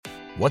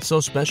What's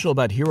so special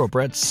about Hero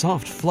Bread's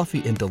soft,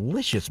 fluffy, and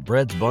delicious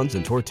breads, buns,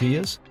 and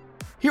tortillas?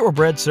 Hero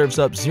Bread serves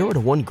up 0 to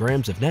 1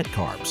 grams of net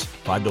carbs,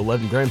 5 to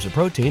 11 grams of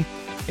protein,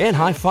 and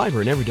high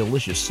fiber in every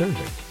delicious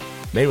serving.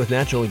 Made with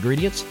natural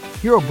ingredients,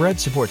 Hero Bread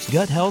supports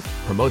gut health,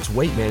 promotes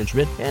weight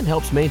management, and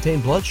helps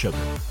maintain blood sugar.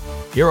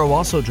 Hero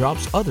also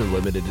drops other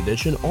limited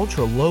edition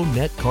ultra-low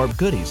net carb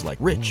goodies like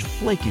rich,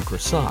 flaky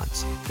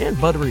croissants and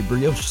buttery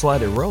brioche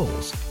slider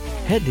rolls.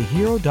 Head to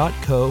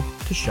hero.co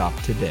to shop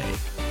today.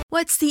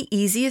 What's the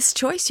easiest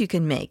choice you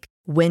can make?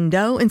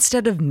 Window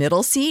instead of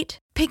middle seat?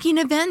 Picking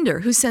a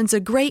vendor who sends a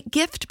great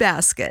gift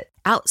basket?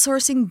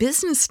 Outsourcing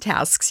business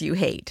tasks you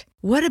hate?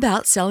 What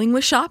about selling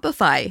with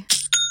Shopify?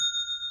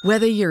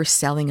 Whether you're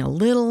selling a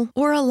little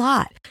or a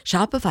lot,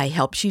 Shopify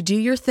helps you do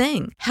your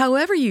thing,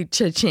 however you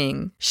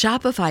cha-ching.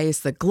 Shopify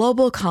is the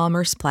global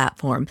commerce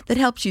platform that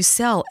helps you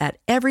sell at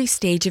every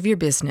stage of your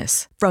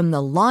business. From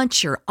the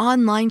launch your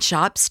online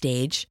shop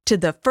stage to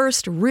the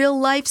first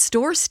real-life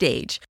store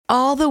stage,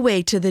 all the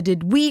way to the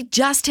did we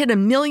just hit a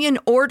million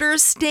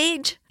orders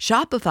stage.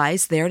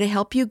 Shopify's there to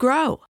help you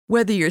grow.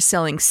 Whether you're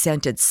selling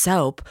scented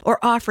soap or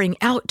offering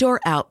outdoor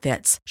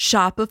outfits,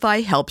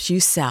 Shopify helps you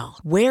sell.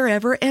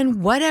 Wherever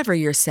and whatever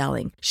you're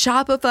selling,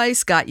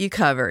 Shopify's got you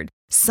covered.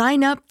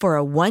 Sign up for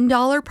a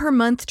 $1 per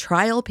month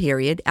trial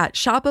period at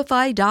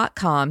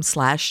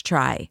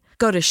shopify.com/try.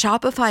 Go to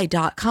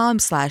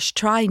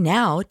shopify.com/try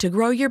now to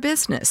grow your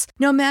business,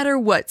 no matter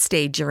what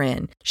stage you're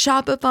in.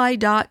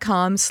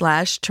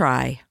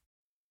 Shopify.com/try.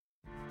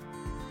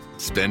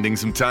 Spending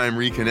some time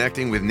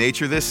reconnecting with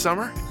nature this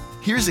summer?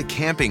 Here's a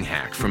camping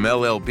hack from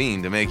LL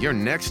Bean to make your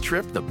next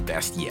trip the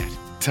best yet.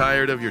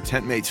 Tired of your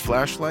tent mate's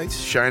flashlights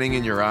shining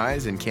in your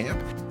eyes in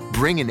camp?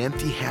 Bring an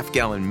empty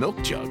half-gallon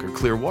milk jug or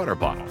clear water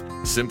bottle.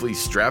 Simply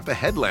strap a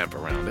headlamp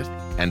around it,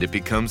 and it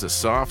becomes a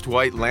soft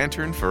white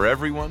lantern for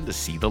everyone to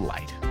see the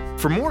light.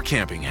 For more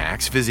camping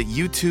hacks, visit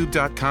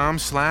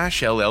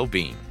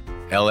youtube.com/LLbean.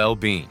 LL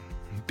Bean.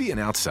 Be an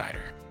outsider.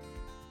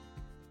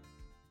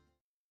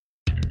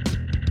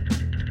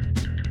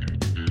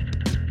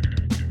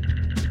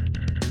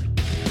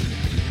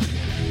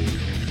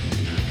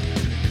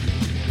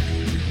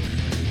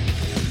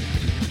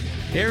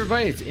 Hey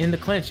everybody, it's In the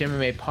Clinch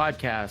MMA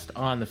podcast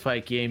on the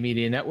Fight Game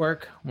Media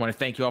Network. I want to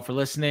thank you all for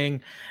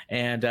listening,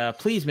 and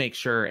please make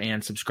sure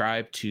and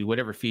subscribe to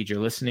whatever feed you're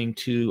listening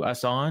to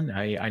us on.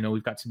 I know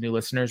we've got some new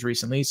listeners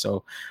recently,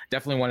 so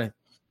definitely want to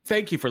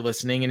thank you for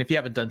listening. And if you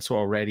haven't done so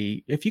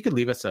already, if you could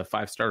leave us a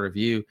 5-star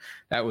review,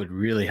 that would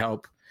really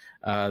help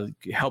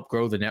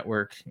grow the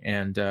network.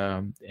 And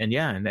I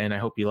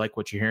hope you like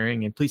what you're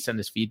hearing, and please send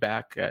us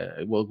feedback.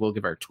 We'll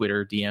give our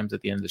Twitter DMs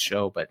at the end of the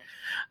show, but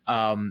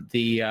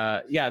we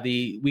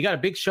got a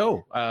big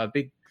show,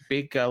 big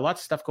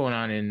lots of stuff going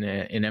on in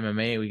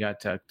MMA. We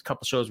got a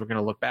couple shows we're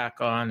going to look back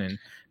on, and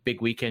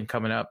big weekend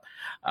coming up.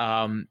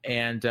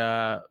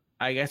 I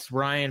guess,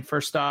 Ryan,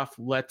 first off,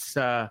 let's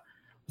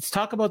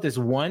talk about this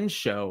one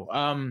show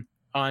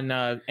on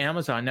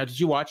Amazon. Now, did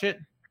you watch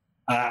it?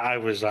 I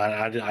was on.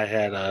 I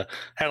had a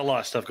lot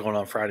of stuff going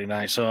on Friday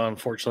night, so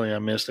unfortunately I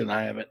missed it.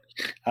 And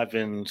I've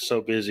been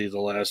so busy the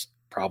last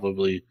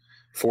probably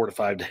 4 to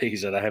 5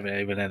 days that I haven't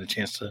even had a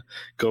chance to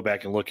go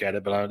back and look at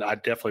it. But I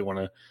definitely want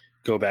to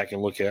go back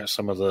and look at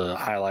some of the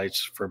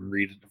highlights from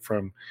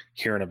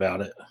hearing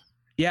about it.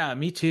 Yeah,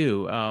 me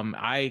too.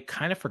 I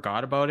kind of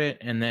forgot about it,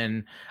 and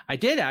then I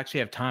did actually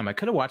have time. I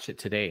could have watched it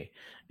today,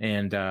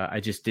 and I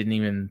just didn't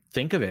even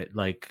think of it.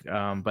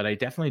 But I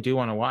definitely do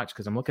want to watch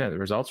because I'm looking at the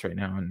results right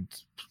now, and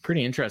it's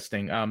pretty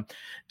interesting.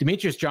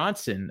 Demetrious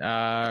Johnson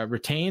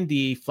retained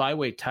the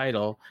flyweight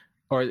title,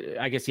 or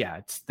I guess they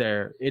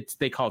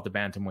call it the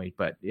bantamweight,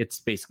 but it's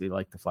basically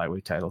like the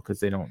flyweight title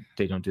because they don't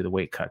do the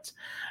weight cuts.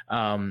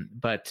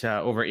 But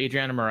over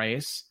Adriana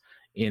Moraes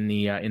in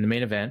the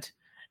main event.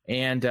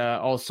 And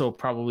also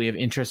probably of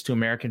interest to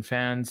American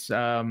fans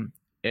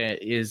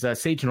is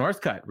Sage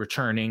Northcutt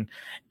returning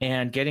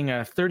and getting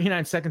a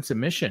 39-second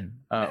submission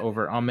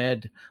over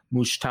Ahmed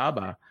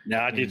Mushtaba.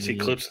 Now, I did see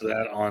clips of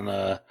that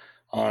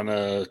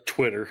on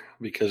Twitter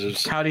because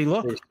it's how'd he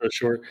look? It was so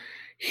short.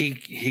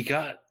 He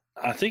got,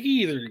 I think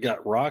he either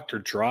got rocked or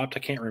dropped. I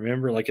can't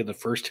remember. Like in the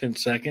first 10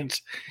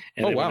 seconds,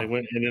 and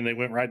then they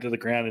went right to the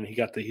ground, and he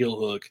got the heel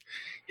hook.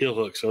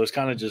 So it's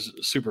kind of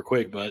just super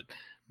quick, but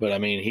I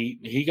mean,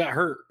 he got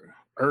hurt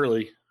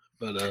early,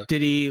 but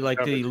did he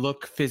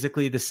look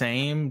physically the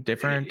same,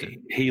 different?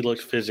 He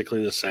looked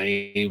physically the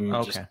same.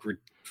 Okay. Just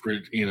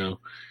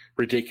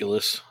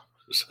ridiculous.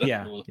 So,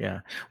 yeah.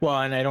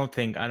 Well, and I don't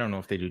know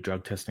if they do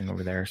drug testing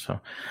over there.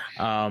 So,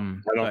 I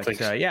don't think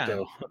so. Yeah.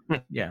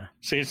 Yeah.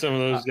 Seeing some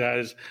of those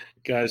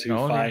guys who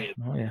fight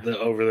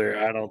over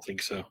there, I don't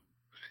think so.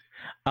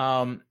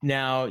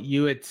 Now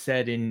you had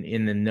said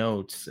in the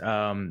notes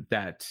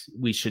that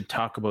we should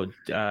talk about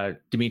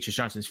Demetrious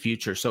Johnson's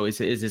future. So is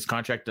his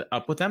contract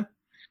up with them?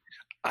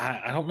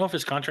 I don't know if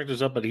his contract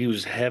is up, but he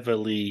was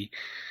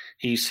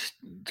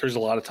there's a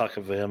lot of talk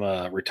of him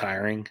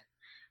retiring.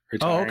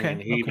 Oh, okay.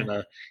 And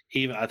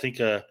I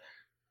think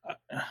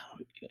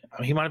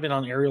he might have been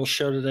on Ariel's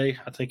show today.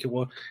 I think it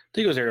was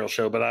Ariel's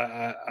show, but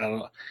I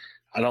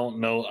I don't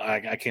know.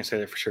 I can't say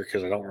that for sure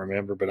because I don't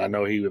remember, but I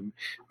know he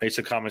made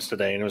some comments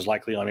today, and it was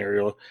likely on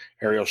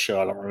Ariel's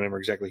show. I don't remember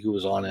exactly who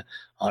was on it,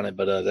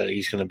 but that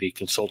he's going to be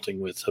consulting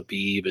with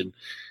Habib and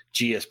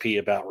GSP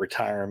about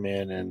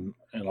retirement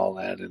and all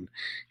that. And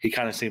he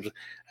kind of seems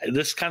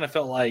this kind of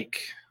felt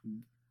like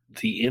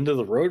the end of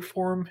the road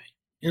for him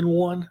in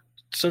one,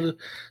 so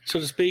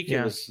to speak.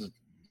 Yeah. It was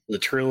the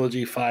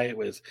trilogy fight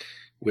with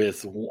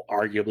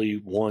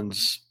arguably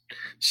one's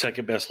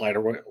second best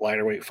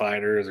lighterweight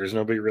fighter. There's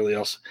nobody really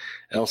else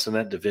in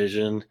that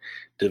division,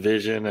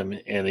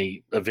 and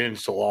he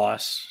avenged the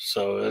loss.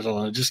 So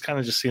it just kind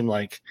of seemed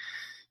like,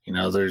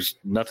 there's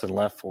nothing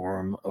left for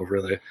him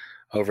over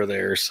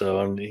there. So,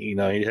 and, he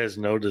has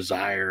no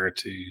desire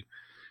to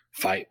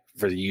fight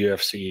for the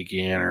UFC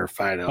again or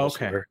fight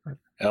elsewhere. Okay.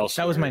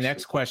 That was my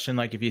next question.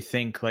 Like, if you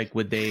think, like,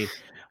 would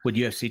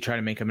UFC try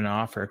to make him an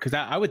offer? Because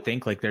I would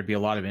think, like, there'd be a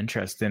lot of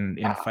interest in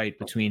a fight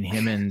between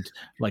him and,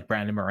 like,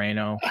 Brandon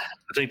Moreno. I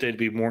think they'd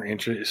be more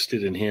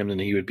interested in him than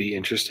he would be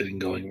interested in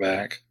going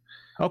back.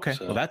 Okay,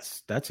 so, well,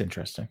 that's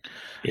interesting.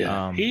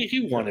 Yeah,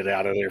 he wanted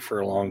out of there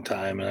for a long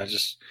time, and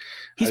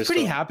he's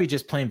pretty happy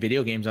just playing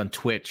video games on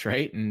Twitch,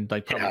 right? And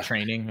like probably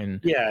training and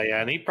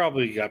and he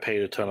probably got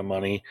paid a ton of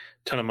money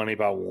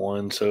by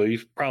one, so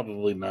he's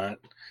probably not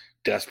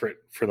desperate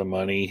for the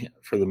money,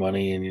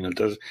 and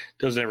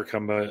doesn't ever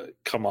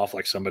come off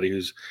like somebody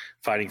who's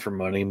fighting for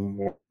money,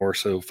 more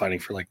so fighting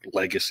for like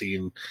legacy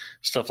and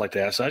stuff like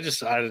that. So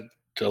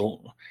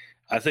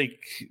I think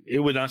it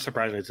would not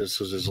surprise me if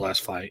this was his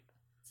last fight.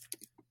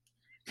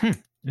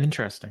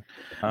 Interesting.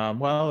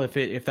 Well,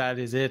 if that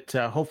is it,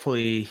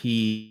 hopefully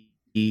he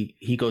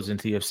goes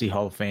into the UFC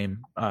Hall of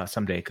Fame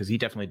someday, because he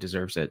definitely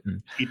deserves it.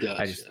 And he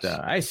does.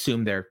 I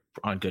assume they're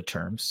on good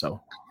terms.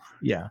 So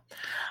yeah.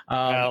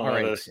 All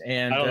right.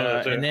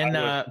 And then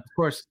of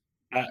course,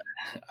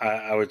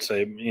 I would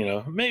say,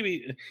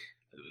 maybe it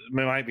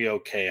might be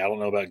okay. I don't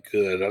know about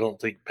good. I don't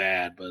think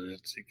bad, but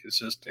it's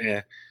just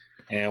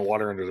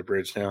water under the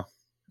bridge now.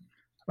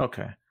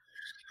 Okay.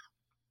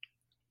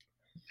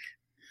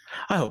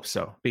 I hope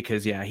so,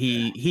 because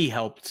he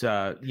helped.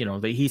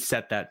 He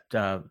set that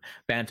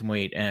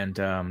bantamweight and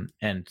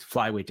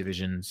flyweight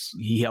divisions.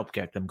 He helped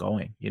get them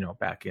going.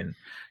 Back in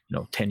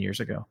 10 years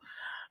ago,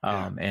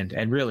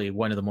 and really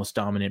one of the most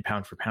dominant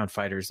pound for pound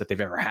fighters that they've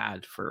ever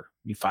had for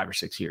a 5 or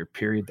 6 year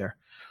period there.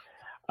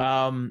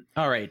 All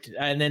right,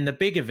 and then the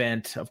big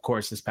event, of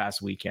course, this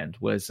past weekend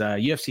was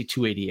UFC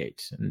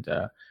 288,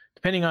 and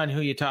depending on who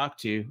you talk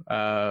to,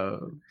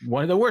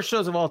 one of the worst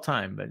shows of all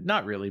time, but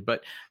not really,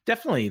 but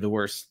definitely the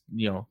worst,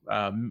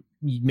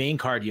 main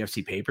card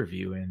UFC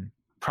pay-per-view, and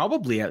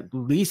probably at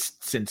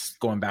least since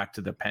going back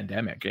to the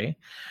pandemic, eh?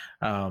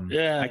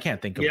 I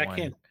can't think of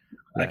one.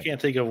 I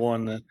can't think of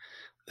one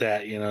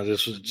that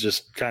this was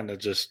just kind of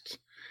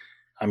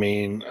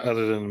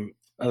other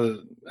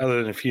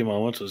than a few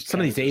moments, was some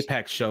of these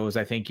Apex shows.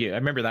 I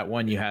remember that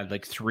one you had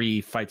like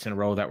 3 fights in a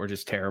row that were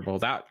just terrible.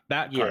 That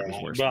card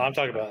was worse. But I'm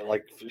talking about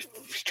like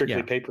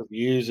strictly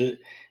pay-per-views.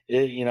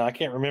 I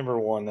can't remember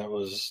one that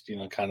was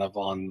kind of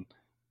on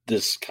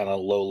this kind of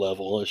low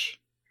level-ish,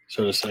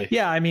 so to say.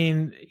 Yeah, I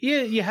mean,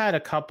 you had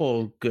a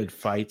couple good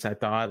fights. I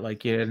thought,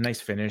 like, you had a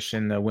nice finish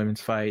in the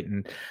women's fight,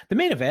 and the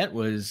main event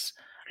was,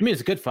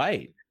 it's a good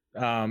fight.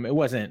 It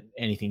wasn't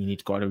anything you need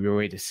to go out of your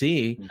way to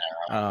see.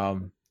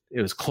 No.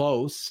 It was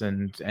close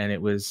and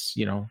it was,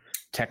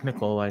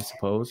 technical, I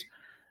suppose.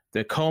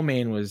 The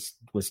co-main was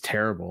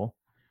terrible.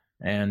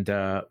 And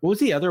what was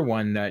the other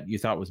one that you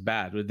thought was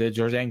bad? Was the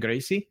Jordan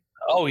Gracie?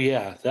 Oh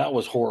yeah, that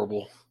was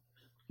horrible.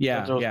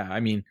 Yeah.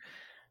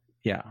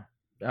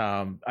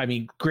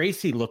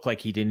 Gracie looked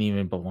like he didn't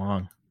even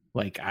belong.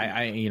 Like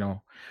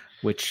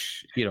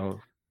which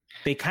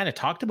they kind of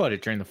talked about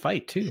it during the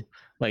fight too.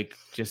 Like,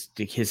 just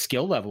his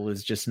skill level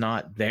is just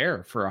not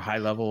there for a high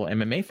level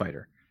MMA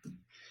fighter.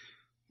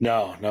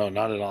 No,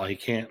 not at all. He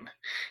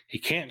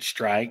can't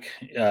strike.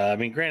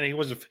 Granted,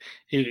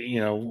 he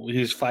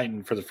was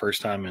fighting for the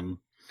first time in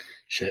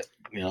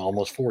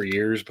almost 4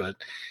 years, but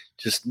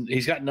just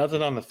he's got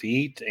nothing on the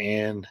feet,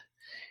 and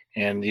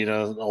a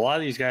lot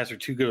of these guys are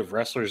too good of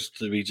wrestlers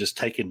to be just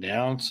taken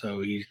down.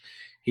 So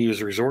he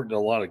was resorting to a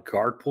lot of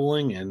guard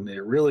pulling, and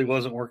it really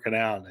wasn't working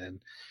out. And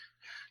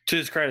to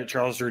his credit,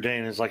 Charles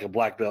Jourdain is like a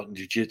black belt in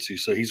jiu-jitsu,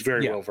 so he's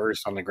very well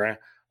versed on the ground.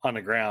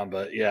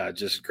 But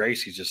just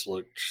Gracie just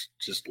looked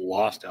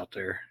lost out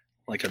there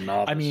like a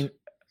novice.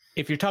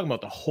 If you're talking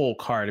about the whole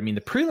card,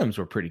 the prelims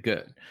were pretty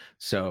good.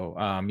 So,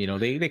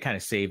 they kind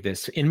of saved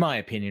this, in my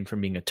opinion, from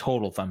being a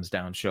total thumbs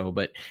down show.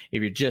 But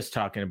if you're just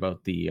talking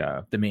about the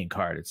main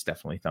card, it's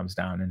definitely thumbs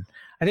down. And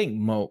I think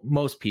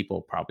most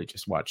people probably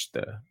just watched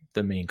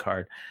the main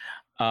card.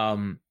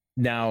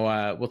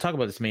 Now we'll talk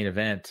about this main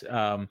event.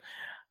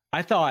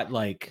 I thought,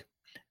 like,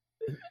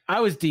 I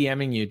was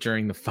DMing you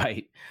during the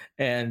fight,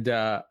 and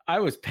I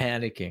was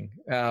panicking.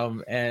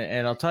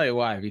 And I'll tell you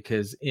why.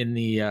 Because in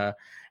the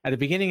at the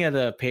beginning of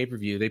the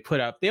pay-per-view,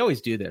 they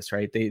always do this,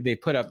 right? They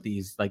put up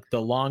these, like,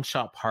 the long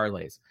shot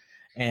parlays,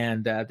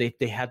 and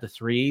they had the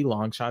 3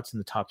 long shots in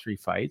the top 3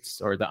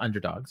 fights, or the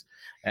underdogs,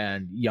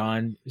 and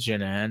Jan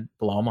Jinan,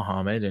 Bilal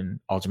Muhammad, and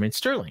Aljamain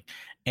Sterling.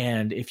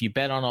 And if you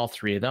bet on all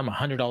 3 of them,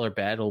 $100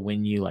 bet will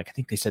win you, like, I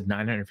think they said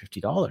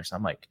 $950.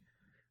 I'm like,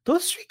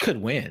 those 3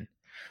 could win.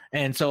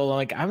 And so,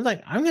 like, I'm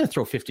going to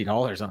throw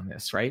 $50 on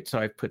this, right? So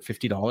I put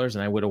 $50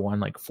 and I would have won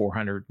like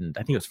I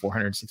think it was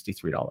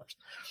 $463.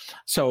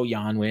 So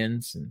Jan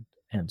wins,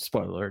 and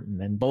spoiler alert, and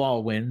then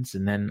Bilal wins.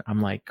 And then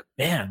I'm like,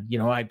 man,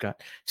 I've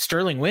got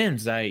Sterling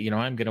wins.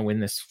 I'm going to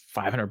win this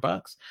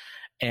 $500.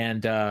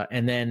 And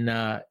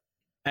then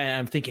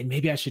I'm thinking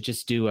maybe I should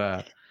just do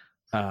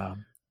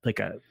like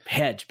a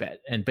hedge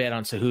bet and bet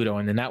on Cejudo.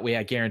 And then that way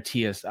I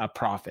guarantee us a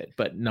profit,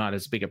 but not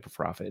as big of a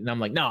profit. And I'm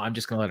like, no, I'm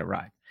just going to let it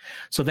ride.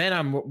 So then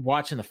I'm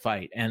watching the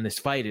fight, and this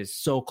fight is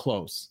so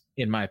close,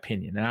 in my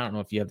opinion. And I don't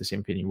know if you have the same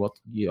opinion. Well,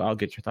 I'll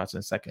get your thoughts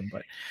in a second,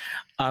 but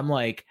I'm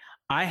like,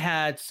 I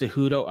had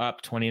Cejudo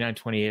up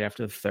 29-28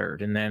 after the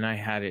third, and then I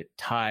had it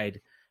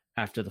tied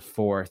after the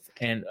fourth.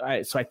 And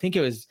so I think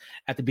it was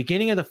at the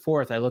beginning of the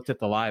fourth, I looked at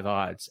the live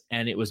odds,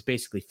 and it was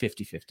basically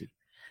 50-50.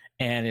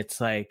 And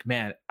it's like,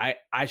 man, I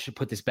should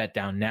put this bet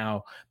down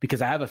now,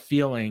 because I have a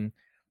feeling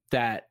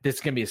that this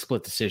is going to be a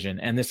split decision,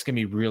 and this is going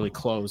to be really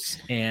close,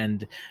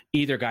 and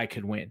either guy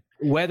could win.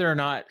 Whether or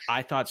not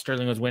I thought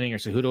Sterling was winning or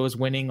Cejudo was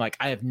winning, like,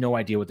 I have no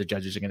idea what the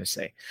judges are going to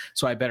say.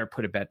 So I better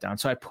put a bet down.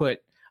 So I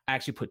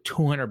actually put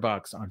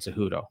 $200 on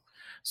Cejudo,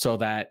 so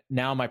that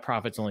now my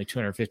profit's only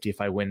 $250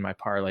 if I win my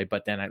parlay,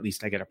 but then at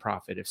least I get a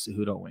profit if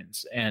Cejudo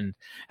wins. And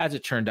as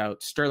it turned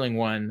out, Sterling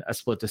won a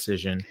split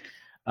decision,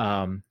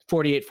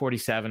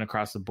 48-47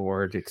 across the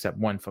board, except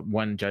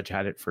one judge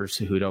had it for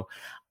Cejudo.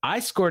 I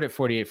scored it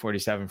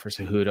 48-47 for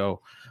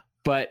Cejudo,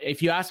 but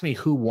if you ask me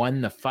who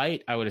won the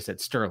fight, I would have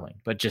said Sterling.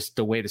 But just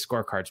the way the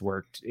scorecards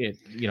worked,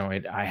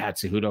 I had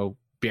Cejudo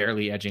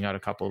barely edging out a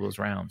couple of those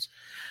rounds.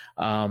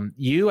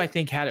 You, I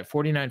think, had it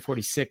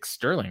 49-46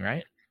 Sterling,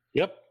 right?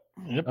 Yep.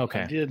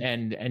 Okay. I did.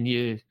 And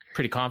you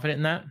pretty confident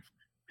in that?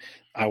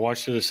 I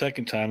watched it a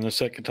second time. The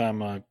second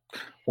time I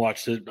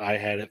watched it, I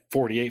had it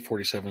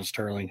 48-47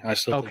 Sterling. I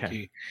still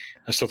think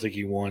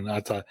he won.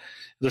 I thought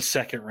the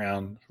second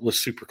round was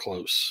super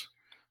close.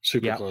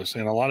 Close.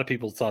 And a lot of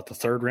people thought the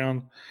third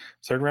round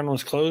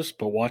was close,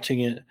 but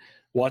watching it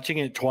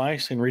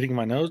twice and reading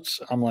my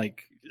notes, I'm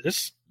like,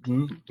 this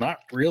not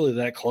really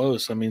that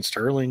close. I mean,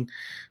 Sterling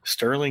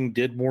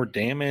did more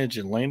damage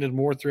and landed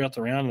more throughout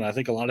the round, and I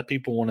think a lot of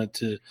people wanted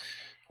to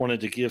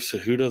give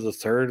Cejudo the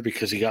third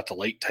because he got the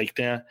late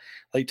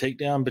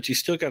takedown, but you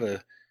still got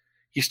the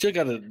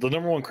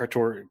number one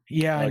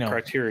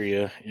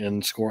criteria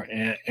in score,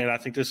 and I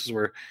think this is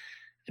where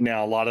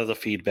now a lot of the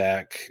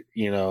feedback,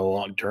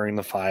 during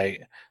the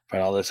fight,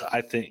 all this,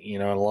 I think, a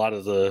lot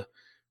of the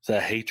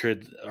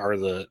hatred or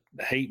the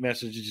hate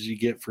messages you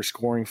get for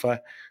scoring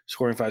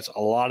fights,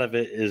 a lot of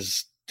it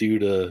is due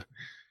to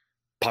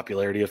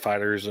popularity of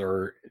fighters,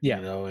 or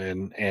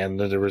and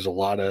there was a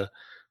lot of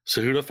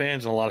Cejudo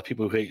fans and a lot of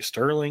people who hate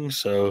Sterling.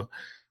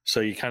 So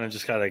you kind of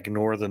just got to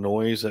ignore the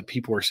noise that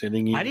people are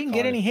sending you. I didn't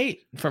get any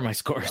hate for my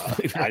scores.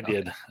 I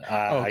did.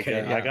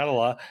 I got a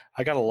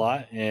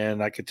lot,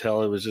 and I could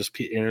tell it was just,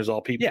 and it was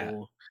all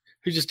people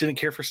who just didn't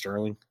care for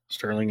Sterling.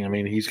 I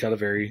mean, he's got a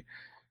very,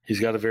 I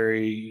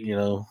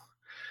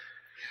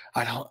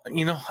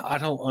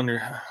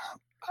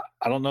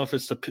don't know if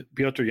it's the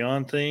Piotr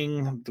Jan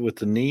thing with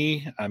the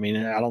knee. I mean,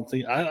 I don't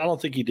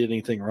think he did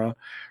anything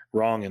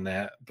wrong in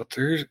that, but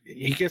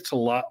he gets a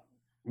lot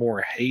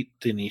more hate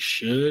than he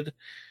should,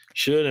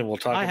 and we'll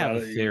talk about it. I have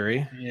a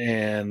theory,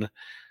 and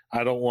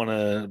I don't want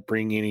to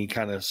bring any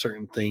kind of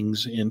certain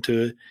things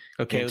into it.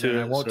 Okay, then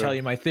I won't tell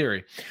you my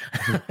theory,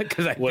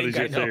 because what is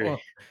your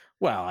theory?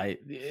 Well,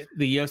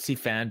 the UFC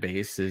fan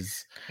base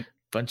is a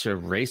bunch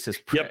of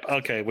racist pricks. Yep.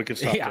 Okay, we can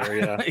stop there.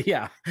 Yeah.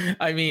 Yeah.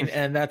 I mean,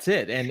 and that's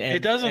it. And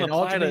it doesn't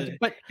apply to.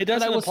 But it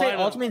doesn't apply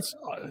to.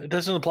 It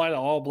doesn't apply to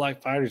all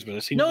black fighters, but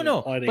it seems to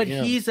apply to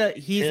him. He's a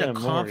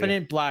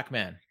confident black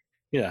man.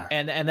 Yeah.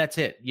 And that's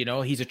it.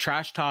 He's a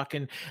trash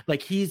talking,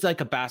 like, he's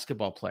like a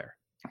basketball player.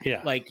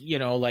 Yeah. Like,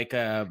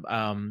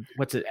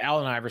 what's it?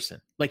 Allen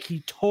Iverson. Like,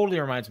 he totally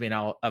reminds me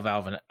of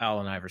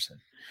Allen Iverson.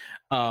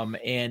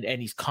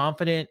 And he's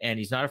confident, and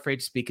he's not afraid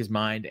to speak his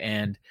mind.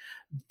 And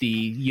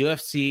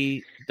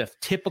the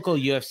typical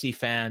UFC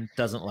fan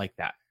doesn't like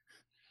that.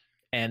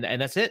 And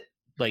that's it.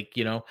 Like,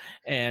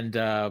 and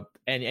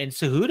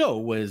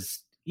Cejudo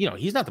was,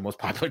 he's not the most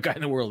popular guy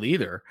in the world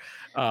either.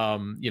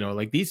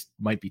 Like, these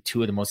might be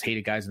two of the most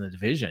hated guys in the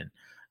division.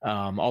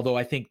 Although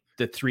I think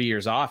the 3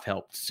 years off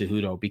helped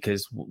Cejudo,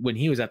 because when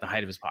he was at the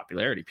height of his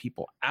popularity,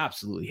 people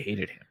absolutely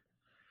hated him.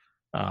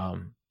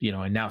 And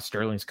now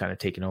Sterling's kind of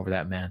taken over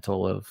that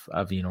mantle of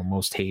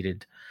most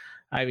hated.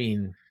 I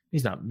mean,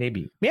 he's not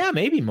maybe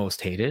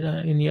most hated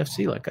in the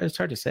UFC. Like, it's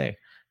hard to say. It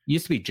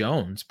used to be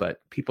Jones,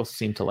 but people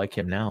seem to like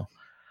him now.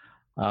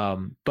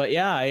 But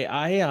yeah,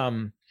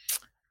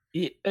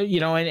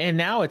 and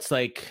now it's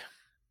like,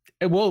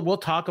 we'll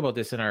talk about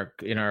this in our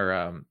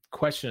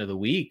question of the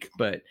week,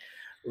 but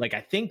like,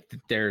 I think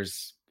that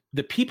there's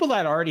the people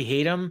that already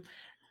hate him,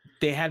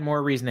 they had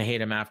more reason to hate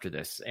him after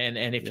this. And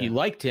if you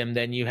liked him,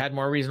 then you had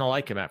more reason to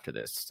like him after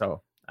this.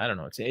 So I don't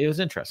know. It was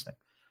interesting.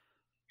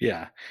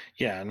 Yeah.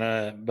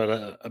 And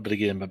but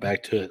again,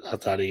 back to it. I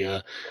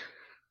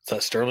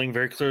thought Sterling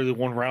very clearly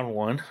won round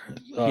one.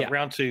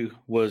 Round two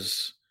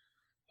was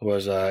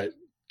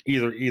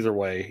either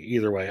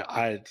way.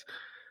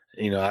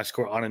 I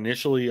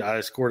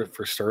scored it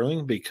for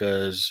Sterling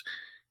because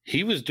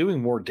he was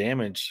doing more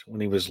damage when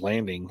he was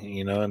landing,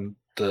 and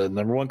the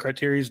number one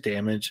criteria is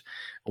damage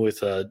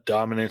with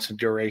dominance and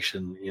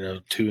duration,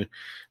 2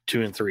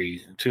 and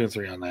 3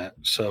 on that.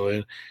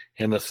 So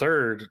in the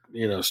third,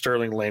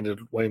 Sterling landed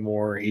way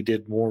more. He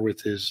did more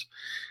with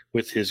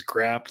his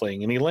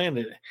grappling, and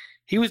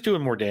he was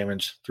doing more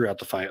damage throughout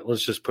the fight.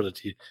 Let's just put it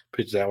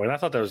that way. And I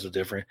thought that was a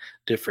difference.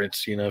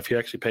 If you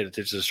actually paid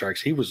attention to the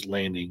strikes, he was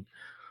landing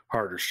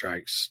harder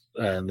strikes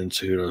than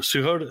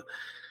Cejudo.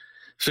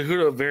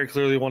 Cejudo very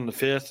clearly won the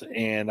fifth,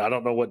 and I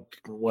don't know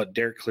what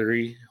Derek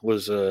Cleary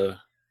was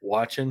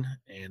watching,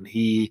 and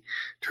he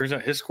turns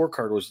out his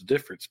scorecard was the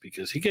difference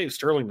because he gave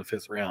Sterling the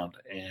fifth round,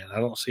 and I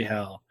don't see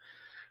how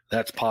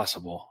that's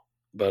possible.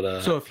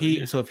 But so if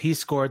he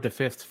scored the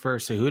fifth for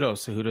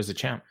Cejudo's a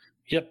champ.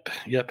 Yep.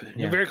 Yeah.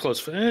 Very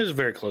close. It was a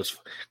very close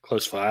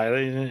fight,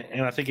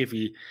 and I think if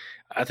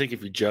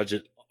you judge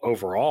it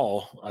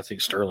overall, I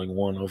think Sterling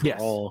won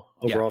overall.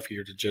 Yes. Overall, if you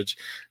were to judge,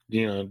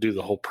 do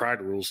the whole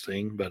pride rules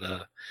thing, but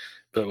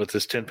with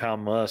this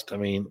 10-pound must, I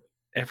mean,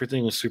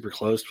 everything was super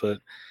close.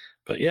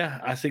 But yeah,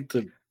 I think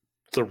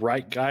the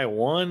right guy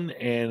won,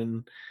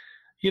 and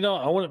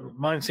I wouldn't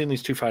mind seeing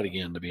these two fight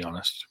again, to be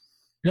honest.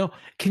 No,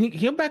 can you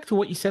go back to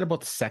what you said about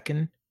the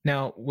second?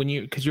 Now,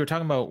 because you were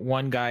talking about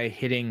one guy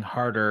hitting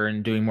harder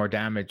and doing more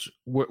damage,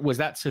 was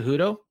that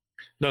Cejudo?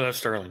 No, that's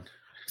Sterling.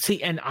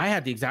 See, and I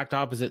had the exact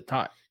opposite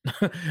thought.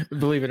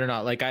 Believe it or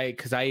not,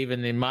 because I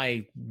even in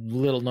my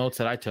little notes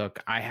that I took,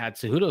 I had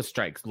Cejudo's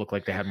strikes look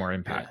like they had more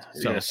impact.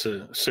 So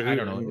I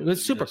don't know. It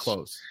was super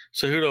close.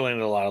 Cejudo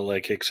landed a lot of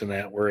leg kicks in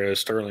that, whereas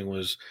Sterling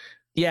was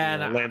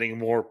landing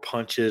more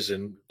punches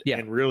and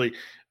really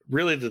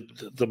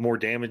the more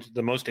damage,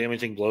 the most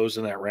damaging blows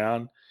in that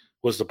round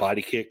was the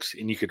body kicks,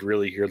 and you could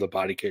really hear the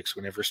body kicks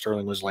whenever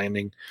Sterling was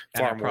landing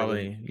far more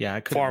than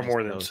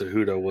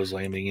Cejudo was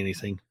landing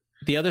anything.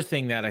 The other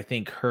thing that I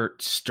think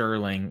hurt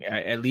Sterling,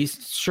 at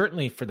least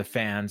certainly for the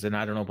fans, and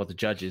I don't know about the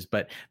judges,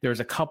 but there was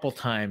a couple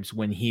times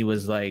when he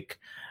was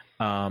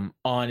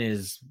on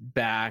his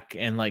back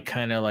and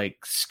kind of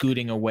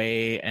scooting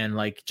away and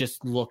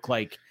just looked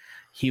like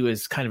he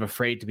was kind of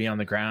afraid to be on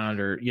the ground,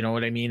 or you know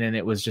what I mean? And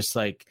it was just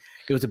it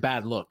was a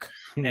bad look.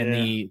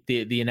 And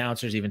the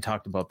announcers even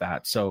talked about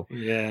that. So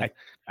I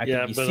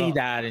think you see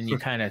that and you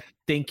kind of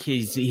think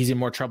he's in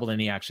more trouble than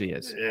he actually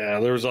is. Yeah,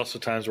 there was also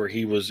times where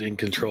he was in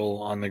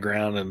control on the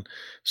ground and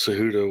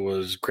Cejudo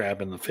was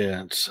grabbing the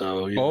fence.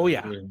 So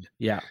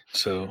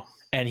So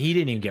and he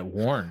didn't even get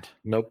warned.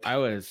 Nope.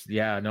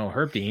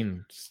 Herb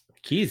Dean,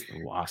 he's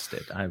lost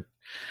it.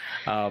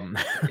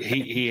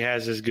 He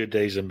has his good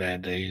days and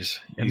bad days.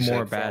 And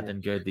more bad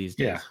than good these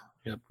days. Yeah.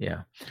 Yep.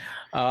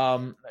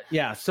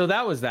 Yeah. So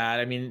that was that.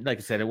 I mean, like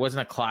I said, it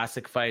wasn't a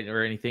classic fight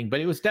or anything,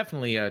 but it was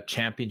definitely a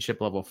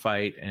championship level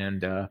fight.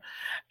 And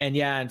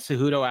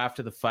Cejudo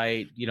after the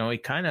fight, he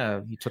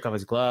took off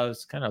his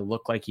gloves, kind of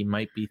looked like he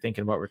might be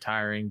thinking about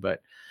retiring,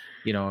 but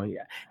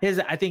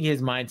I think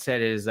his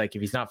mindset is if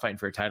he's not fighting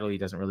for a title, he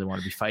doesn't really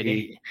want to be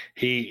fighting.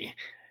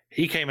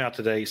 He came out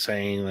today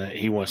saying that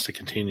he wants to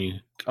continue.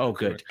 Oh,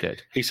 good.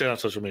 He said on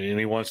social media, and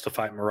he wants to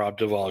fight Merab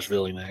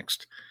Dvalishvili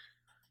next.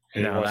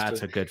 And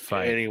that's a good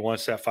fight. And he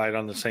wants that fight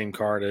on the same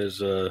card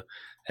as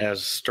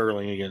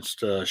Sterling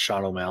against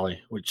Sean O'Malley,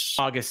 which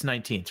August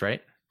 19th,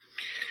 right?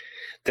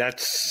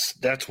 That's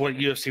what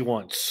UFC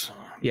wants.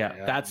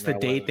 Yeah, that's the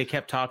date they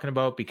kept talking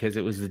about because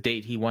it was the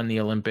date he won the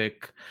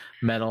Olympic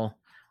medal,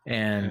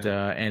 and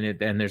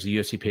there's a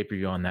UFC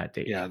pay-per-view on that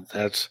date. Yeah,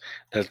 that's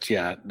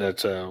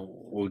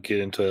we'll get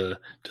into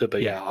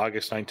but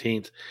August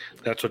 19th.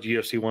 That's what the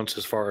UFC wants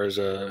as far as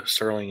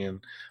Sterling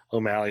and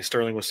O'Malley.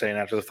 Sterling was saying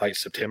after the fight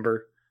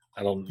September.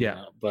 I don't.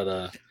 Yeah,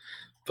 but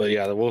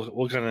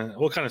we'll kind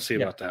of see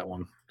about that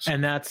one. So.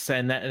 And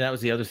that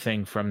was the other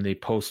thing from the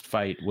post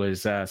fight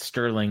was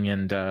Sterling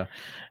and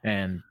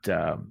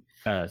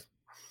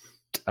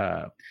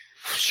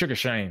Sugar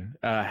Shane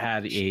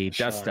had a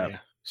dust up.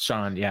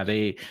 Sean,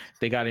 they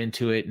got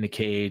into it in the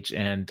cage,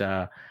 and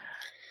I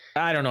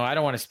don't know. I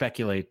don't want to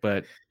speculate,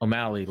 but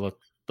O'Malley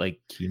looked like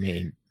he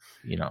may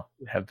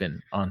have been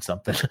on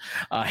something.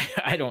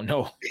 I don't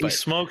know. He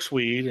smokes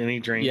weed and he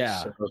drinks.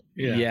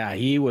 Yeah.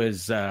 He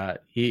was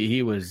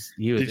he was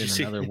in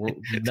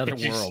another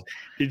world.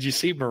 Did you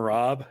see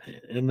Merab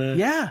in the?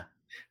 Yeah.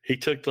 He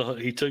took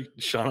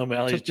Sean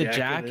O'Malley's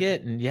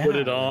jacket and put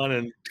it on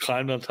and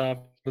climbed on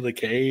top of the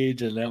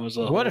cage, and that was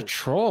a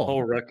troll.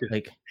 Whole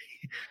record.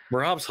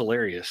 Merab's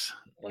hilarious.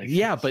 Like,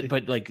 yeah,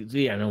 but like,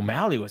 yeah,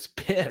 O'Malley was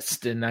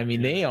pissed, and I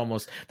mean,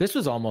 this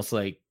was almost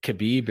like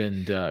Khabib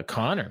and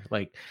Conor.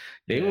 Like,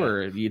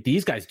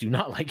 these guys do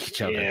not like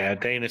each other. Yeah,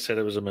 Dana said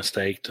it was a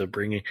mistake to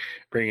bring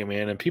him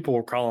in, and people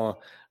were calling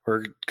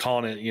it,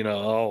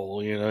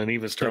 and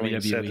even Sterling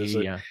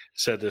WWE,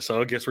 said this.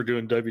 Oh, I guess we're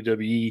doing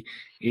WWE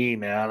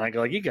now, and I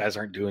go like, you guys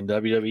aren't doing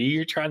WWE.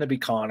 You're trying to be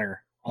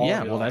Conor.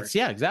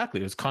 Exactly.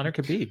 It was Conor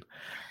Khabib.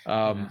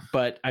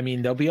 But I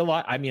mean, there'll be a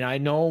lot. I mean, I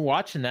know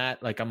watching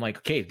that, like, I'm like,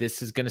 okay,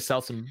 this is going to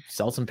sell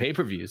some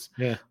pay-per-views.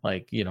 Yeah.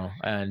 Like,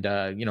 and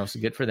so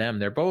good for them.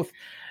 They're both.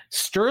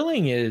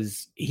 Sterling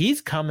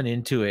he's coming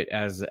into it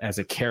as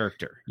a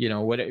character.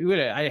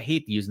 I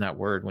hate using that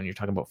word when you're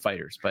talking about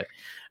fighters, but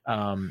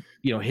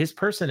his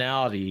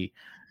personality,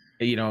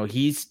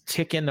 he's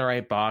ticking the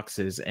right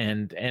boxes,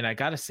 and I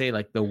got to say,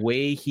 like, the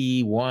way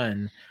he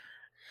won,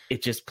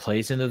 it just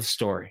plays into the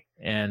story.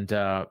 And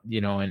I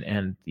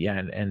don't.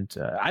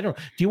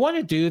 Do you want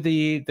to do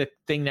the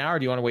thing now, or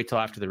do you want to wait till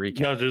after the recap?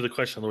 No, do the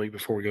question of the week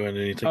before we go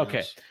into anything. Okay.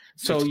 Else.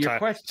 So your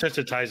question, since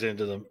it ties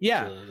into them.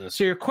 Yeah.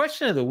 So your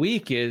question of the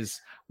week is,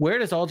 where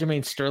does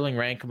Aljamain Sterling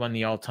rank among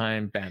the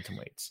all-time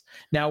bantamweights?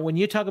 Now, when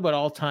you talk about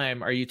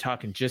all-time, are you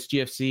talking just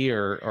UFC,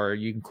 or are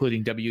you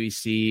including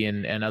WEC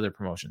and other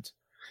promotions?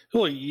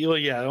 Well,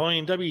 yeah. I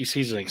mean,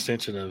 WEC is an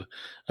extension of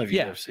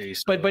UFC.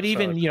 So, but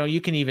even you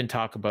can even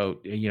talk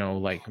about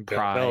like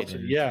Pride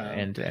and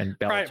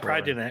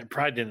Bellator.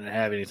 Pride didn't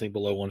have anything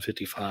below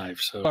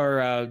 155. So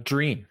or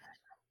Dream.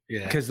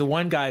 Yeah. Because the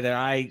one guy that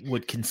I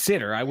would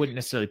consider, I wouldn't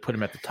necessarily put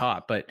him at the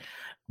top, but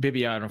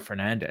Bibiano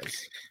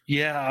Fernandez.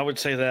 Yeah, I would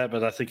say that,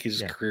 but I think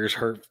his career's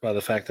hurt by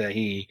the fact that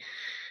he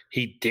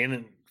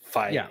didn't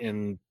fight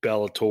in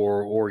Bellator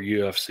or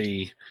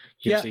UFC.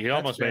 He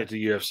almost made it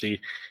to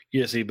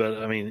UFC, but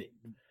I mean,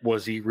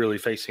 was he really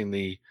facing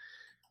the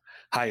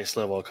highest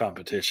level of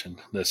competition?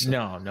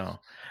 No.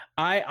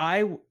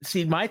 I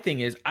see. My thing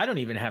is, I don't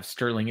even have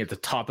Sterling at the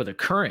top of the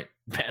current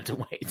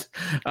bantamweights.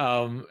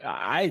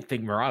 I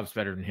think Merab's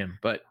better than him,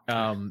 but but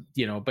I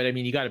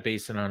mean, you got to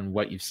base it on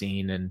what you've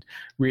seen, and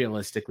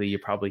realistically,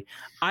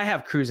 I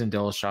have Cruz and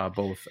Dillashaw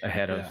both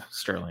ahead of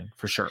Sterling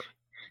for sure.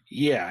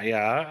 Yeah,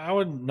 I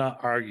would not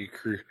argue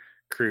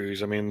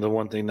Cruz. I mean, the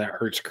one thing that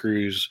hurts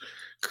Cruz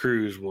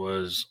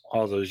was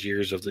all those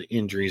years of the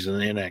injuries and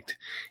the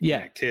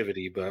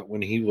inactivity. But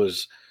when he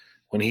was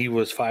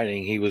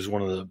fighting, he was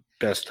one of the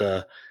best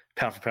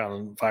pound for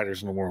pound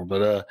fighters in the world.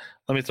 But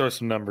let me throw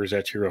some numbers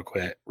at you real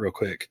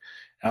quick.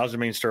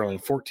 Aljamain Sterling,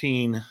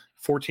 14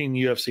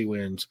 UFC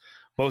wins,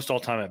 most all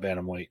time at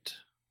bantamweight.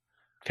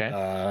 Okay.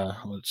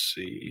 Let's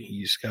see.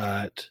 He's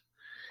got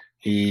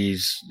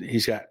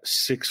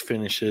 6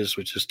 finishes,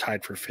 which is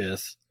tied for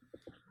 5th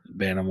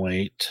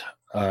bantamweight.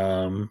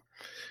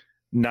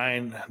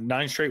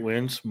 9 straight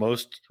wins,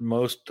 most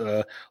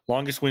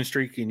longest win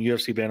streak in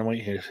UFC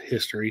bantamweight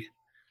history.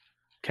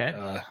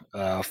 Okay.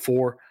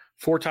 4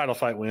 title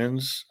fight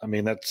wins. I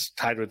mean, that's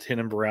tied with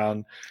Henan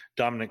Brown,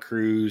 Dominic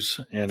Cruz,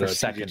 and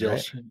second, TJ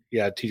Dillashaw.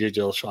 Yeah, TJ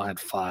Dillashaw had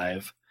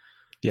 5.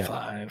 Yeah.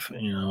 5.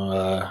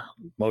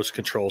 Most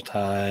control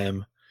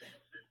time.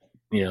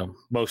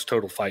 Most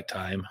total fight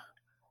time.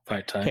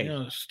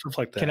 Okay. Stuff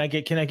like that.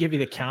 Can I give you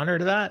the counter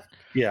to that?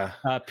 Yeah.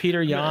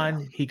 Peter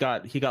Yan, he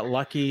got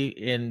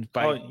lucky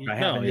by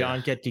having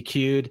Yan get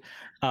DQ'd.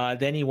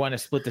 Then he won a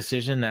split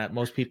decision that a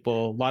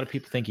lot of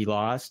people think he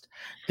lost.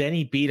 Then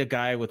he beat a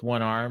guy with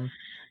one arm,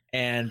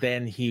 and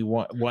then he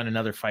won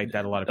another fight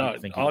that a lot of people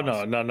think he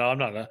lost. No, I'm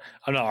not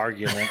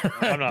arguing that.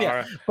 I'm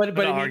not,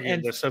 but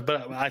arguing this.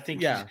 But I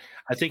think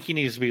he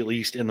needs to be at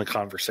least in the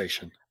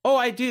conversation. Oh,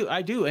 I do,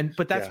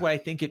 but that's why I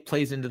think it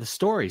plays into the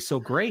story so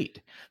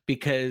great,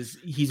 because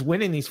he's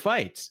winning these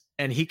fights,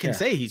 and he can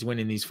say he's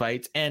winning these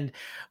fights. And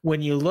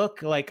when you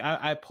look, like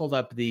I pulled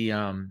up the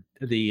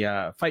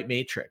Fight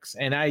Matrix,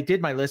 and I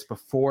did my list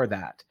before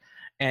that,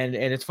 and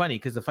it's funny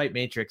because the Fight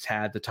Matrix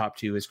had the top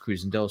 2 as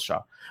Cruz and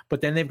Dillashaw,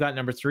 but then they've got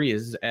number 3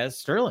 as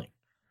Sterling.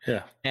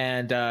 Yeah,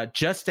 and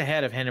just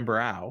ahead of Henan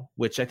Barao,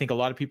 which I think a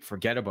lot of people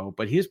forget about,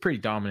 but he was pretty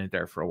dominant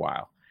there for a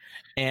while.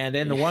 And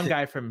then the one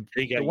guy from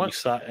until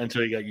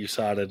he got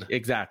USADa'd.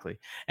 Exactly.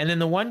 And then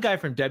the one guy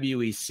from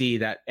WEC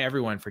that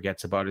everyone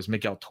forgets about is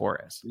Miguel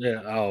Torres.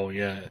 Yeah. Oh,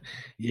 yeah.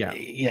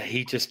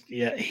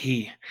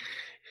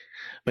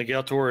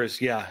 Miguel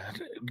Torres,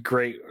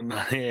 great,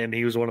 and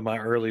he was one of my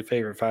early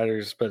favorite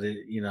fighters. But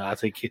I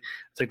think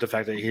the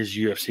fact that his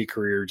UFC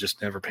career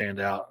just never panned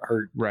out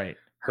hurt. Right.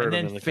 And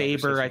then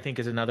Faber, I think,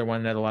 is another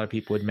one that a lot of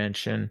people would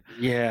mention.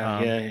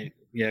 Yeah,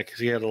 because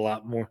he had a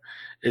lot more.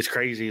 It's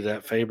crazy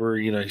that Faber,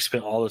 he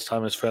spent all this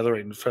time as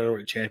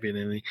featherweight champion,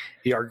 and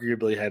he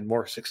arguably had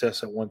more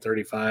success at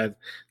 135 than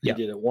he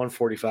did at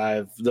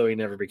 145, though he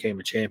never became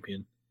a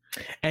champion.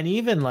 And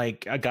even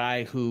like a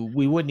guy who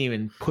we wouldn't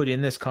even put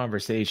in this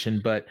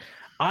conversation, but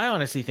I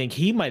honestly think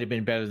he might have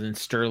been better than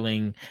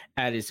Sterling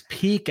at his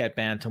peak at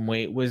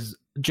bantamweight, was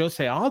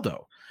Jose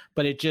Aldo.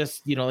 But it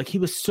just, like, he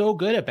was so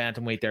good at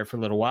bantamweight there for a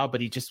little while,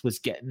 but he just was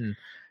getting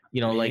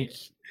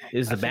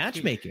is the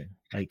matchmaking.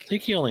 I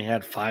think he only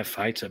had 5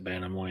 fights at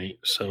bantamweight,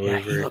 so yeah,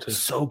 he looked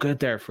so good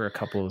there for a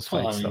couple of those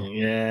fights.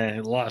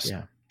 He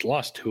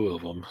lost 2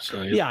 of them.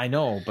 So I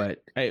know,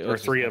 but or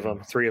 3 of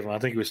them. 3 of them. I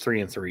think it was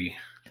 3-3.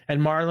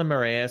 And Marlon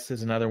Moraes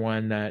is another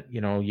one that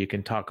you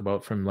can talk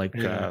about from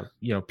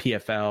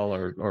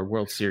PFL or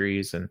World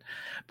Series,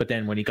 but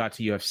then when he got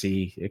to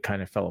UFC, it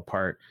kind of fell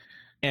apart.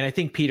 And I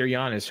think Peter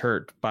Yan is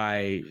hurt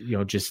by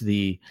just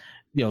the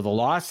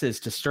losses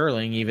to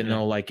Sterling, even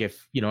though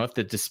if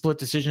the split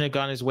decision had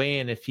gone his way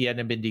and if he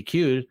hadn't been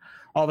DQ'd,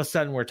 all of a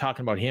sudden we're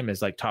talking about him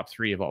as like top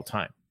 3 of all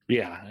time.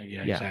 Yeah,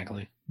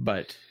 exactly.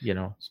 But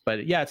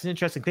it's an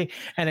interesting thing.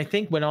 And I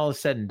think when all is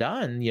said and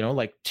done,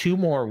 2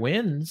 more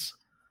wins,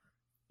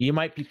 you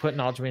might be putting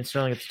Aljamain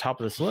Sterling at the top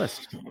of this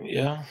list.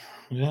 Yeah.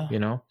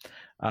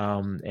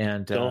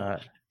 And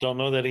don't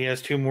know that he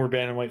has 2 more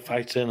bantamweight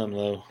fights in him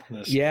though.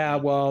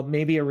 Well,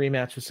 maybe a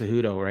rematch with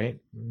Cejudo, right?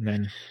 And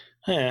then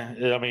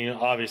I mean,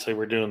 obviously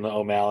we're doing the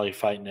O'Malley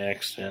fight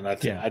next, and I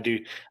think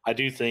I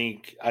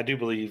do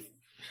believe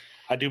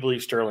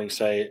Sterling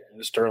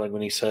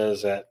when he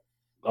says that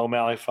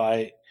O'Malley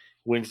fight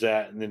wins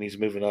that and then he's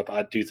moving up.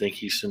 I do think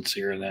he's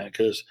sincere in that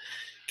because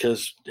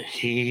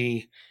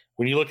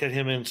when you look at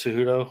him in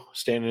Cejudo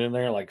standing in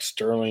there, like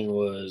Sterling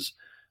was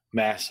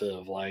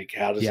massive. Like,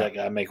 how does that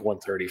guy make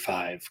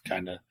 135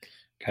 kind of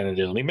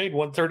deal? And he made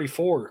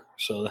 134.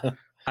 So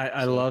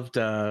I loved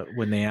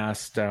when they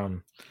asked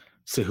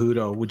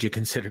Cejudo, would you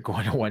consider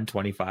going to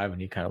 125?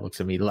 And he kind of looks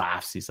at me,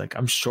 laughs. He's like,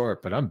 I'm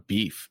short, but I'm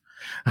beef.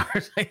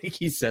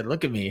 He said,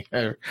 look at me.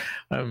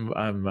 I'm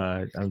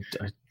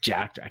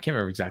jacked. I can't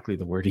remember exactly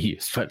the word he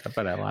used, but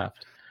I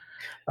laughed.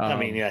 I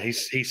mean,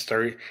 he's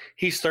 30.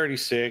 He's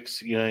 36.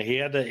 He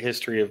had that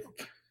history of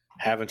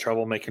having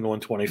trouble making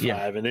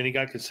 125, and then he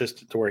got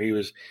consistent to where he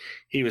was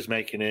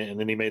making it, and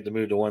then he made the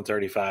move to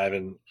 135.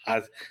 And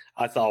I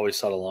always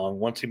thought along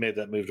once he made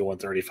that move to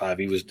 135,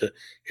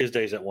 his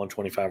days at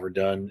 125 are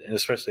done, and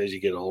especially as you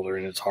get older,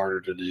 and it's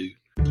harder to do.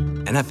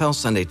 NFL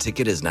Sunday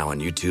Ticket is now on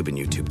YouTube and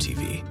YouTube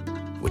TV,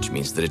 which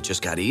means that it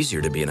just got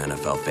easier to be an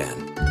NFL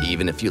fan,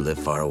 even if you live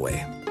far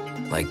away.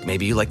 Like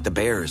maybe you like the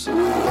Bears,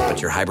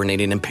 but you're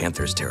hibernating in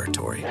Panthers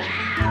territory.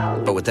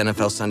 But with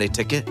NFL Sunday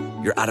Ticket,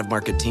 your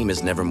out-of-market team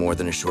is never more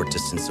than a short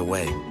distance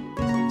away.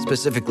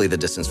 Specifically, the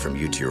distance from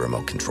you to your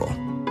remote control.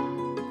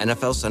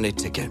 NFL Sunday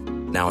Ticket,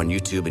 now on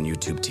YouTube and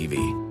YouTube TV.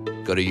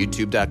 Go to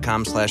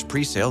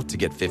youtube.com/presale to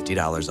get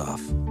 $50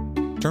 off.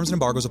 Terms and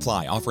embargoes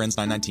apply. Offer ends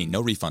 9/19. No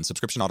refund.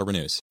 Subscription auto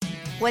renews.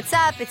 What's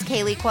up? It's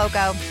Kaylee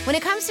Cuoco. When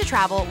it comes to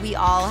travel, we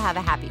all have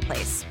a happy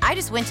place. I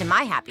just went to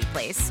my happy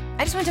place.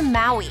 I just went to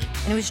Maui,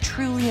 and it was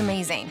truly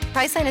amazing.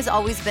 Priceline has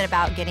always been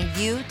about getting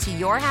you to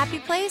your happy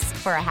place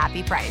for a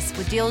happy price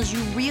with deals you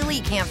really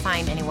can't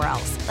find anywhere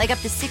else. Like up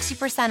to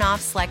 60% off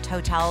select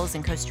hotels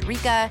in Costa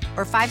Rica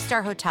or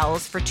 5-star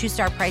hotels for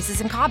 2-star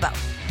prices in Cabo.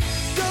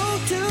 Go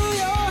to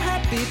your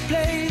happy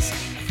place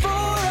for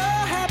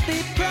a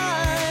happy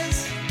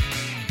price.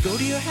 Go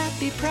to your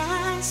happy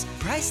price,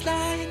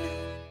 Priceline.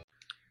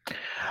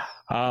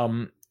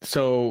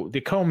 So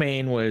the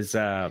co-main was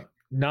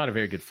not a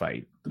very good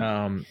fight.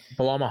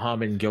 Bilal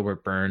Muhammad and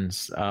Gilbert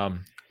Burns.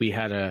 We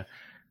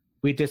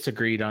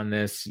disagreed on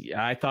this.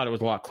 I thought it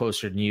was a lot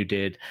closer than you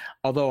did.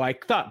 Although I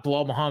thought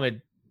Bilal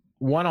Muhammad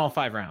won all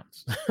 5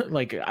 rounds.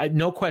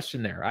 No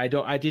question there.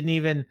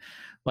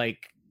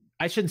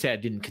 I shouldn't say I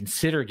didn't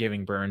consider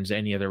giving Burns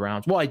any other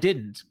rounds. Well, I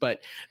didn't,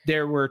 but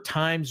there were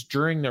times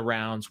during the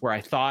rounds where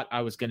I thought I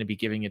was going to be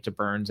giving it to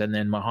Burns, and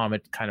then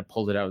Muhammad kind of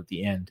pulled it out at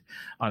the end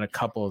on a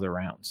couple of the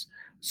rounds.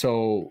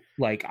 So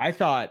I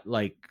thought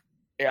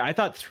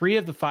 3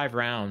 of the 5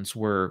 rounds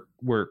were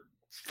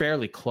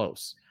fairly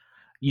close.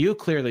 You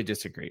clearly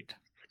disagreed.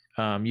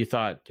 You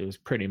thought it was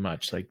pretty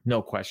much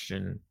no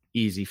question,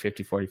 easy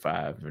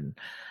 50-45,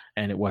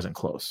 and it wasn't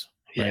close.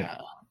 Right? Yeah.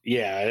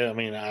 Yeah, I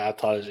mean, I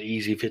thought it was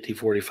easy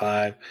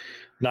 50-45,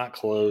 not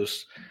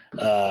close.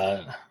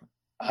 I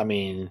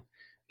mean,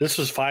 this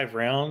was 5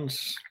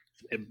 rounds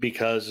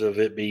because of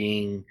it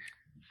being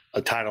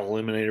a title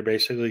eliminator,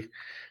 basically.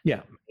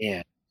 Yeah.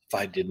 And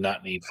fight did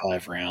not need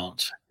 5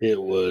 rounds. It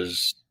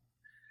was,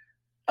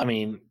 I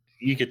mean,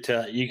 you could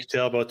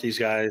tell both these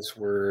guys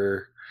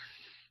were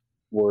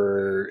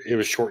it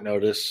was short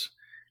notice.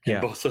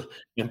 And both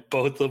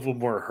of them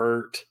were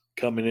hurt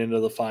coming into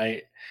the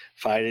fight.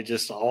 It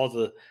just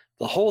the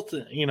whole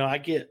thing. I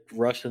get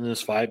rushed in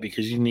this fight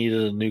because you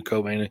needed a new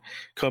co-main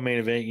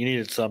event. You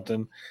needed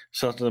something,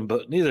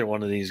 but neither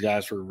one of these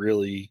guys were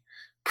really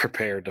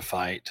prepared to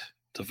fight.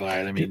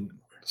 I mean,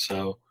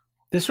 so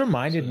this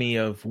reminded me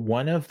of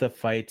one of the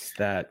fights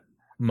that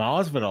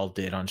Masvidal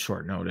did on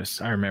short notice.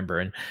 I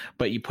remember,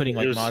 but you putting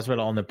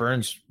Masvidal in the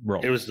Burns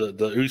role. It was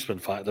the Usman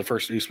fight, the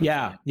first Usman.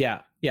 Yeah.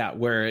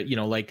 Where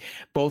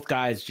both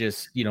guys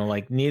just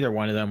neither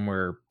one of them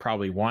were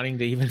probably wanting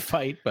to even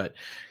fight, but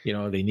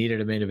they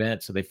needed a main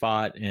event, so they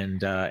fought,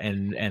 and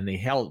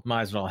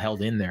Masvidal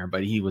held in there,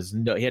 but he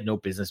had no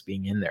business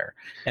being in there,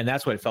 and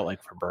that's what it felt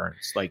like for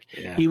Burns.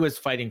 He was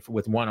fighting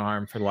with one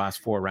arm for the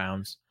last 4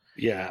 rounds.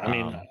 Yeah, I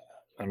mean.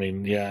 I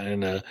mean, yeah,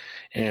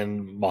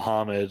 and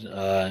Muhammad,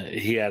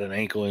 he had an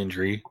ankle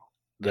injury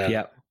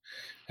that,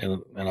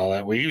 and all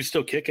that. Well, he was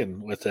still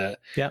kicking with that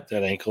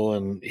ankle,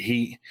 and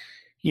he,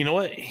 you know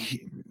what,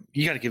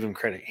 you got to give him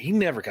credit. He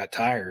never got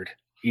tired,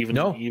 even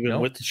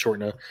with the short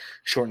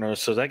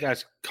nose. So that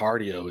guy's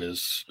cardio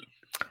is.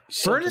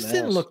 Furness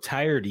didn't look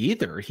tired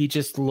either. He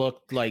just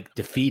looked like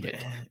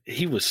defeated.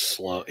 He was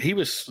slow. He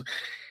was.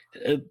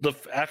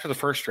 After the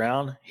first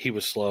round, he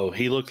was slow.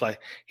 He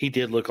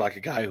did look like a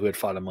guy who had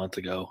fought a month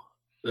ago.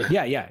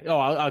 Yeah. Oh,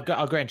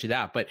 I'll grant you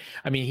that. But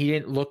I mean, he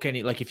didn't look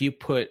any like if you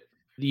put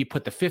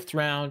the fifth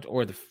round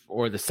or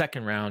the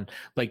second round,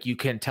 like you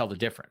can tell the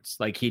difference.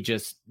 Like he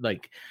just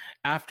like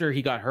after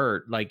he got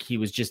hurt, like he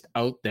was just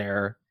out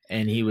there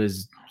and he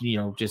was,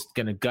 just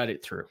gonna gut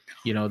it through.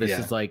 This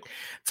is like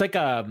it's like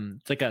a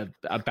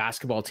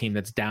basketball team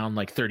that's down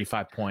like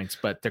 35 points,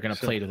 but they're gonna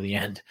play to the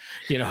end.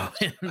 And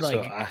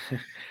like. So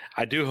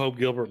I do hope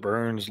Gilbert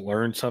Burns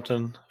learned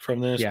something from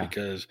this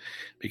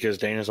because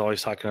Dana's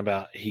always talking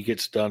about he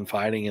gets done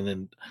fighting and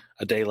then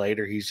a day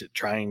later he's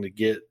trying to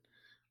get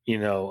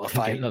a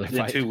fight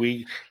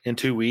in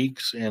 2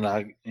 weeks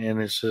and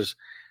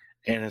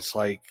it's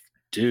like,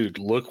 dude,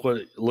 look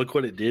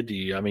what it did to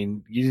you. I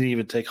mean, you didn't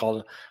even take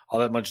all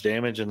that much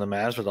damage in the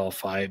Masvidal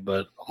fight,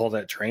 but all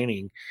that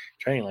training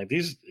like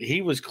these,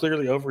 he was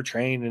clearly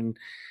overtrained and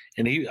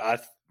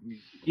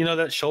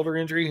that shoulder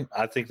injury,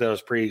 I think that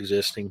was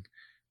pre-existing.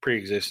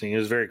 It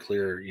was very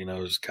clear, it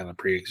was kind of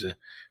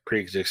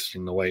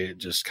pre-existing the way it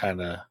just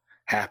kind of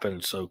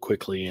happened so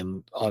quickly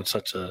and on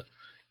such a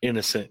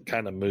innocent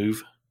kind of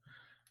move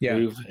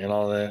and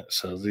all that.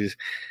 So this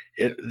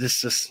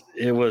was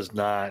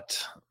a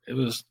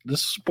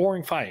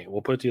boring fight.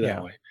 We'll put it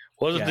that way.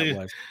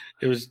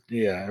 It was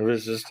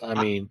just,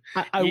 I mean,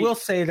 I will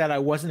say that I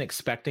wasn't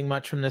expecting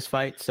much from this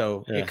fight.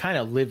 So it kind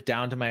of lived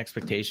down to my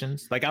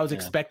expectations. Like I was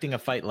expecting a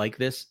fight like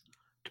this,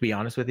 to be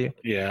honest with you.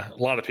 Yeah. A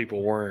lot of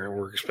people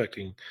were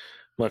expecting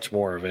much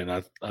more of it.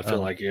 And I feel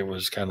like it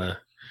was kind of,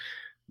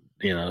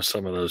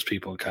 some of those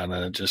people kind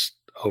of just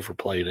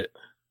overplayed it.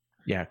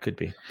 Yeah, it could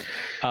be.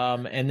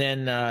 And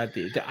then I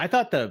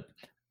thought the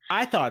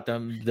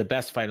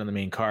best fight on the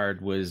main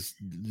card was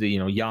the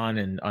Jan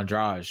and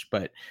Andrade,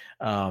 but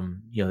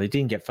they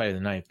didn't get fight of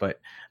the night. But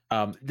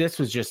this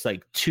was just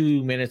like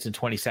 2 minutes and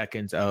 20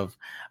 seconds of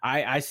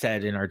I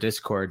said in our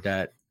Discord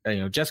that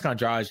Jessica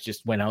Andrade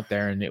just went out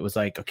there and it was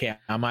like, okay,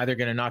 I'm either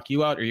going to knock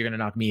you out or you're going to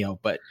knock me out,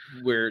 but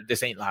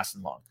this ain't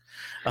lasting long.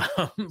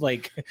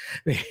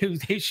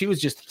 She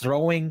was just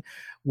throwing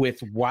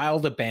with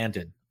wild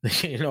abandon,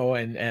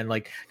 and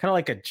like kind of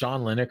like a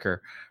John Lineker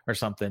or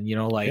something,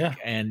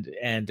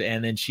 and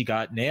then she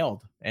got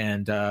nailed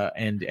and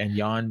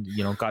Jan,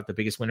 got the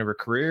biggest win of her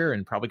career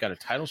and probably got a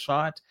title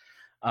shot.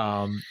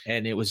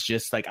 And it was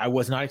just like I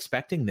was not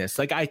expecting this.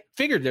 Like I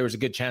figured there was a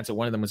good chance that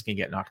one of them was going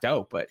to get knocked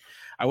out, but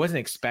I wasn't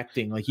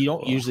expecting, like, you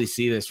don't usually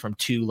see this from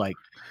two like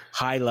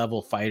high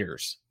level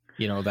fighters,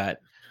 that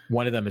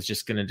one of them is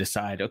just going to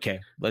decide,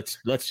 okay, let's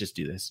just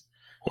do this.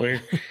 Well,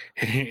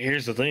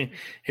 here's the thing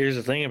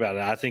about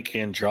it. I think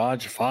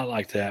Andrade fought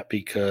like that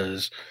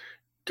because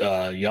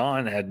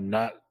Jan had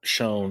not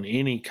shown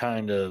any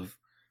kind of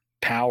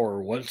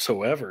power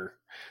whatsoever.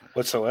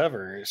 So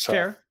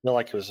fair. I feel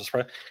like it was a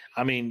surprise.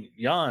 I mean,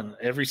 Jan,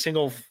 every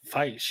single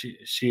fight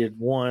she had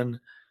won.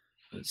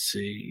 Let's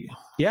see.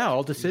 Yeah,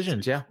 all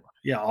decisions. Yeah,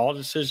 all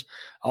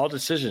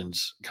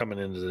decisions coming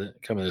into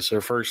this.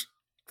 Her first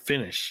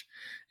finish.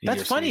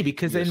 That's funny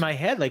because in my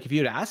head, like if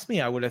you had asked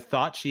me, I would have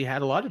thought she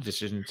had a lot of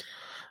decisions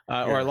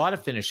or a lot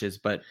of finishes.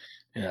 But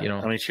I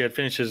mean, she had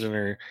finishes in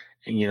her,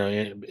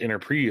 in her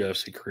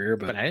pre-UFC career,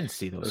 but I didn't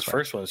see those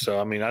first ones. So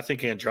I mean, I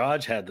think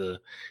Andrade had the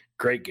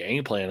great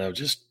game plan of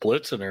just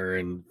blitzing her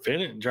and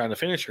trying to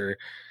finish her,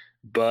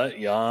 but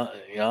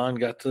Jan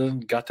got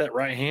that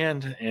right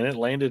hand and it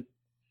landed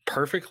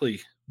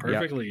perfectly,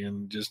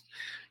 and just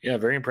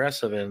very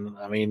impressive. And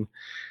I mean,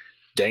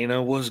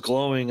 Dana was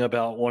glowing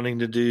about wanting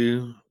to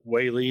do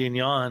Weili and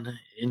Jan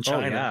in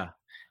China.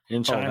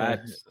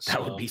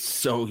 That would be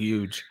so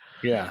huge.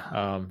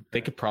 Yeah. They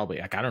could probably,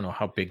 like, I don't know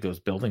how big those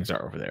buildings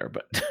are over there,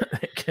 but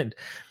they can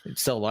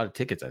sell a lot of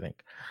tickets, I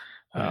think.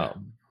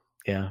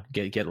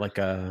 Get like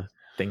a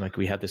thing like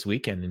we had this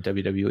weekend in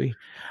WWE.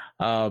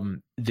 That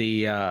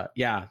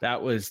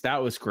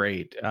was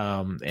great.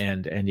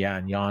 And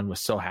Jan was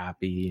so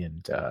happy,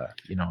 and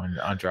and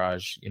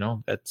Andrade,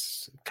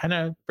 that's kind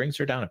of brings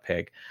her down a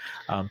peg,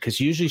 because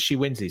usually she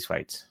wins these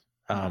fights.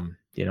 And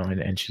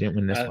she didn't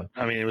win this one.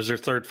 I mean, it was her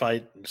third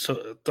fight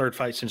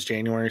since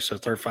January, so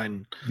third fight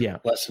in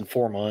less than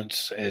 4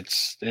 months.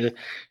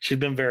 She's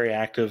been very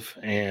active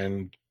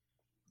and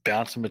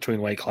bouncing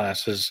between weight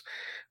classes.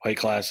 I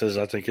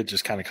think it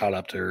just kind of caught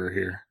up to her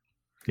here.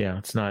 Yeah,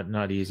 it's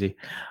not easy.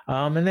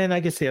 And then I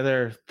guess the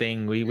other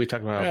thing we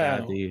talked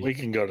about we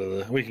can go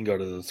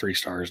to the 3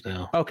 stars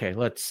now. Okay,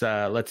 let's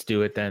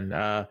do it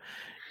then.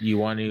 You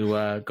want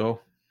to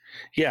go?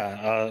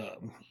 Yeah.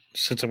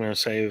 Since I'm going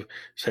to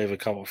save a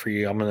couple for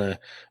you, my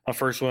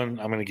first one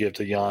I'm going to give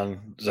to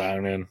Jan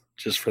Zionin.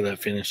 just for that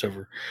finish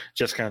over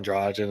Jessica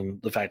Andrade,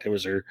 and the fact it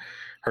was her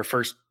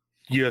first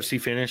UFC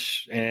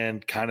finish,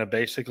 and kind of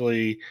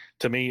basically,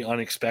 to me,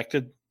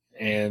 unexpected,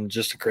 and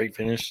just a great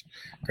finish,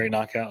 great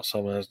knockout.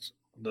 So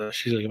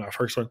she's going to get my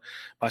first one.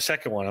 My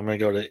second one, I'm going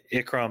to go to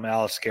Ikram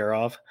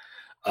Aliskerov.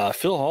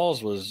 Phil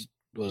Halls was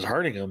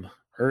hurting him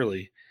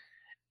early.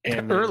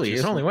 And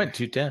it only went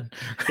 210.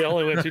 It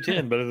only went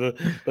 210,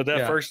 but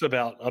that first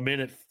about a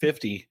minute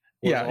 50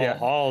 was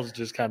Hall's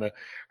just kind of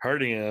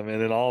hurting him,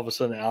 and then all of a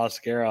sudden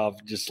Aliskerov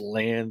just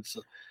lands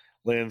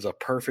a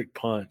perfect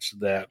punch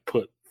that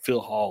put Phil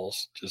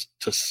Halls just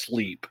to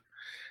sleep,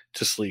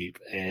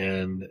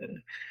 and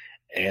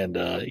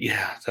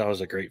that was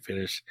a great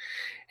finish.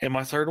 And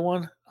my third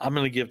one, I'm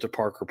going to give to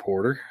Parker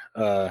Porter.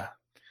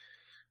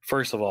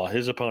 First of all,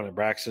 his opponent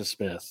Braxton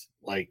Smith,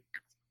 like,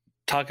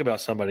 talk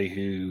about somebody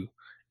who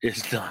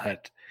is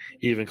not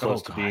even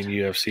close to being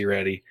UFC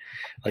ready.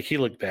 Like, he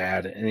looked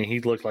bad, and he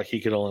looked like he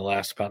could only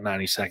last about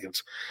 90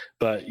 seconds.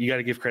 But you got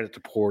to give credit to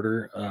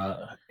Porter,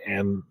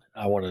 and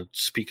I want to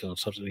speak on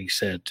something he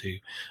said too.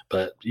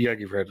 But you got to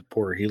give credit to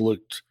Porter. He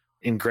looked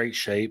in great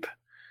shape,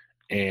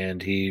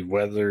 and he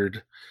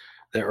weathered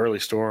the early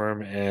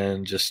storm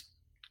and just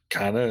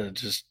kind of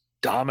just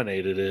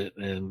dominated it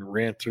and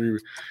ran through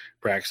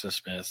Braxton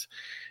Smith.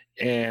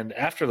 And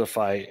after the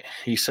fight,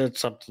 he said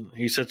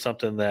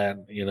something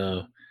that, you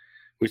know,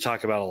 we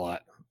talk about a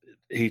lot.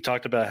 He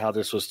talked about how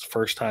this was the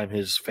first time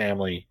his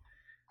family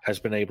has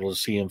been able to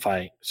see him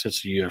fight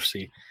since the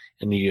UFC,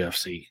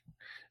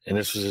 And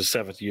this was his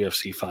 7th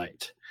UFC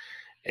fight.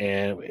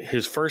 And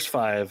his first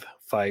 5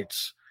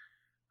 fights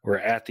were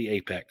at the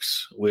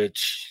Apex,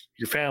 which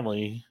your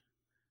family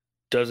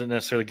doesn't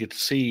necessarily get to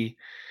see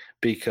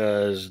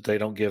because they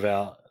don't give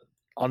out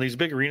on these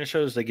big arena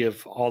shows. They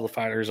give all the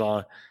fighters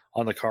on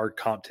the card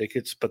comp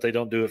tickets, but they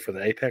don't do it for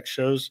the Apex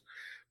shows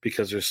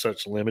because there's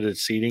such limited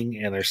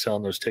seating, and they're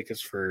selling those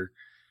tickets for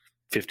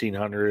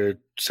 $1,500,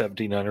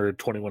 $1,700,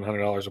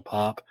 $2,100 a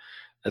pop.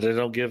 That they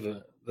don't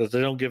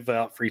give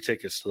out free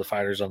tickets to the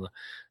fighters on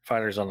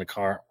the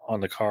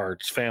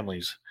cards,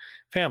 families,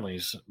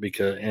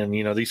 because, and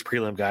you know, these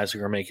prelim guys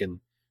who are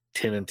making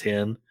 10 and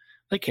 10,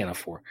 they can't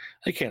afford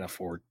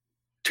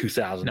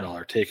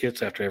 $2,000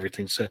 tickets after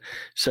everything's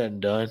said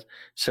and done.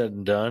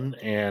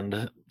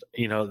 And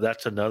you know,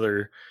 that's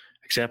another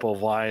example of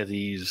why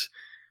these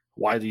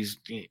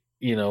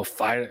you know,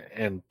 fight.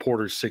 And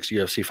Porter's 6th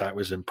UFC fight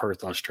was in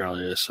Perth,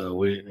 Australia. So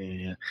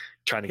we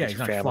trying to get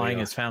your family, flying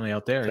his family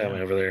out there,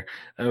 over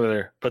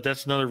there. But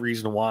that's another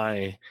reason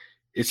why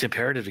it's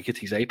imperative to get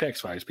these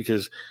Apex fights,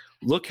 because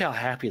look how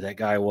happy that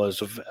guy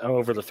was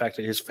over the fact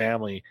that his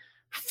family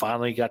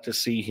finally got to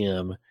see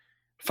him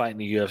fight in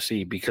the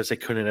UFC, because they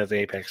couldn't at the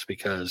Apex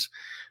because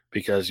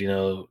you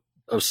know,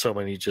 of so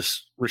many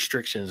just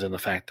restrictions, and the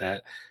fact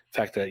that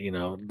you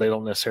know, they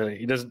don't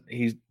necessarily,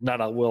 he's not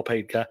a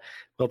well-paid guy.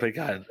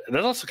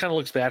 That also kind of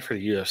looks bad for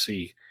the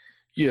UFC,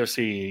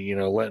 you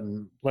know,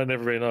 letting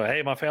everybody know,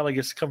 hey, my family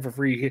gets to come for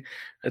free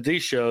at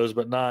these shows,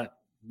 but not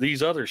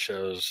these other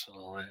shows.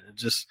 It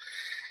just,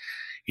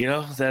 you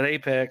know, that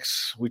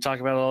Apex, we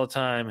talk about it all the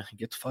time.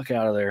 Get the fuck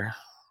out of there.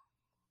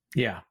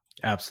 Yeah,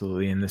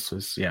 absolutely. And this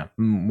was,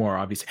 more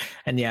obvious.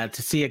 And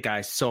to see a guy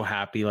so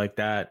happy like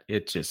that,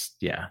 it just,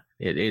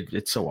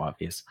 it's so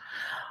obvious.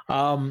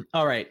 All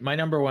right. My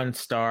number 1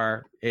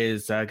 star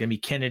is going to be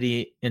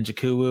Kennedy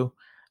Njoku.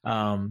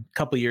 A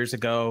couple years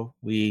ago,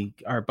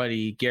 our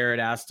buddy Garrett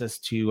asked us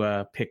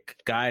to pick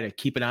a guy to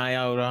keep an eye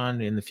out on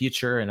in the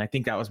future. And I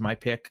think that was my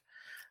pick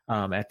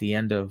at the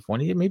end of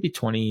maybe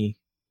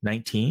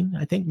 2019,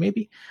 I think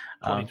maybe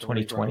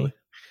 2020.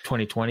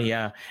 2020,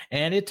 yeah.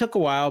 And it took a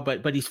while,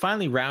 but he's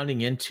finally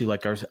rounding into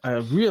like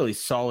a really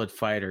solid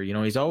fighter. You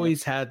know, he's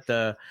always had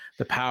the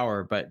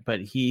power,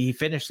 but he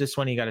finished this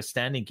one. He got a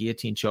standing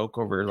guillotine choke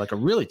over like a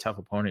really tough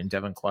opponent in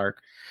Devin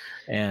Clark.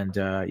 And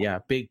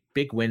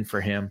big win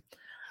for him.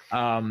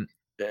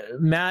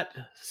 Matt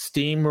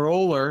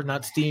Steamroller,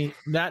 not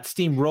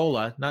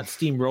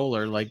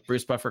Steamroller, like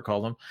Bruce Buffer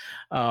called him,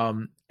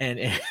 and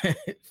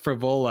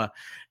Frivola,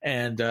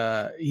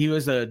 and he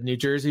was a New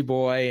Jersey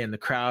boy, and the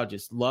crowd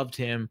just loved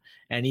him.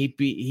 And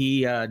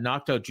he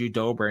knocked out Drew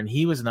Dober, and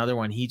he was another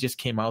one. He just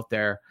came out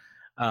there,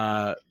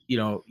 you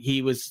know,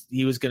 he was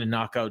going to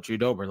knock out Drew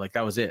Dober, like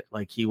that was it.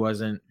 Like he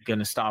wasn't going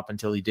to stop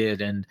until he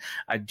did. And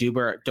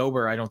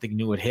Dober, I don't think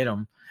knew what hit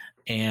him.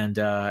 And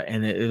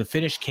the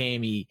finish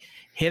came, he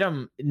hit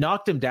him,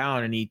 knocked him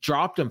down, and he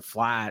dropped him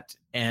flat.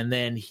 And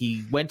then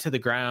he went to the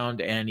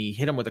ground and he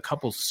hit him with a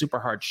couple super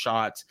hard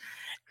shots.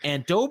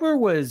 And Dober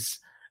was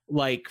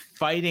like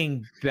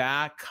fighting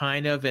back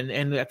kind of.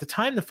 And at the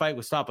time the fight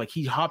was stopped, like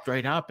he hopped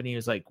right up and he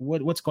was like,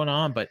 what's going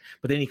on? But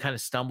then he kind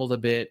of stumbled a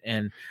bit.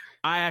 And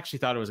I actually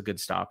thought it was a good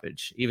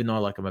stoppage, even though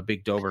like I'm a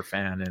big Dober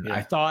fan. And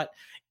I thought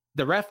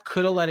the ref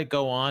could have let it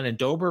go on, and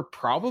Dober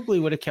probably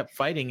would have kept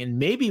fighting and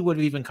maybe would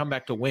have even come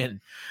back to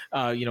win,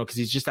 you know, because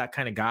he's just that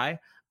kind of guy.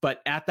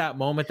 But at that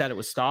moment that it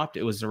was stopped,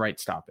 it was the right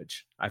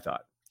stoppage, I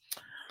thought.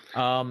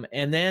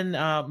 And then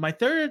my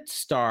third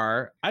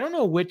star, I don't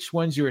know which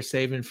ones you were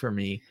saving for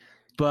me,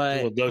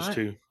 but those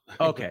two.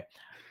 Okay.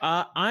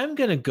 I'm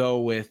going to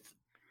go with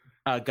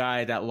a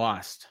guy that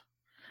lost,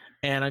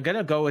 and I'm going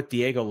to go with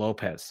Diego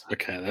Lopez.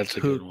 Okay, that's a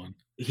good one.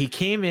 He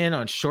came in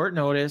on short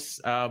notice.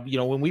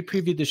 When we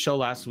previewed the show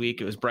last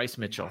week, it was Bryce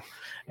Mitchell,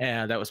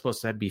 and that was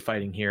supposed to be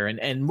fighting here.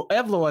 And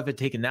Evloev had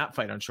taken that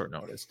fight on short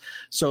notice.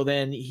 So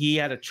then he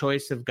had a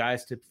choice of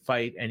guys to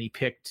fight, and he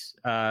picked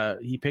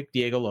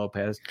Diego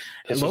Lopez.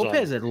 And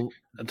Lopez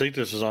I think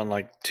this was on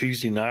like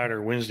Tuesday night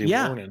or Wednesday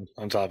morning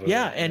on top of it.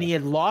 Yeah, and he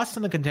had lost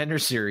in the Contender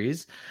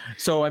Series.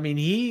 So, I mean,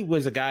 he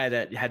was a guy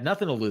that had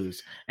nothing to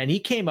lose. And he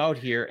came out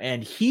here,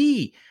 and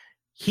he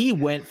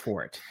went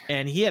for it,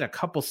 and he had a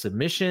couple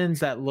submissions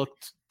that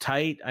looked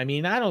tight. I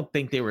mean, I don't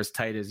think they were as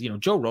tight as,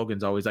 Joe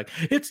Rogan's always like,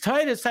 it's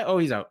tight. Oh,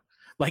 he's out.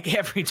 Like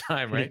every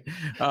time, right?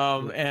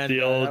 And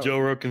the old Joe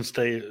Rogan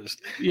stable.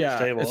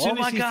 Oh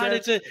my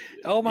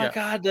God,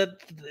 God, that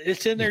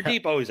it's in there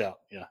deep. Oh, he's out.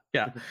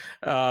 Yeah.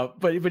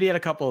 But he had a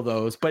couple of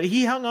those, but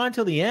he hung on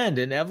till the end.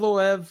 And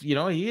Evloev,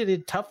 he had a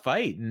tough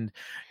fight, and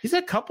he's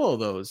had a couple of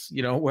those,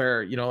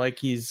 where like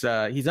he's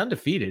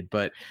undefeated,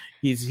 but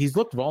he's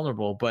looked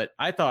vulnerable. But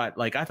I thought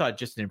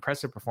just an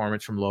impressive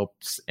performance from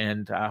Lopes,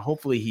 and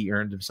hopefully he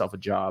earned himself a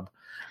job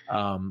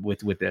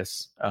with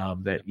this,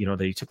 that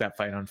he took that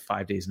fight on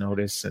 5 days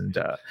notice, and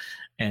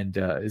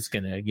is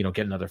gonna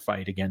get another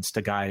fight against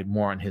a guy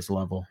more on his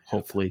level,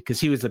 hopefully, because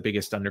he was the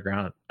biggest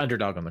underdog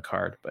on the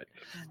card. But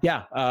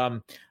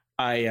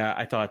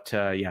I thought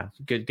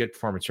good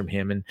performance from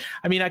him. And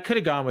I mean, I could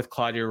have gone with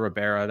Claudio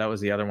Ribera. That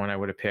was the other one I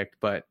would have picked,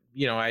 but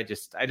I'll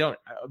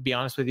be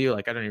honest with you,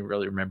 like I don't even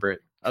really remember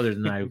it, other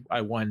than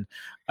I won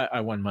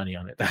money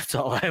on it. That's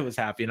all. I was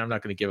happy, and I'm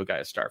not going to give a guy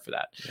a star for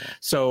that. Yeah.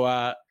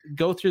 So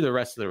go through the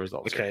rest of the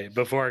results. Okay,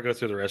 before I go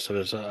through the rest of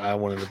this, I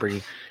wanted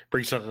to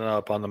bring something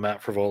up on the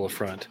Matt Frevola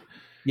front.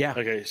 Yeah.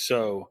 Okay,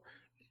 so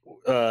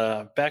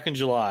back in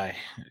July,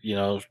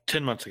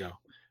 10 months ago,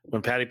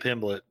 when Patty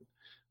Pimblett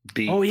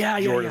beat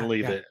Jordan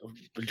Leavitt,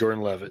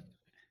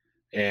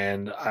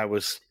 and I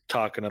was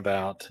talking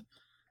about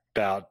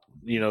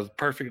the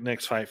perfect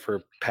next fight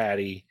for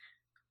Patty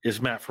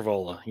is Matt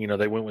Frevola.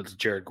 They went with the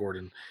Jared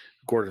Gordon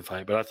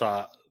fight, but I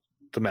thought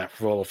the Matt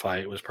Frevola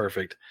fight was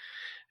perfect.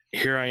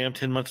 Here I am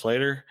 10 months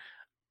later.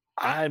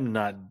 I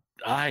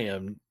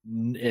am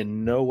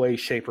in no way,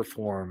 shape, or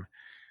form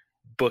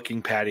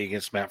booking Patty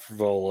against Matt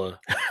Frevola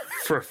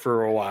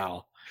for a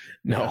while.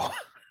 No.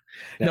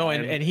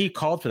 And he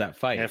called for that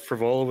fight. And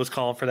Frevola was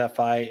calling for that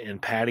fight,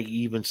 and Patty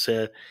even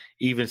said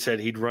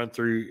he'd run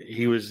through.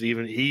 He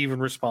even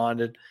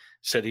responded,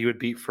 said he would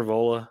beat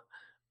Frevola.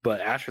 But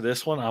after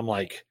this one, I'm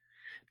like,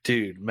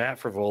 dude,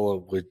 Matt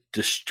Frevola would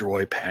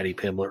destroy Patty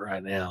Pimblett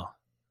right now.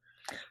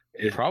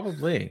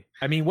 Probably.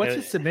 I mean, what's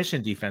his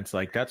submission defense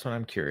like? That's what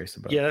I'm curious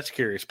about. Yeah, that's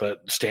curious.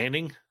 But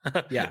standing,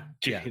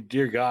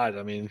 dear God,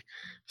 I mean,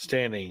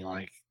 standing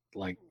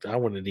like I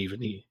wouldn't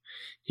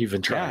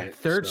even try it.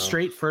 Third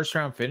straight first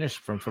round finish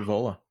from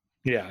Frevola.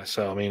 Yeah,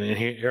 so I mean, and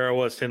here I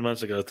was 10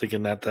 months ago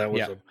thinking that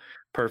was a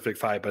perfect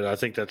fight, but I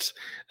think that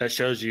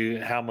shows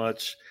you how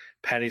much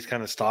Patty's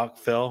kind of stock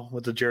fell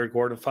with the Jared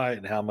Gordon fight,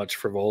 and how much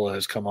Frevola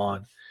has come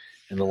on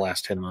in the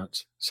last 10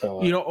 months.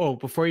 So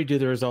before you do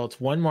the results,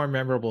 one more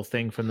memorable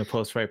thing from the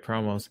post-fight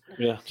promos.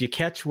 Yeah. Did you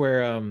catch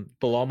where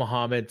Bilal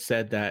Muhammad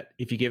said that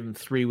if you give him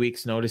 3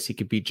 weeks notice, he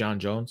could beat John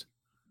Jones?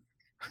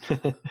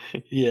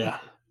 Yeah.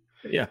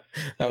 Yeah.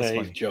 That was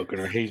funny.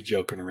 He's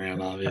joking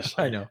around,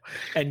 obviously. I know.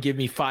 And give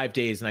me 5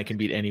 days and I can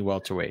beat any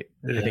welterweight.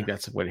 Yeah. I think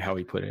that's how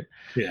he put it.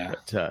 Yeah.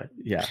 But,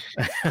 yeah.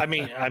 I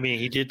mean,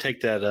 he did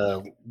take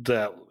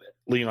that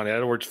Leon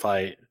Edwards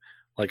fight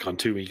like on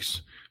 2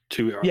 weeks.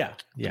 1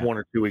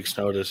 or 2 weeks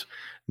notice,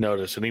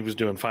 and he was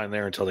doing fine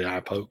there until the eye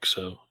poke.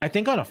 So I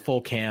think on a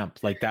full camp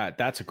like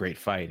that's a great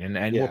fight, and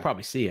we'll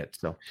probably see it.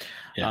 So,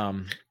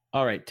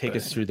 all right, take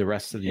us through the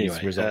rest of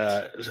these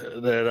results.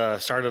 That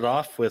started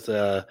off with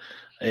a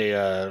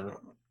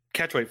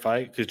catchweight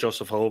fight because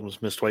Joseph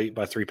Holmes missed weight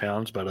by 3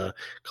 pounds, but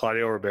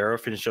Claudio Ribeiro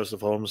finished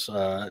Joseph Holmes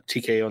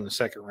TKO in the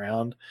second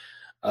round.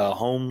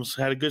 Holmes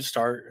had a good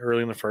start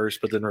early in the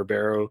first, but then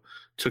Ribeiro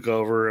took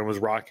over and was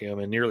rocking him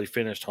and nearly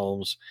finished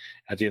Holmes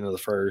at the end of the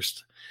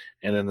first.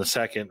 And then the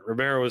second,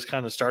 Ribeiro was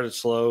kind of started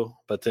slow,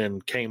 but then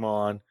came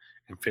on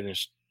and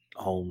finished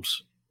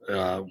Holmes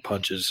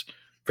punches.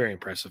 Very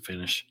impressive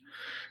finish.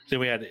 Then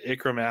we had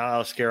Ikram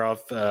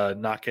Al-Askarov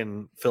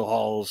knocking Phil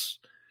Halls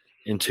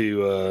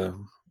into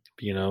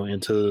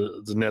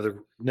the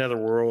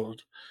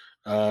netherworld.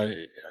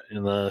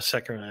 In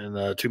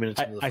the 2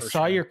 minutes. I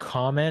saw your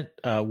comment,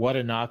 what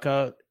a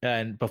knockout,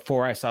 and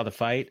before I saw the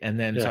fight, and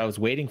then so I was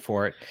waiting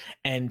for it,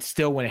 and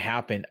still when it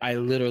happened, I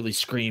literally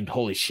screamed,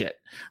 "Holy shit!"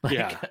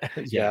 It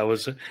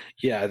was.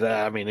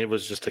 It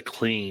was just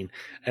an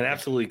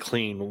absolutely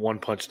clean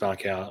 1-punch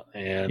knockout,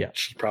 and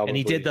she probably and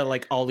he did the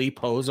like Ali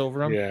pose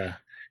over him.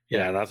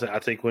 Yeah, and I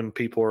think when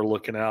people are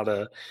looking back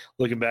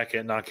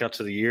at knockouts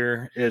of the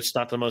year, it's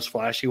not the most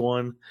flashy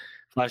one,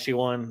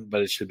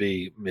 but it should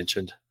be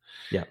mentioned.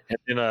 Yeah. And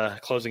then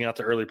closing out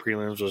the early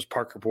prelims was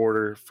Parker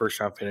Porter, first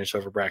round finish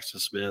over Braxton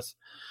Smith.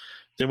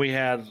 Then we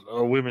had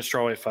a women's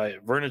strawweight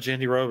fight. Verna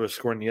Jandiroba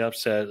scoring the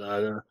upset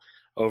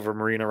over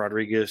Marina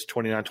Rodriguez,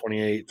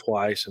 29-28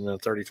 twice, and then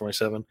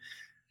 30-27.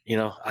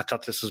 I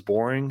thought this was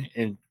boring,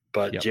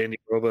 but Jandy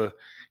Roba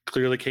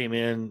clearly came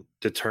in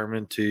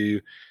determined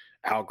to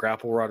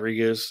out-grapple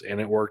Rodriguez,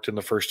 and it worked in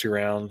the first 2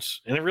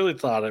 rounds. And I really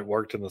thought it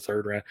worked in the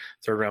third round.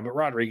 But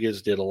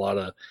Rodriguez did a lot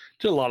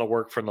of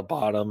work from the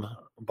bottom,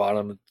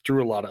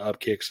 threw a lot of up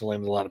kicks and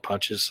landed a lot of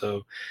punches.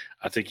 So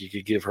I think you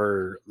could give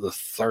her the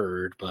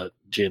third, but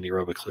Jandy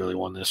Roba clearly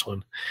won this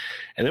one.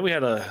 And then we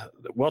had a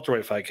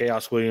welterweight fight.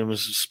 Chaos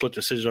Williams split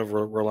decision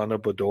over Rolando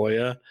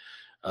Bedoya.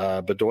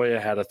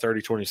 Bedoya had a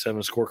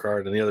 30-27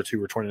 scorecard, and the other two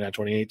were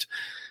 29-28.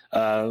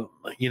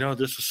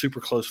 This was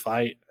super close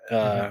fight.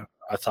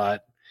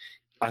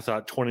 I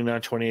thought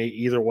 29-28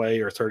 either way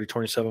or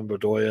 30-27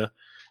 Bedoya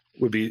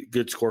would be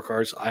good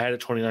scorecards. I had it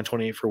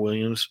 29-28 for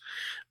Williams,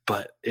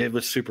 but it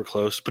was super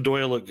close.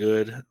 Bedoya looked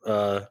good.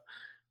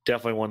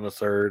 Definitely won the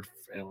third.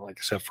 And like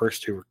I said,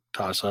 first two were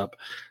toss up.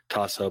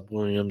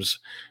 Williams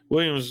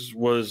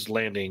was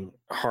landing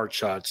hard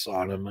shots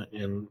on him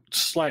and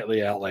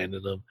slightly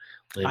outlanded him.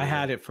 I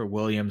had it for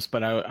Williams,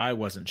 but I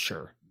wasn't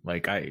sure.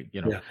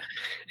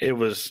 It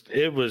was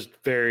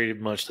very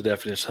much the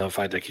definition of a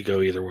fight that could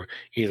go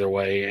either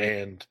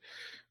way.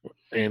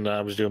 And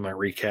I was doing my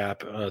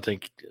recap. I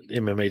think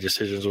MMA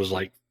decisions was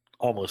like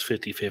almost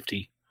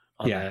 50-50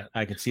 on that.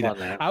 I can see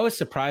that. I was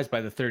surprised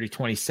by the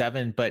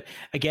 30-27, but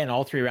again,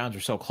 all 3 rounds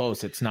were so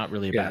close. It's not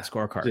really a bad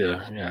scorecard.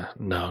 Yeah.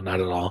 No, not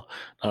at all.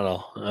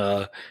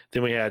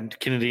 Then we had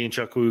Kennedy and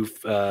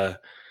Chukwu,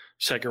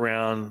 second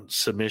round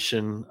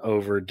submission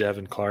over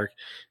Devin Clark.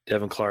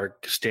 Devin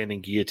Clark standing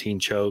guillotine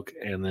choke,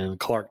 and then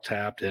Clark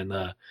tapped,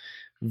 and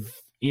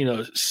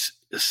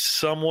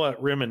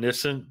somewhat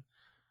reminiscent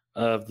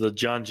of the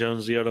John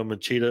Jones Lyoto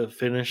Machida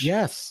finish.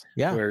 Yes,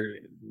 yeah. Where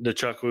the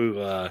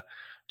Chukwu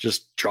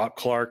just dropped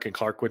Clark, and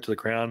Clark went to the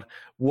ground.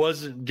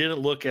 Didn't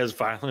look as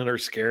violent or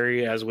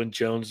scary as when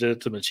Jones did it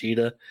to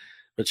Machida.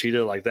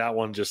 Machida, like that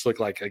one, just looked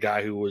like a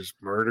guy who was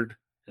murdered,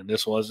 and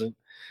this wasn't,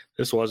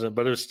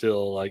 but it was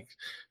still like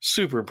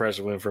super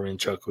impressive win from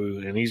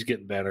Chukwu, and he's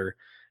getting better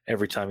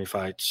every time he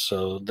fights.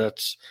 So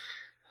that's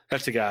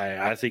the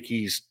guy. I think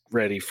he's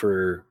ready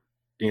for,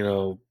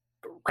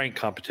 ranked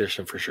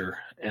competition for sure.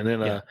 And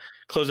then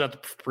close out the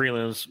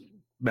prelims,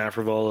 Matt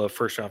Frivola,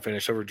 first round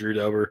finish over Drew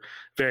Dober.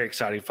 Very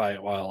exciting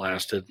fight while it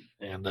lasted.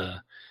 And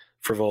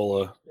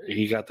Frivola,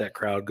 he got that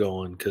crowd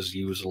going because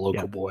he was a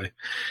local boy.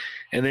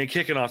 And then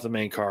kicking off the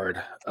main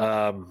card,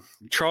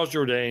 Charles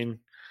Jourdain,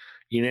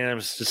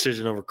 unanimous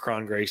decision over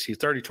Kron Gracie,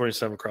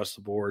 30-27 across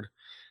the board.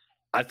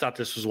 I thought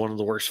this was one of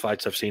the worst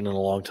fights I've seen in a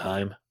long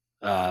time.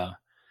 And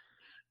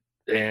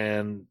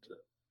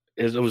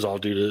it was all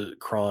due to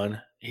Kron.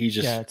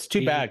 It's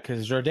too bad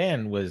because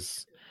Jourdain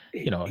was,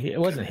 it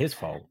wasn't his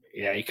fault.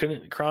 Yeah,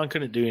 Kron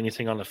couldn't do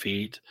anything on the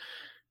feet,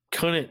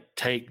 couldn't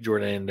take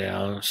Jourdain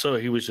down. So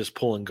he was just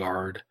pulling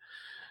guard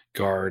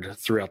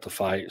throughout the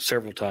fight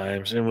several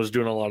times and was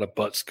doing a lot of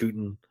butt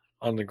scooting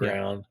on the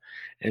ground,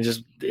 and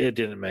just it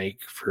didn't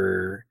make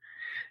for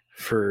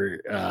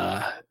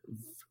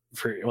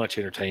much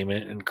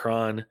entertainment. And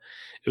Kron,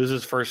 it was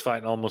his first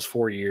fight in almost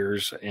 4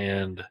 years,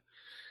 and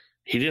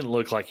he didn't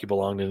look like he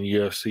belonged in the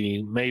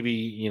UFC.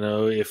 Maybe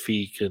if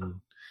he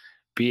can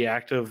be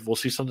active, we'll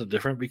see something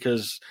different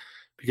because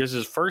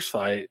his first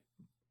fight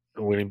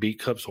when he beat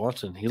Cub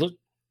Swanson, he looked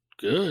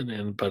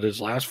good, but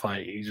his last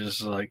fight, he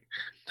just I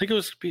think it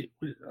was,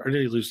 or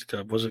did he lose to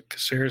Cub? Was it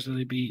Caceres that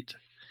he beat?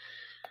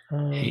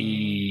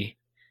 He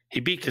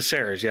beat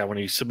Caceres, when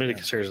he submitted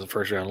Caceres in the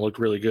first round. It looked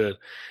really good.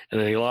 And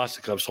then he lost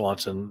to Cub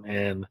Swanson,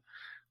 and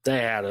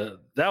that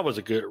was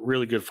a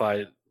really good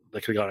fight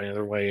that could have gone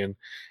either way. And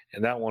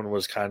that one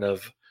was kind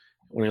of,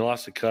 when he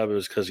lost to Cub, it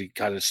was because he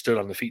kind of stood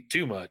on the feet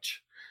too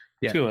much.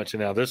 And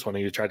now this one,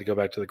 he tried to go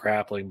back to the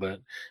grappling, but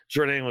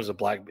Jourdain is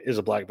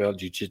a black belt in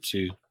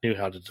jiu-jitsu, knew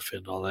how to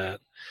defend all that.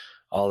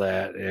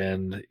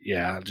 And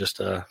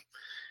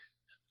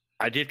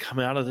I did come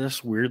out of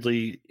this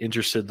weirdly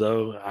interested,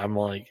 though. I'm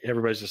like,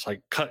 everybody's just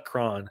like, cut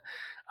Kron.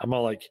 I'm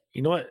all like,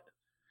 you know what?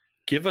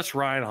 Give us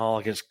Ryan Hall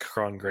against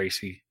Kron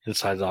Gracie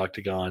inside the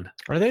octagon.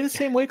 Are they the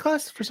same weight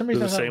class? For some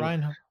reason, I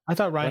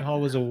thought Ryan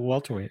Hall was a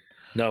welterweight.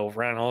 No,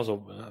 Ryan Hall's a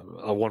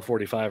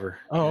 145er.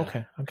 Oh,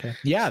 okay.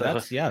 Yeah,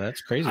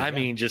 that's crazy. I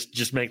mean,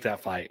 just make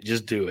that fight.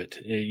 Just do it.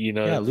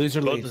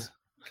 Loser leaves.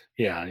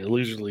 Yeah,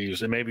 loser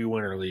leaves, and maybe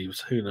winner leaves.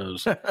 Who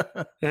knows?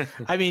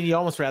 I mean, you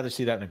almost rather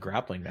see that in a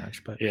grappling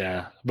match, but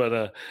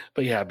but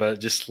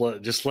just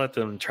let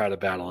them try to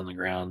battle on the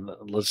ground.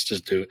 Let's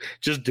just do it.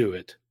 Just do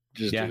it.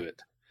 Do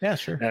it. Yeah,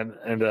 sure.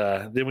 And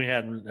then we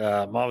had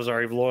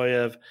Mavzar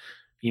Evloev,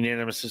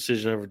 unanimous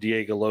decision over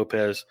Diego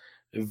Lopez.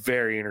 A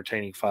very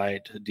entertaining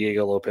fight.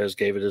 Diego Lopez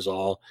gave it his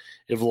all.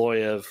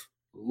 Evloev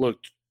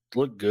looked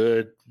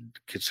good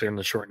considering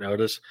the short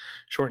notice,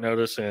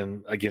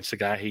 and against a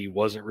guy he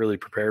wasn't really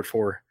prepared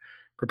for,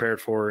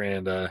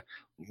 and a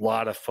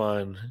lot of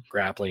fun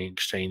grappling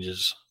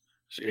exchanges.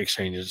 So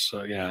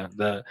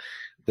that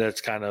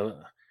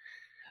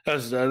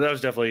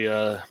was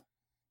definitely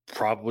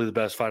probably the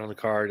best fight on the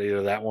card,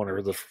 either that one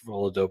or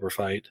the Dober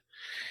fight.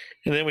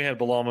 And then we had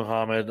Bilal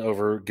Muhammad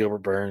over Gilbert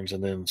Burns,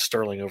 and then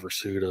Sterling over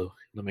Cejudo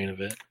in the main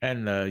event.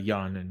 And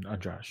Jan and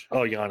Andrade.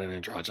 Oh, Jan and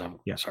Andrade.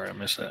 Sorry, I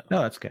missed that.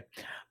 No, that's good.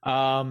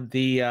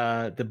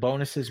 The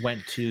bonuses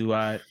went to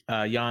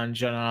Jan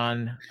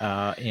Janan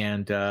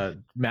and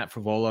Matt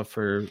Favola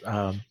for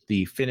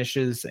the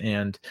finishes,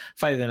 and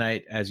fight of the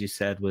night, as you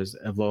said, was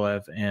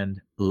Evloev and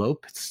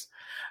Lopez.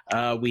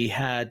 We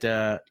had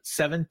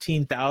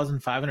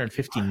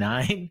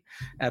 17,559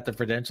 at the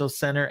Prudential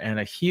Center and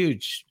a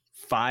huge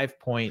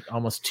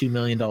almost $2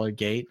 million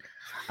gate.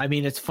 I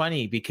mean, it's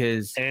funny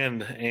because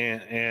and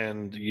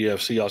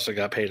UFC also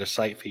got paid a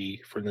site fee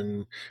from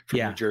New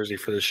Jersey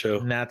for the show,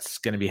 and that's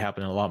going to be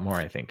happening a lot more,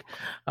 I think.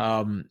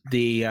 So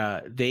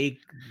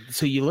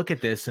you look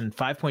at this and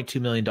 $5.2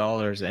 million,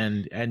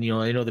 and I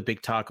know the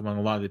big talk among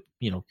a lot of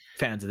the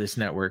fans of this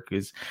network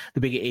is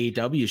the big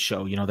AEW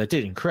show, that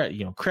did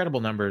incredible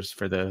numbers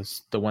for the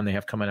one they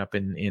have coming up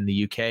in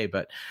the UK,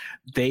 but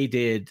they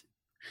did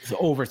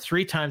over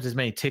 3 times as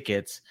many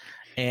tickets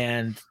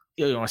and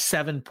a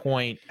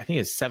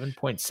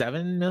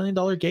 $7.7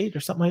 million gate or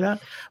something like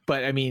that.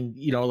 But I mean,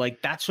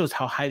 that shows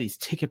how high these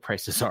ticket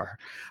prices are.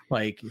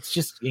 Like, it's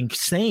just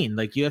insane.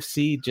 Like,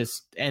 UFC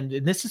and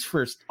this is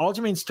for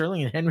Aljamain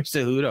Sterling and Henry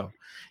Cejudo.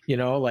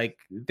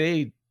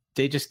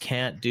 They just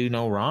can't do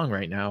no wrong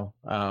right now.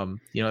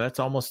 That's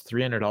almost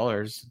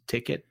 $300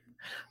 ticket.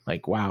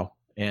 Like, wow.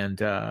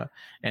 And I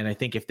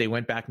think if they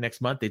went back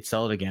next month, they'd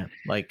sell it again.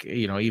 Like,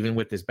 even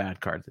with this bad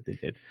card that they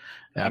did,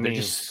 they're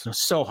just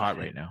so hot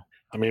right now.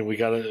 I mean, we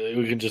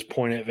can just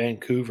point at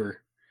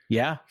Vancouver.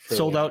 Yeah.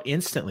 Sold out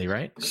instantly,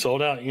 right?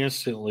 Sold out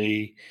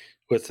instantly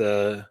with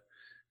a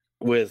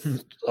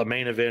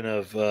main event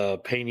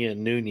of Pena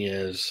and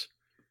Nunez.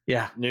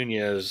 Yeah.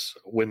 Nunez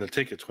when the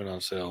tickets went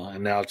on sale.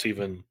 And now it's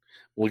even,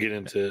 we'll get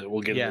into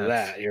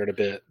that here in a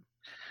bit.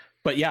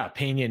 But yeah,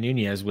 Pena and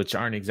Nunez, which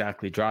aren't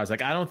exactly draws.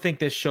 Like, I don't think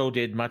this show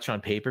did much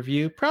on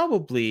pay-per-view.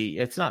 Probably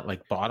it's not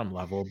like bottom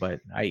level,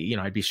 but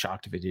I'd be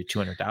shocked if it did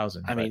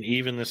 200,000. I mean,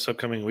 even this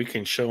upcoming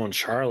weekend show in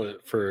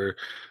Charlotte for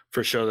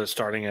a show that's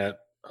starting at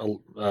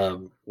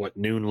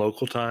noon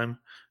local time.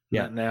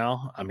 Yeah.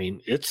 Now, I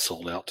mean, it's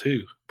sold out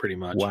too, pretty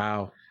much.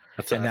 Wow.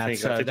 I think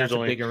that's a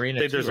big arena.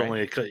 I think there's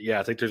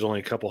only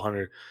a couple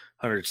hundred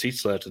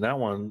seats left, and that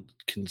one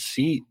can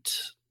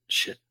seat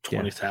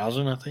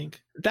 20,000. I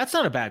think that's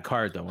not a bad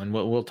card though, and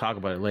we'll talk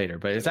about it later.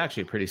 But it's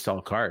actually a pretty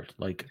solid card.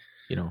 Like,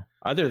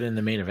 other than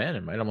the main event,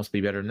 it might almost be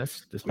better than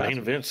this main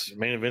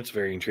event's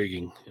very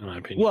intriguing in my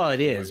opinion. Well, it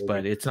is,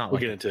 but it's not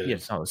like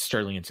it's not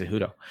Sterling and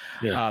Cejudo.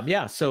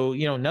 Yeah. So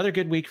another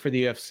good week for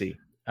the UFC.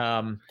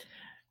 And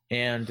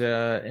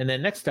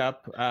then next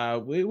up,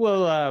 we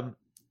will a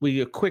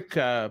quick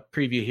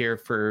preview here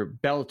for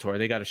Bellator.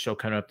 They got a show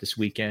coming up this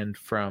weekend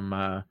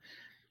from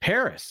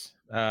Paris.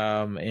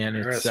 And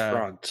it's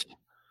front.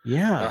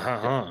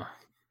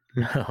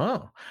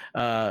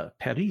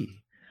 Paris.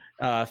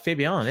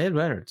 Fabian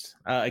Edwards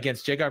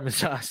against Jagar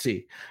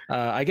Mousasi.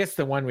 I guess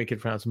the one we could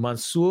pronounce,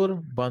 Mansour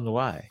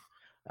Benoit,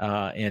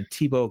 and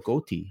Thibaut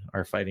Gauti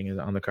are fighting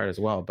on the card as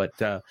well. But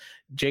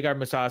Jagar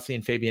Mousasi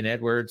and Fabian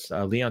Edwards,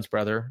 Leon's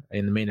brother,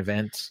 in the main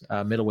event,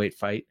 middleweight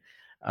fight.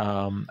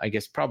 I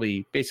guess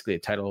probably basically a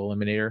title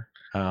eliminator.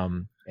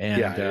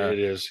 It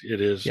is.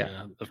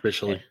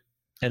 Officially.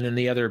 And then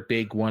the other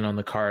big one on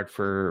the card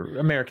for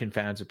American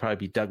fans would probably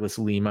be Douglas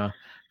Lima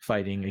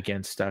fighting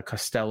against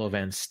Costello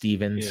Van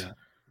Stevens.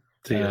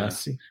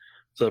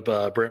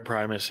 The Brent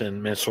Primus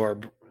and Mansour,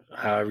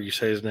 however you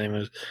say his name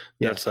is.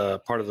 That's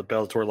part of the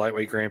Bellator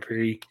Lightweight Grand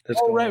Prix.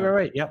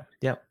 Right. Yep.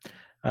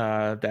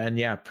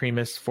 And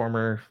Primus,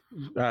 former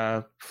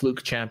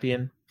Fluke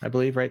champion, I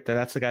believe, right?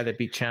 That's the guy that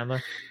beat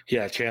Chandler.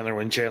 Yeah, Chandler,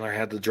 when Chandler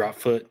had the drop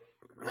foot.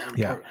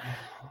 Yeah.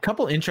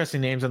 Couple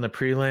interesting names on the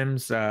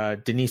prelims.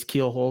 Denise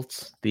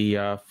Kielholtz,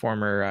 the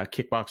former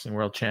kickboxing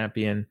world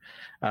champion.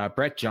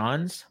 Brett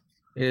Johns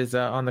is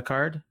on the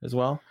card as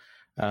well.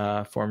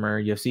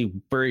 Former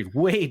UFC, buried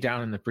way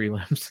down in the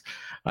prelims.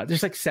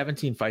 There's like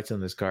 17 fights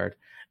on this card.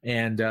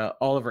 And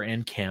Oliver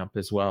Enkamp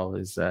as well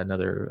is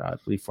another, I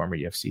believe, former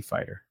UFC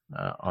fighter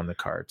on the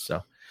card.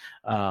 So,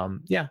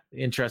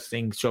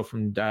 interesting show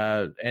from,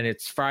 and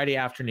it's Friday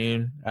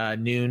afternoon,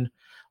 noon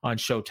on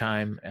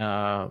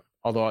Showtime.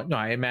 Although, no,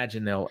 I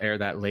imagine they'll air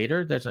that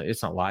later.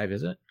 It's not live,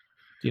 is it?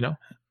 Do you know?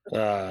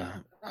 I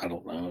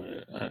don't know.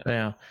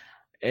 Yeah.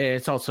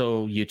 It's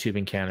also YouTube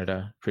in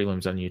Canada,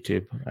 prelims on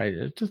YouTube.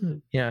 I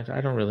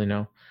don't really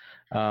know.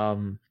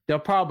 They'll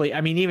probably,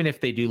 even if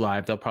they do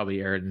live, they'll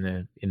probably air it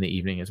in the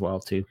evening as well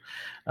too.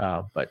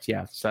 But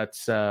yeah, so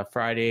that's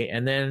Friday.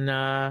 And then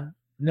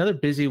another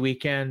busy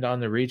weekend on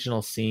the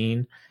regional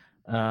scene.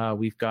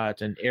 We've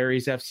got an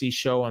Aries FC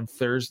show on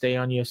Thursday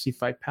on UFC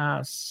Fight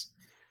Pass.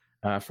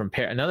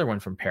 Another one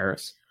from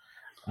Paris,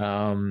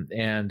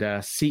 and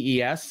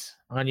CES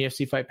on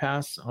UFC Fight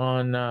Pass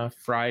on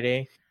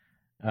Friday.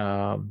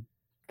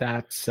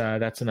 That's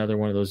another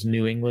one of those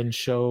New England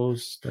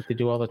shows that they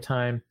do all the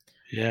time.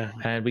 Yeah,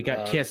 and we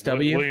got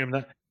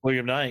KSW.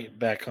 William Knight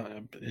back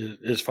on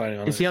is fighting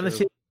on. Is he on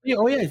the?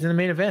 Oh yeah, he's in the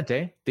main event,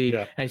 eh?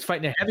 And he's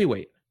fighting a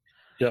heavyweight.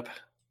 Yep.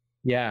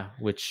 Yeah,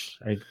 which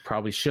I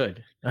probably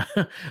should,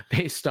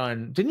 based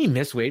on, didn't he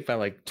miss weight by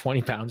like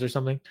 20 pounds or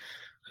something?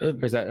 Or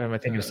is that, am I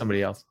thinking of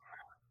somebody else?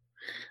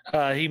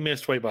 He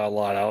missed weight by a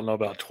lot. I don't know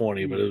about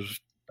 20, but it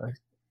was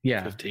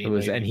Yeah, 15, it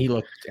was, maybe. and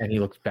he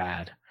looked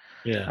bad.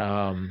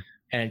 Yeah.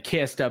 And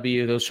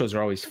KSW, those shows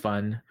are always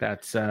fun.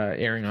 That's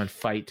airing on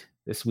Fight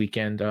this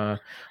weekend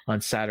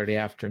on Saturday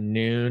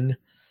afternoon.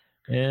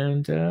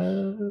 And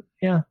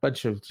yeah, a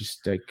bunch of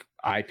just like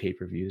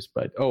pay-per-views.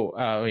 But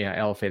yeah,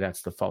 LFA,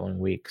 that's the following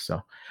week.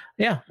 So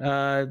yeah,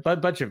 a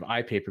bunch of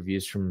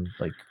pay-per-views from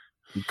like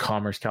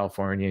Commerce,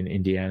 California, and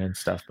Indiana and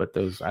stuff. But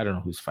those, I don't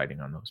know who's fighting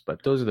on those,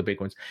 but those are the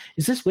big ones.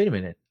 Is this, wait a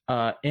minute,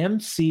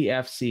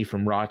 MCFC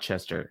from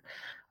Rochester?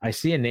 I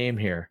see a name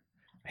here.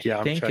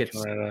 I think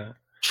it's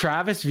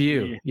Travis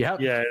View. Yeah,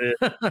 it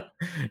is.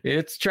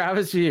 It's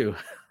Travis View.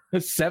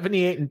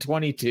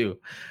 78-22.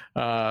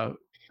 I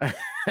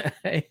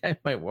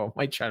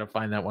might try to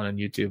find that one on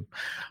YouTube.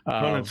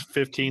 It's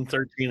 15,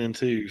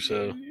 13-2.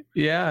 So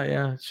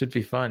yeah, it should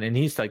be fun. And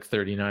he's like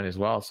 39 as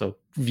well. So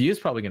View's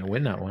probably going to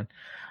win that one.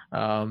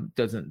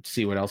 Doesn't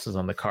see what else is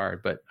on the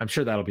card, but I'm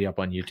sure that'll be up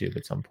on YouTube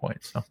at some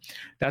point. So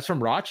that's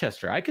from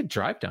Rochester. I could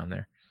drive down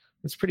there.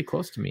 It's pretty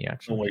close to me,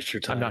 actually. Don't waste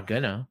your time. I'm not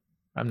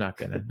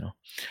gonna. No.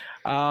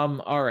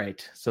 All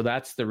right. So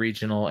that's the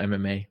regional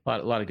MMA. A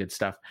lot of good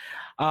stuff.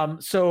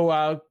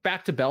 So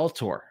back to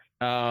Bellator.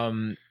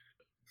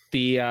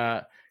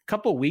 The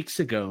couple weeks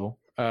ago,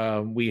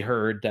 we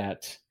heard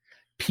that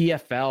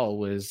PFL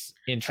was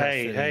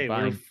interested. Hey, in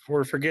buying...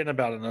 we're forgetting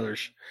about another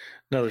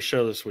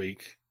show this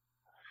week.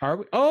 Are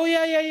we? Oh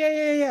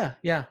yeah.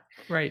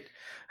 Right.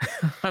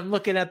 I'm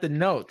looking at the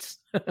notes.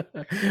 Yeah,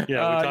 we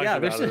talked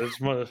about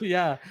it.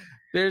 Yeah.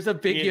 There's a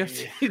big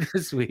UFC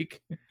this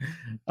week.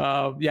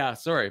 Yeah,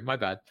 sorry, my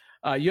bad.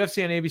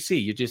 UFC on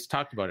ABC. You just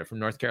talked about it, from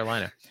North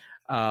Carolina.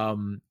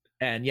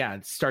 And yeah,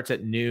 it starts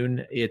at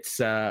noon. It's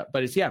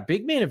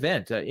big main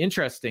event,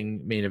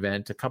 interesting main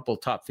event. A couple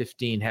top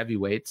 15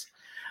 heavyweights,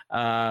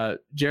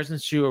 Jerson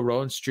Shua,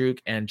 Rowan Struck,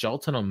 and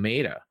Jolton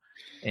Almeida.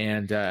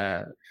 And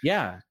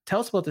tell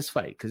us about this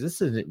fight, because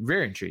this is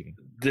very intriguing.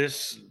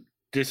 This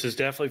is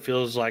definitely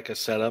feels like a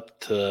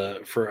setup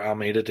for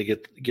Almeida to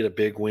get a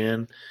big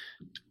win,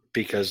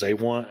 because they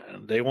want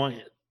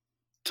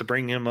to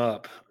bring him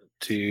up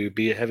to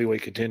be a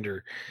heavyweight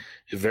contender.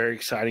 A very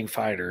exciting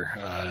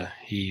fighter.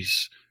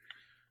 He's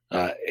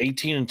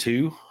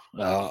 18-2,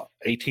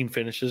 18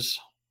 finishes,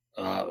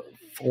 4-0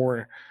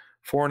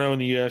 in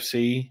the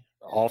UFC,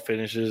 all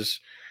finishes,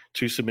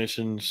 2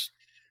 submissions,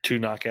 2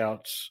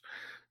 knockouts.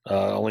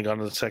 Only gone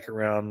to the second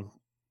round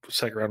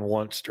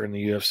once during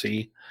the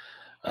UFC.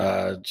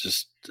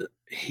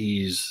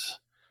 He's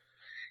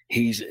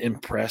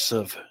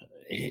impressive.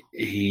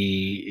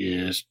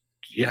 He's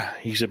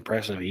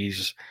impressive.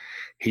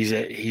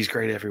 He's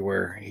great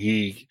everywhere.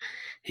 He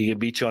can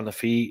beat you on the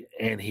feet,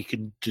 and he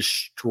can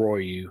destroy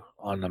you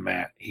on the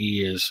mat.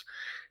 He is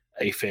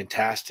a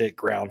fantastic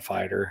ground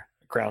fighter,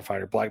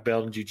 black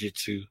belt in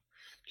jiu-jitsu,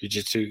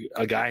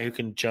 a guy who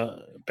can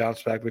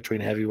bounce back between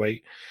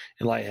heavyweight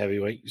and light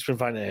heavyweight. He's been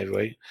fighting at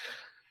heavyweight.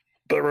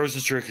 But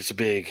Rosenstruck is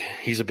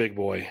he's a big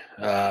boy.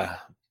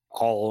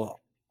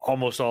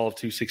 Almost all of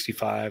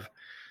 265,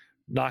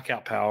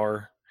 knockout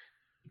power,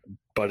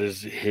 but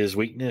his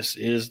weakness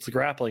is the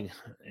grappling.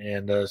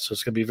 And so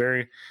it's going to be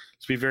very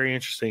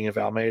interesting if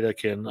Almeida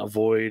can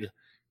avoid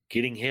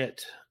getting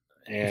hit.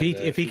 And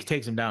if he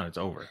takes him down, it's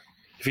over.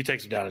 If he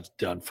takes him down, it's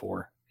done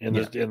for. And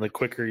the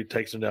quicker he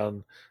takes him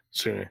down,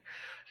 sooner.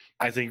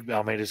 I think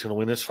Almeida's going to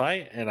win this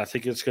fight, and I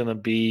think it's going to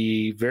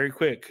be very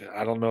quick.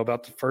 I don't know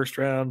about the first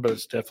round, but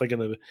it's definitely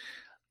going to.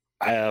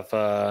 I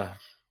have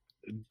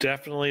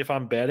definitely, if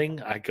I'm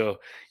betting,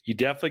 you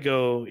definitely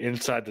go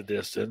inside the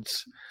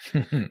distance.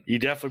 You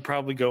definitely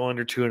probably go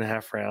under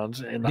 2.5 rounds,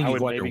 and I would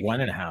go under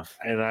 1.5.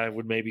 And I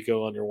would maybe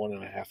go under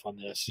 1.5 on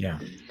this. Yeah,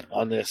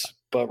 on this.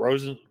 But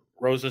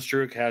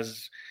Rosenstruck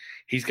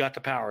he's got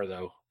the power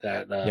though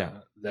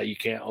that you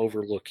can't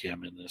overlook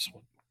him in this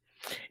one.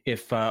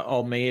 If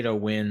Almeida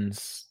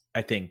wins,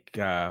 I think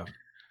you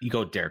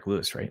go Derek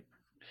Lewis, right?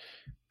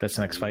 That's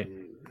the next fight.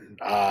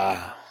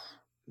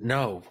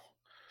 No.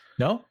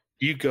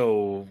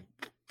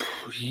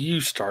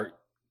 You start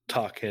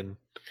talking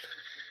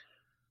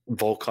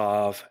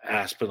Volkov,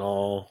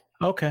 Aspinall,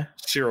 okay,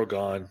 Cyril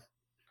Gahn,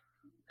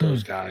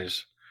 those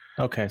guys.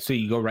 Okay, so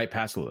you go right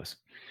past Lewis.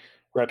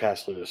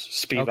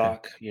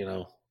 Spivak,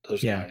 okay.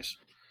 Those guys.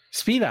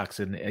 Spivak's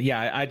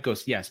I'd go.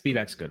 Yeah,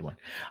 Spivak's a good one.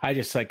 I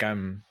just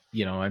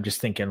I'm just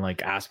thinking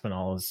like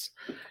Aspinall is,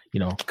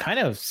 kind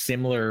of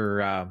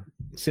similar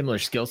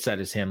skill set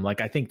as him. Like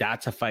I think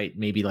that's a fight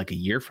maybe like a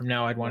year from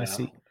now I'd want to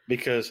see.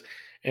 Because,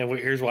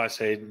 here's why I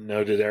say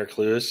no to Derek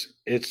Lewis.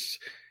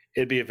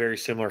 It'd be a very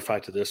similar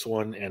fight to this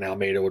one, and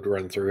Almeida would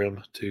run through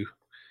him too.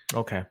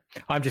 Okay.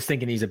 I'm just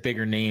thinking he's a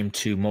bigger name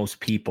to most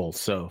people.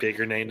 So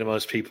bigger name to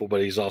most people,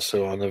 but he's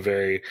also on the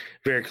very,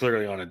 very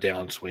clearly on a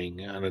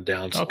downswing, on a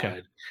downside.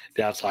 Okay.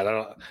 Downside.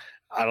 I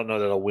don't know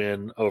that a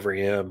win over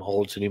him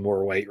holds any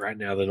more weight right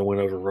now than a win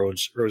over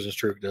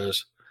Rosenstruck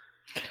does.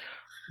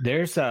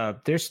 There's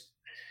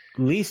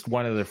least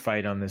one other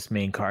fight on this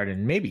main card,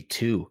 and maybe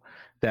two,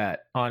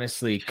 that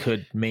honestly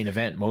could main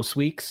event most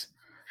weeks.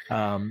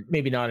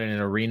 Maybe not in an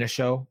arena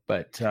show,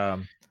 but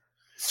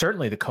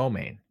certainly the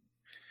co-main.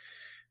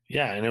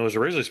 Yeah, and it was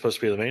originally supposed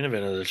to be the main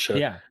event of the show.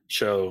 Yeah.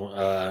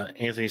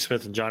 Anthony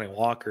Smith and Johnny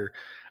Walker.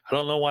 I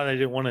don't know why they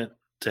didn't want it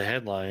to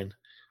headline.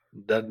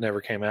 That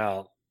never came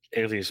out.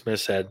 Anthony Smith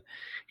said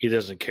he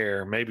doesn't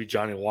care. Maybe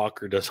Johnny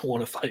Walker doesn't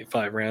want to fight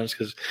 5 rounds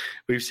because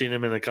we've seen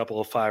him in a couple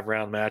of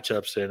 5-round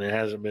matchups and it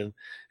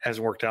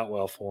hasn't worked out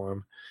well for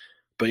him.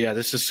 But yeah,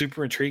 this is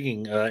super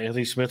intriguing.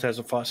 Anthony Smith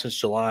hasn't fought since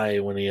July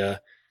when it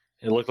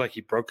looked like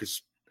he broke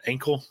his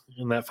ankle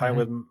in that fight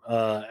with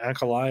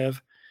Ankalaev.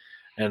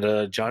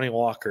 And Johnny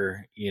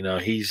Walker,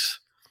 he's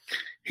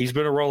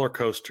been a roller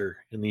coaster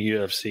in the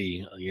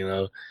UFC.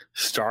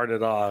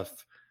 Started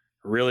off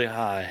really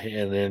high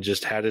and then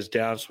just had his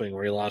downswing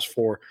where he lost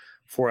four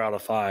out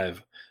of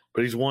 5.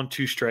 But he's won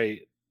 2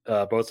 straight,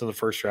 both in the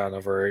first round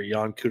over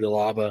Jan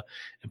Kudalaba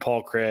and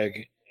Paul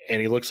Craig,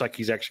 and he looks like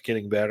he's actually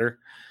getting better.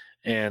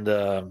 And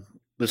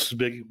this will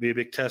be a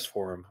big test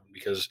for him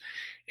because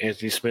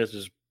Anthony Smith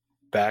is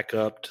back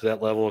up to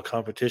that level of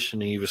competition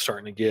he was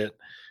starting to get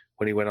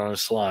when he went on a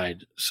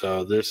slide.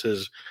 So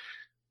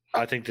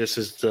I think this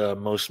is the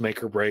most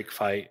make or break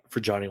fight for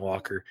Johnny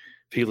Walker.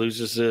 If he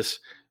loses this,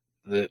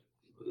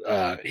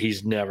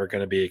 he's never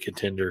going to be a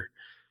contender.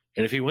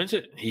 And if he wins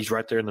it, he's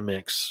right there in the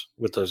mix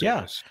with those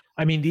guys.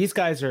 I mean, these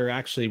guys are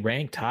actually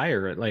ranked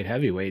higher at light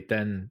heavyweight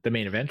than the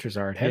main eventers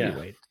are at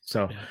heavyweight.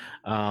 So,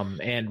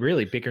 and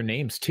really bigger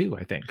names too,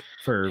 I think,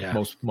 for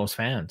most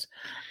fans.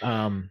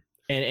 And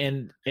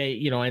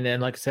then,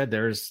 like I said,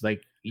 there's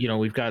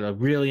we've got a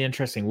really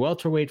interesting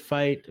welterweight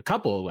fight, a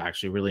couple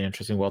actually really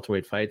interesting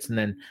welterweight fights. And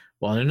then,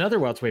 another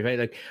welterweight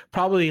fight,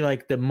 probably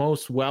the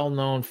most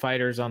well-known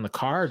fighters on the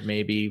card,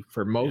 maybe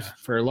for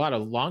a lot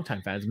of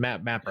longtime fans,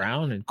 Matt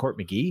Brown and Court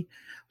McGee.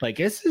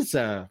 This is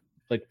a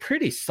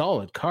pretty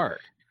solid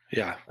card.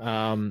 Yeah.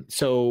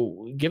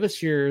 So give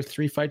us your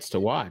 3 fights to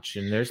watch,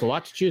 and there's a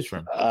lot to choose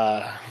from.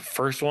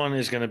 First one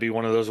is going to be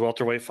one of those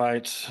welterweight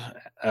fights.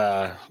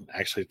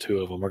 Actually, 2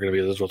 of them are going to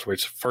be those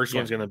welterweights. First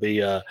one's going to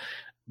be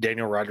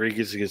Daniel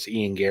Rodriguez against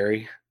Ian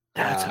Gary.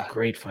 That's a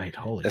great fight.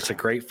 That's a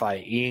great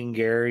fight. Ian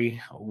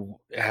Gary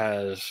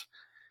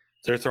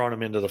they're throwing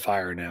him into the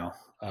fire now.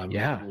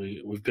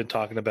 We've been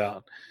talking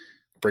about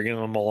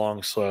bringing him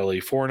along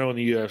slowly. 4-0 in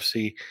the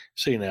UFC.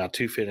 See now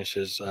 2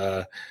 finishes.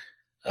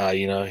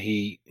 When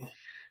he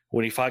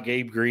fought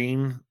Gabe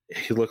Green,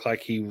 he looked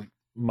like he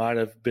might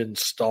have been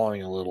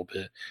stalling a little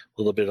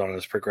bit on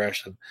his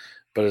progression.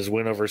 But his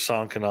win over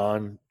Song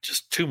Kanan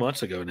just 2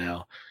 months ago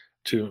now.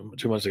 2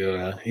 months ago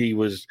now, he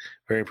was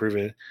very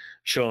improving,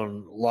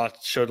 showed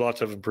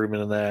lots of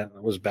improvement in that.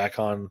 Was back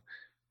on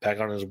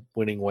his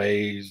winning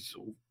ways,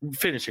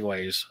 finishing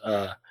ways.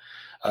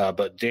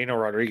 But Daniel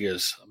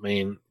Rodriguez, I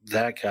mean,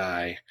 that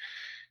guy,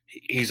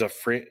 he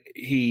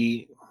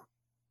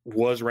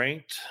was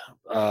ranked,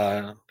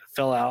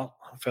 fell out,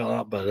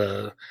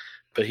 but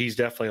he's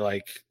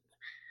definitely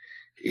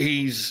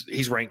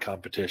he's ranked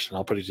competition.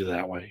 I'll put it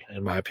that way.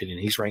 In my opinion,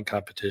 he's ranked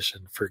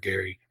competition for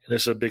Gary, and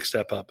this is a big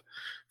step up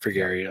for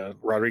Gary.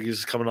 Rodriguez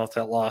is coming off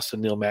that loss to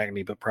Neil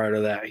Magny, but prior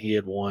to that, he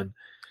had won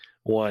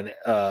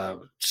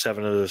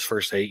 7 of his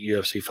first 8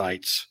 UFC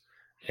fights,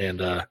 and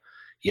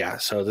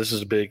so this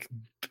is a big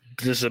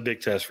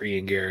test for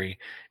Ian Gary,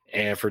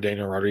 and for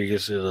Daniel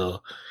Rodriguez,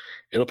 it'll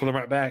put him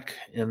right back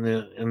in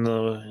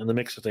the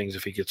mix of things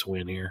if he gets a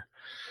win here.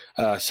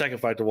 Second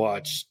fight to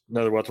watch,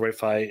 another welterweight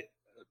fight.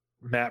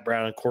 Matt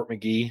Brown and Court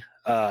McGee.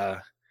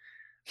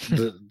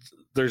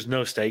 There's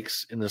no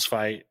stakes in this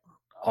fight,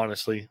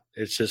 honestly.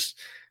 It's just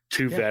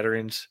 2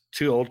 veterans,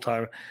 2 old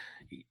time.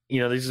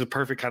 This is a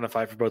perfect kind of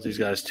fight for both these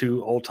guys.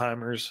 2 old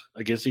timers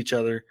against each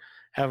other,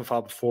 haven't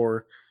fought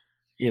before.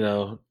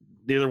 Neither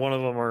one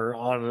of them are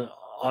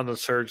on the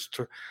surge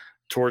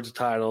towards the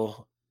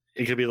title.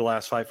 It could be the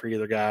last fight for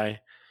either guy.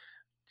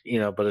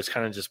 But it's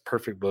kind of just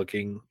perfect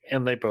booking,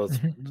 and they both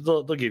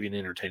they'll give you an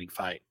entertaining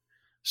fight.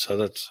 So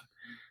that's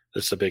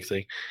the big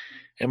thing.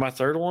 And my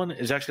third one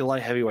is actually a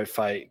light heavyweight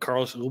fight.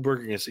 Carlos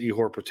Ulberg against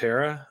Ihor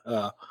Potera.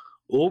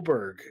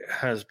 Ulberg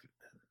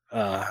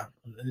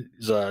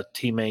is a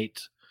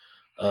teammate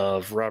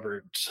of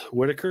Robert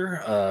Whitaker.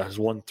 Has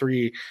won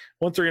three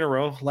in a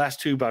row.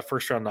 Last 2 by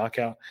first round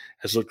knockout.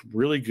 Has looked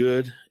really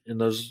good in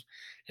those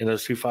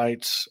 2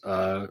 fights.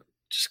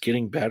 Just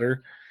getting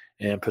better.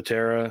 And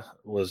Potera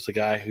was the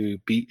guy who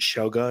beat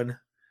Shogun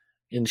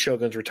in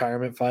Shogun's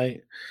retirement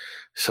fight.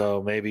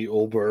 So maybe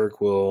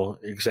Ulberg will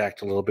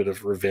exact a little bit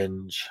of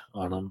revenge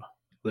on him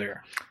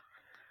there.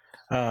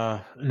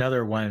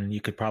 Another one you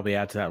could probably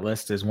add to that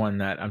list is one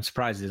that I'm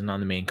surprised isn't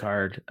on the main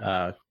card.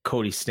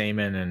 Cody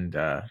Stamann and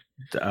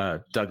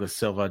Douglas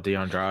Silva de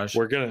Andrade.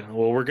 We're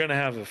gonna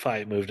have a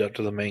fight moved up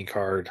to the main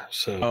card.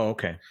 So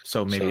okay.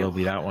 So maybe it'll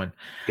be that one.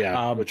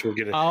 Yeah, which we'll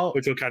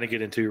kind of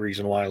get into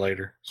reason why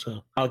later.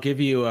 So I'll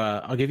give you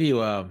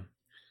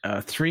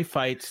 3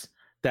 fights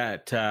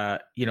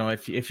that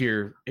if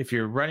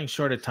you're running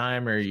short of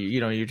time or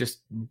you're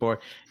just bored,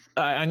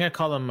 I'm gonna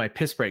call them my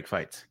piss break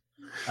fights.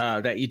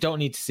 that you don't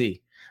need to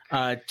see.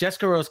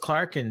 Jessica Rose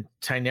Clark and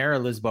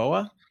Tainara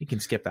Lisboa. You can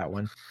skip that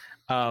one.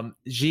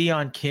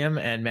 Ji-yeon Kim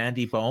and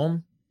Mandy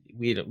Bohm.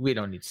 We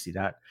don't need to see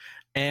that.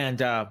 And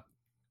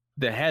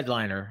the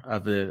headliner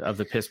of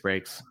the piss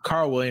breaks,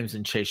 Carl Williams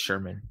and Chase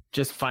Sherman.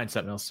 Just find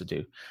something else to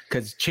do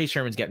because Chase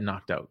Sherman's getting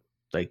knocked out.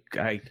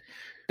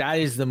 That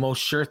is the most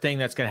sure thing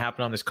that's going to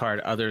happen on this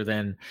card, other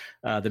than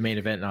the main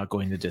event not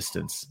going the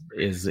distance.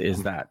 Is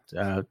that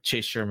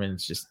Chase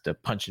Sherman's just a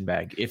punching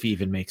bag if he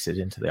even makes it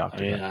into the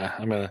octagon? Yeah,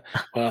 I'm gonna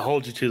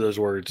hold you to those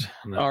words.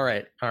 All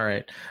right.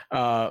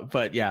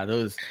 But yeah,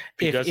 those.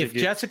 If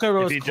Jessica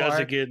Rose, if he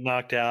doesn't get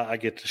knocked out, I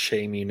get to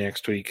shame you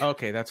next week.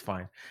 Okay, that's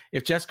fine.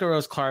 If Jessica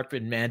Rose Clark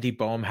and Mandy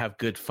Bohm have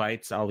good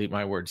fights, I'll eat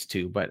my words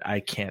too. But I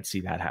can't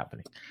see that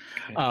happening.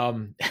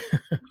 Okay.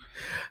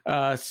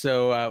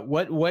 So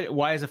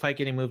why is the fight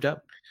getting moved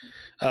up?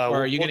 Or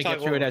are you going to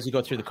get through it as you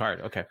go through the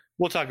card? Okay.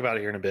 We'll talk about it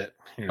here in a bit.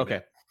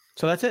 Okay.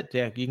 So that's it.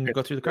 Yeah, you can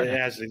go through the card. It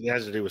has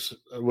to do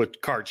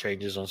with card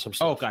changes on some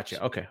stuff. Oh,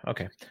 gotcha.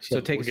 Okay.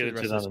 So take us through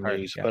the rest of the card.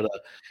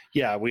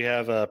 Yeah. But we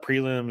have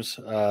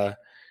prelims.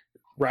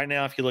 Right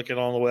now, if you look at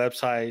all the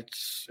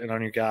websites and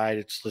on your guide,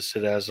 it's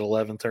listed as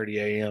 11:30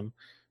 a.m.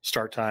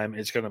 start time.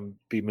 It's going to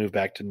be moved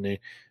back to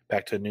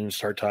noon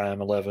start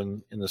time,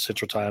 11 in the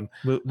Central Time.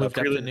 Moved up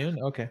to noon.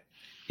 Okay.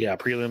 Yeah,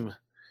 prelim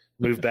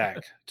moved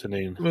back to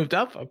noon. Moved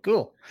up. Oh,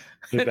 cool.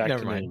 Moved back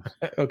Never to mind.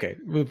 noon. Okay,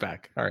 moved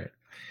back. All right.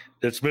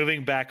 It's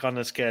moving back on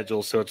the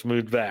schedule, so it's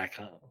moved back.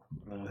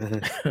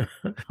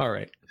 All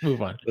right,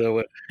 move on.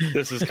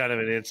 This is kind of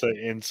an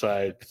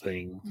inside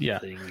thing. Yeah.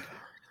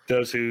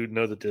 Those who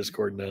know the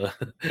Discord know.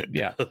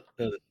 Yeah.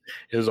 It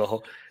was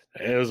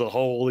a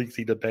whole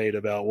lengthy debate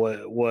about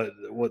what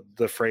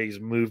the phrase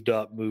 "moved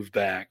up, moved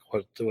back"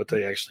 what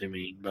they actually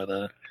mean.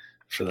 But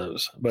for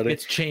those, but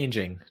it's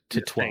changing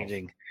to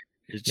 12.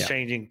 It's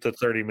changing to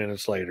 30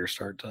 minutes later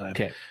start time.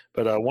 Okay.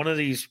 But one of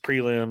these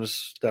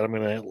prelims that I'm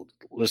going to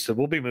list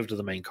will be moved to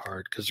the main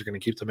card because they're going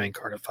to keep the main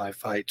card at 5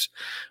 fights.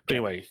 But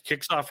anyway,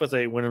 kicks off with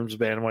a women's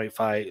bantamweight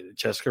fight.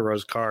 Jessica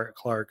Rose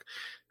Clark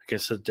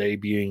against the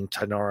debuting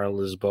Tainara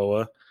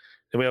Lisboa.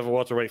 Then we have a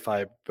welterweight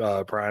fight,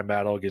 Brian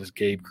Battle against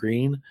Gabe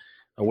Green.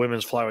 A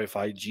women's flyweight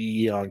fight,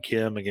 Ji-yeon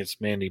Kim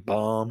against Mandy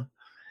Baum.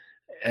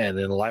 And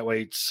then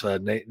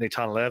lightweights,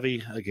 Nathan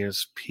Levy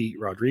against Pete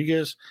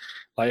Rodriguez.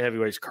 Light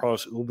heavyweights,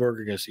 Carlos Ulberg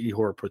against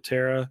Ihor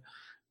Potera.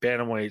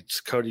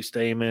 Bantamweights, Cody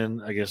Stamen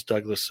against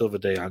Douglas Silva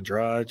de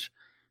Andrade.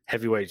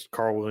 Heavyweights,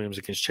 Carl Williams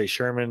against Chase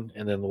Sherman.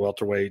 And then the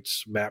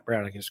welterweights, Matt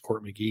Brown against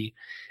Court McGee.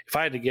 If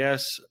I had to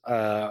guess,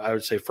 I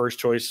would say first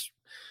choice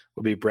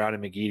would be Brown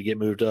and McGee to get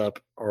moved up,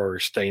 or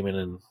Stamen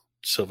and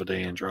Silva de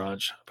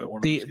Andrade. But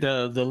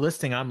the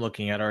listing I'm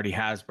looking at already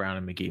has Brown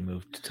and McGee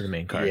moved to the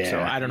main card.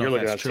 So I don't know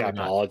if that's true or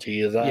not.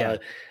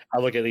 I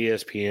look at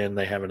ESPN,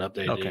 they haven't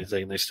updated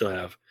anything. They still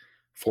have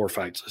 4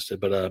 fights listed,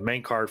 but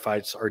main card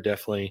fights are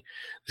definitely,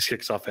 this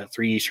kicks off at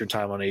 3 Eastern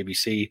time on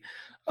ABC.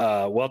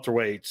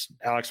 Welterweights,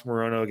 Alex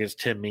Morono against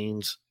Tim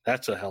Means.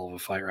 That's a hell of a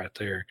fight right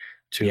there.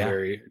 Two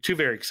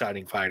very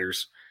exciting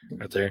fighters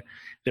right there.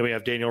 Then we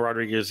have Daniel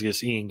Rodriguez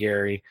against Ian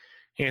Gary,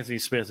 Anthony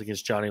Smith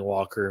against Johnny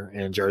Walker,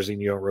 and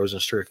Jairzinho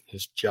Rosenstruck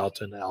against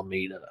Jalton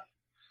Almeida.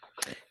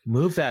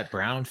 Move that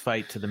Brown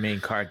fight to the main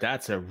card.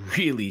 That's a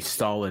really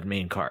solid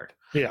main card.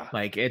 Yeah.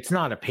 Like, it's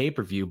not a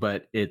pay-per-view,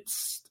 but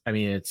it's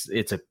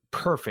a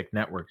perfect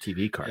network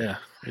TV card.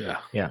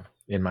 Yeah,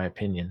 in my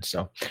opinion.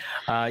 So,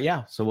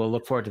 so we'll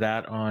look forward to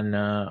that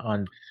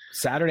on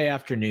Saturday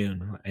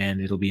afternoon,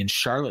 and it'll be in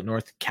Charlotte,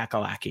 North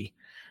Kakalaki,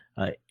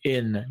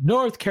 in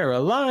North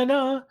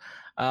Carolina,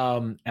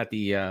 at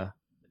the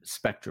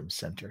Spectrum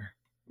Center.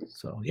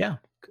 So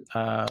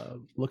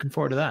looking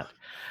forward to that.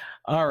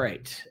 All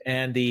right,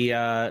 and the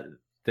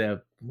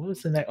what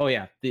was the next? Oh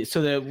yeah,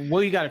 what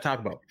you got to talk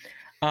about?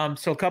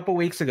 So a couple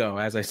weeks ago,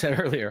 as I said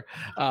earlier,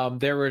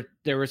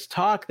 there was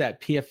talk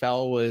that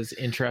PFL was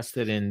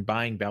interested in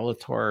buying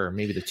Bellator, or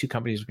maybe the two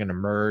companies were going to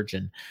merge,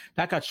 and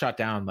that got shot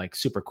down like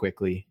super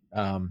quickly.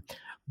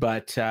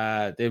 But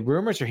the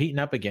rumors are heating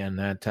up again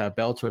that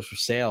Bellator is for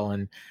sale,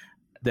 and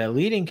the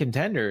leading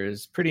contender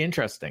is pretty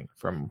interesting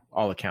from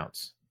all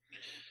accounts.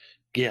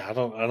 Yeah, I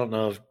don't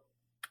know if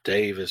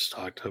Dave has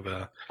talked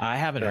about. I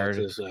haven't heard.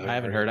 I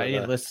haven't heard. I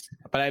didn't listen,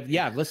 but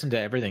I've listened to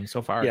everything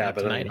so far. Yeah,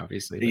 but tonight,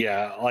 obviously. But.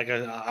 Yeah, like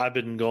I've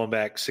been going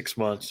back 6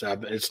 months.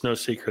 It's no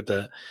secret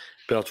that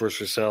Bellator's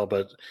for sale,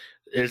 but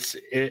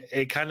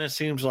it kind of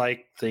seems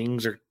like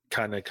things are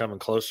kind of coming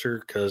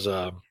closer because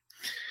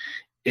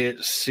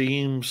it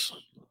seems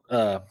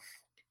Ann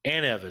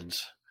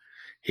Evans,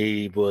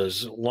 he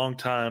was a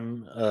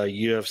longtime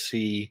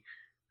UFC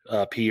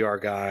PR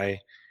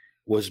guy.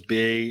 Was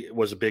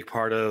a big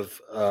part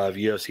of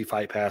UFC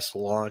Fight Pass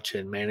launch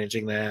and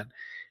managing that,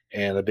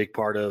 and a big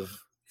part of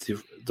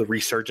the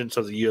resurgence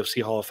of the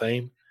UFC Hall of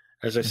Fame,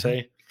 as I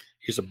say.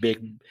 He's a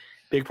big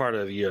part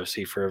of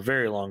UFC for a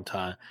very long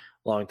time.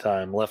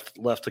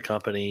 Left the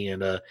company,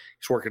 and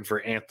he's working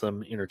for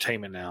Anthem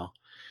Entertainment now.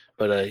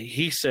 But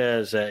he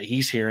says that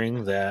he's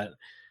hearing that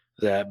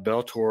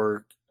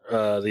Bellator,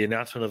 the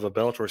announcement of a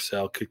Bellator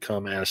sale could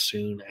come as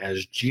soon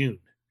as June.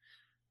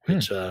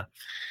 which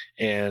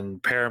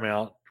and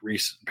Paramount,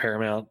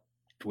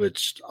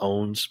 which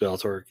owns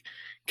Bellator,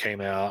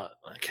 came out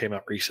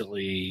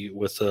recently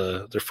with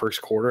their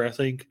first quarter, I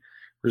think,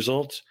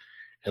 results,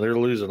 and they're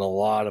losing a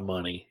lot of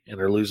money, and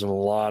they're losing a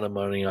lot of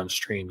money on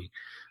streaming.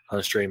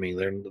 Their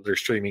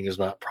streaming is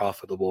not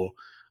profitable,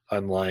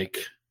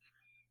 unlike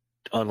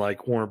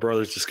Warner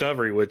Brothers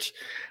Discovery, which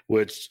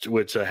had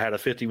a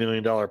 $50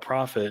 million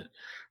profit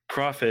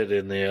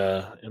in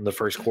the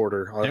first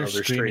quarter. Their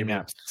streaming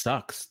app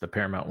sucks, the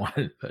Paramount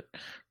one, but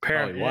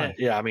Paramount.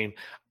 Yeah, I mean,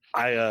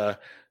 I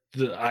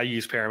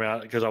use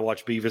Paramount because I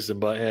watch Beavis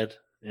and Butthead,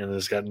 and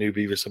it's got new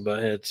Beavis and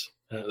Buttheads.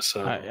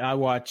 So I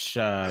watch,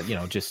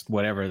 just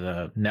whatever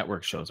the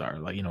network shows are,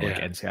 like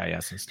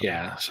NCIS and stuff.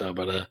 Yeah. So,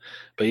 but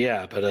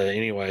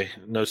anyway,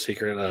 no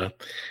secret.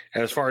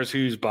 As far as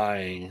who's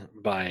buying,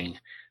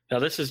 now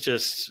this is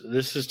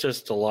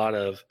just a lot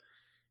of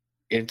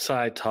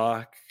inside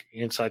talk,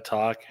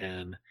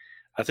 and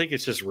I think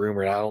it's just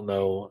rumored. I don't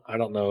know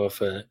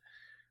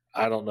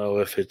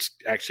if it's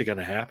actually going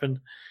to happen.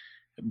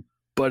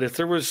 But if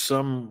there was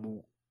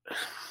some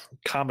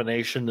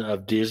combination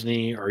of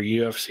Disney or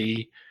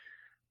UFC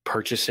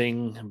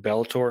purchasing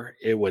Bellator,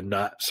 it would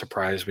not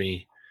surprise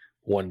me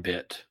one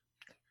bit.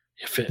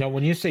 Now,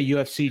 when you say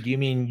UFC, do you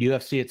mean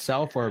UFC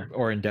itself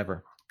or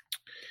Endeavor?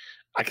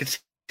 I could see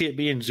it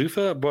being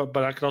Zuffa,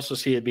 but I could also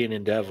see it being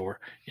Endeavor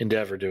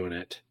doing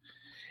it.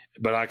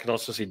 But I could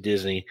also see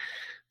Disney.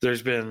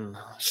 There's been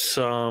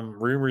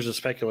some rumors and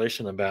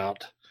speculation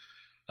about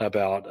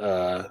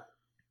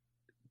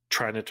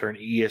trying to turn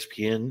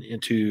ESPN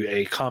into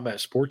a combat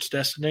sports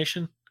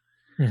destination,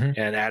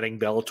 and adding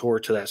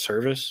Bellator to that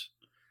service,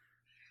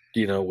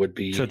 would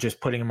be, so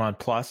just putting them on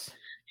Plus.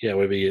 Yeah,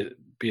 would be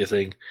a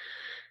thing.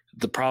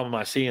 The problem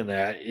I see in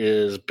that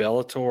is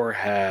Bellator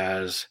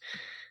has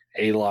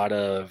a lot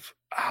of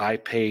high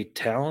paid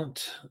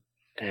talent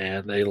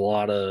and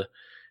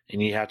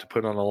you have to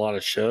put on a lot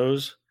of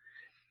shows,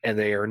 and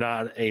they are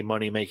not a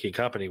money making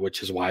company,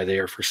 which is why they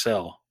are for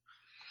sale.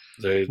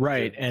 They're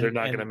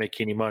not going to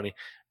make any money.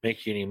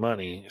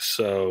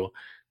 So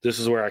this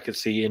is where I could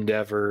see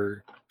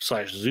Endeavor /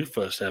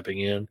 Zuffa stepping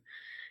in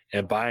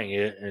and buying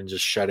it and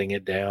just shutting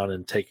it down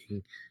and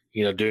taking,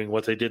 doing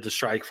what they did to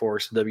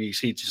Strikeforce and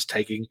WEC, just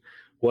taking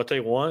what they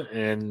want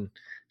and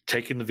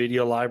taking the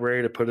video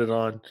library to put it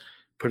on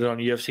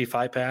UFC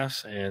Fight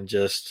Pass and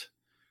just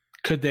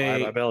buy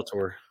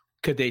Bellator.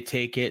 Could they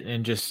take it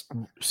and just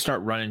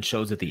start running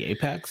shows at the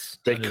Apex?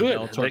 They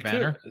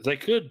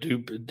could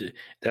do.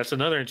 That's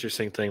another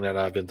interesting thing that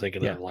I've been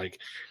thinking of. Like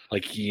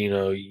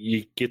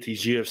you get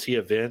these UFC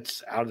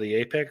events out of the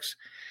Apex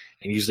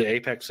and use the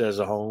Apex as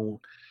a home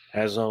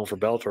for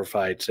Bellator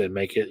fights and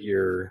make it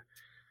your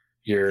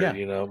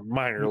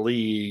minor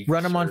league.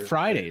 Run them on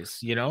Fridays,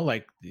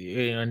 maybe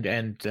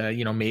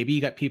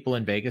you got people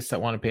in Vegas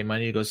that want to pay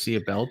money to go see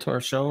a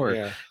Bellator show, or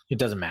it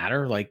doesn't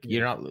matter. Like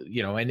you're not,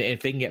 and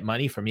if they can get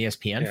money from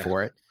ESPN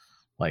for it,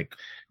 and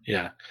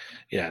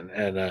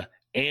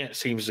Ant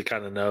seems to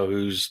kind of know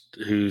who's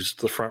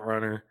the front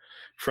runner,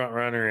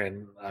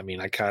 and I mean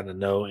I kind of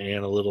know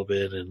Ant a little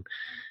bit, and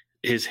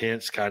his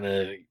hints kind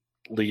of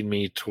lead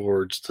me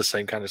towards the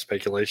same kind of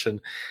speculation.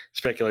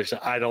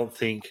 I don't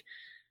think.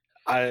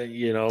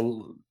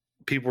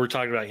 People were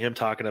talking about him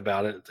talking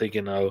about it,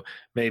 thinking,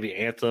 maybe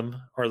Anthem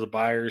are the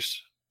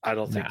buyers. I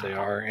don't think they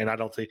are. And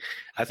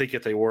I think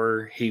if they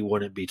were, he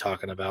wouldn't be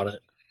talking about it.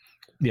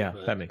 Yeah,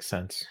 that makes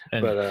sense.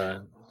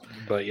 And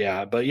but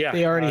yeah.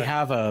 They already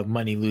have a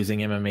money losing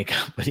MMA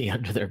company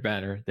under their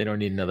banner. They don't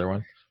need another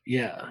one.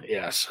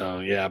 Yeah.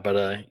 So,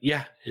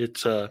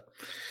 it's,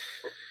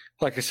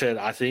 like I said,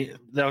 I think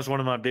that was one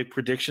of my big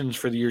predictions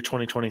for the year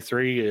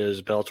 2023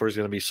 is Bellator is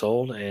going to be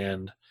sold,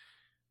 and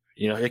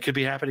it could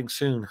be happening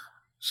soon.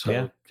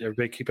 So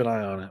everybody keep an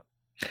eye on it.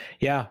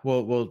 Yeah.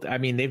 Well, I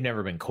mean, they've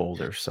never been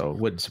colder, so it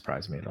wouldn't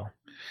surprise me at all.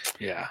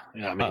 Yeah.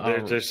 I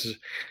mean, there's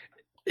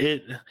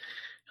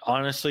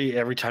honestly,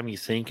 every time you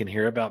think and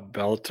hear about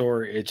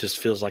Bellator, it just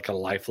feels like a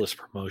lifeless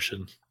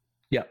promotion.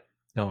 Yeah.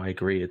 No, I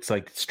agree. It's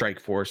like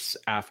Strikeforce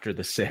after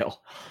the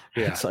sale.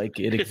 Yeah. It's like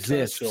it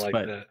exists,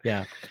 but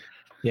that.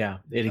 Yeah,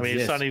 it exists. I mean,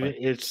 it's not even,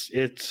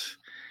 it's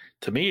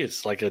to me,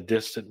 it's like a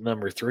distant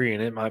number 3,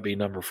 and it might be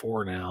number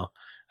 4 now.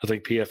 I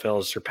think PFL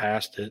has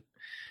surpassed it.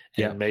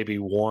 And maybe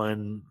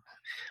one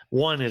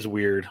is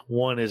weird.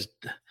 One is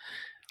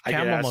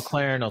Campbell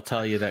McLaren will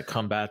tell you that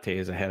Combate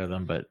is ahead of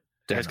them, but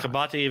has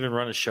Combate even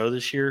run a show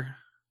this year?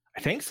 I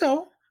think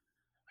so.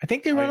 I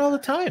think they run all the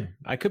time.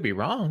 I could be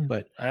wrong,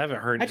 but I haven't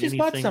heard. I just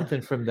bought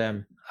something from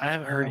them. I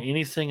haven't heard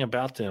anything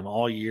about them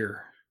all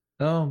year.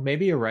 Oh,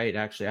 maybe you're right.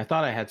 Actually, I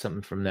thought I had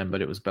something from them,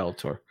 but it was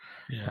Bellator.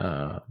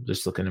 Yeah.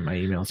 Just looking at my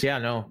emails. Yeah,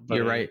 no,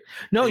 you're right.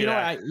 No, you're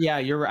right.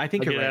 You're right. I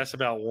think you're right. Asked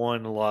about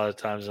one a lot of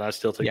times, and I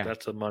still think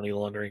that's a money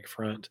laundering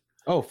front.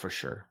 Oh, for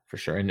sure,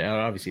 and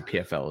obviously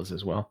PFL is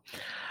as well.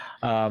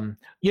 Okay.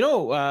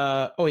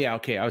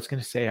 I was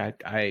going to say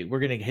we're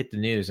going to hit the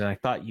news, and I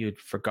thought you'd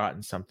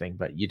forgotten something,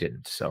 but you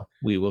didn't. So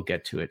we will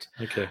get to it.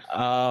 Okay.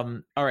 All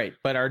right,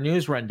 but our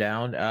news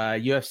rundown: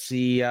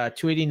 UFC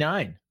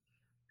 289.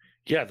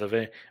 Yeah,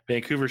 the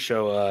Vancouver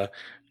show.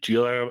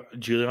 Juliana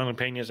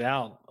Pena's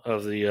out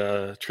of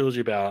the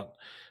trilogy bout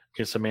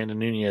against Amanda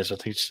Nunes. I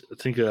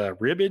think a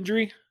rib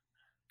injury.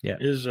 Yeah,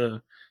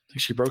 I think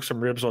she broke some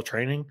ribs while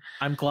training.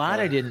 I'm glad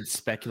I didn't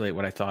speculate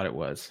what I thought it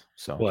was.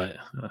 So what?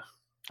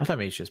 I thought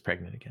maybe she was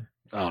pregnant again.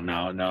 Oh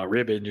no,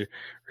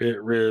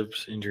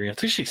 ribs injury. I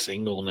think she's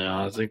single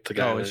now. I think the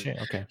guy. Oh, is she?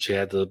 Okay. She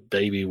had the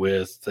baby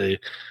with.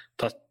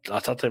 I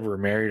thought they were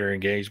married or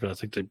engaged, but I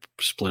think they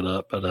split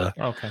up. But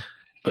okay.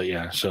 But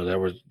yeah, so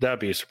that'd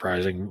be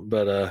surprising.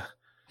 But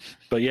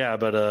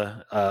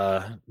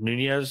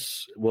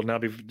Nunez will now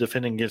be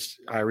defending against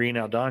Irene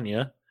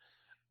Aldana.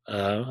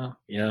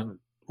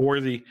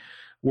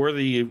 Worthy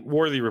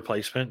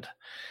replacement.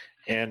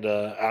 And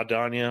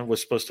Aldana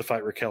was supposed to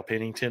fight Raquel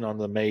Pennington on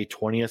the May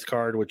 20th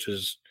card, which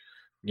is,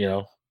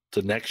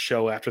 the next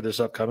show after this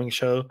upcoming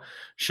show.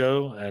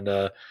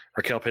 And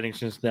Raquel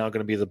Pennington's now going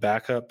to be the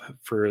backup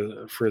for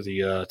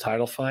the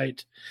title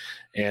fight.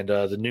 And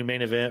the new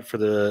main event for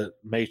the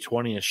May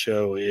 20th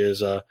show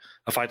is a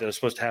fight that was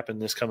supposed to happen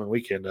this coming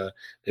weekend.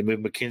 They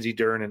moved Mackenzie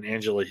Dern and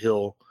Angela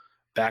Hill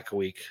back a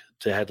week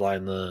to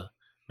headline the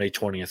May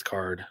 20th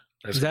card.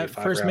 Is that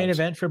first main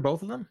event for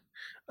both of them?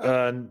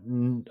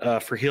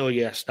 For Hill,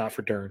 yes, not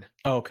for Dern.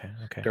 Oh, okay.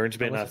 Dern's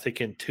been, I think,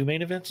 in 2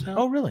 main events now.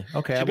 Oh, really?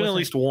 Okay. She's been at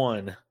least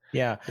 1.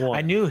 Yeah. One.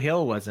 I knew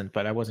Hill wasn't,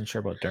 but I wasn't sure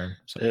about Dern.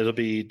 So. It'll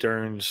be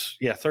Dern's,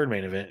 3rd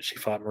main event. She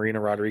fought Marina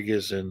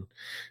Rodriguez and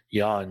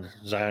Jan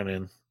Zion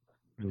in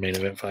main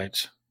event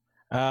fights.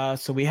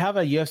 So we have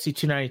a UFC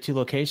 292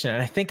 location,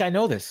 and I think I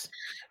know this.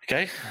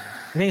 Okay.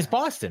 I think it's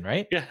Boston,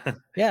 right? Yeah.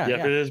 Yeah.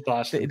 It is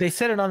Boston. They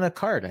said it on the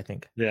card, I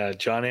think. Yeah.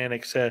 John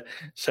Anik said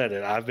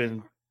it.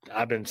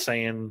 I've been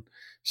saying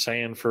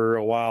for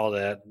a while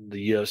that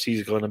the UFC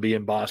is going to be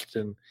in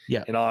Boston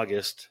in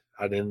August.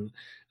 I didn't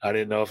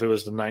know if it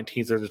was the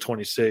 19th or the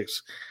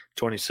 26th.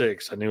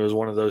 26. I knew it was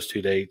one of those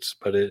 2 dates,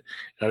 but I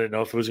didn't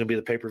know if it was going to be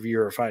the pay-per-view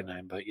or a fight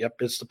night. But yep,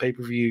 it's the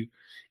pay-per-view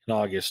in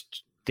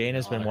August.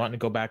 Dana's been wanting to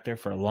go back there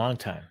for a long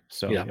time,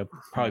 so it'll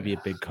probably be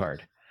a big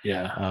card.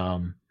 Yeah.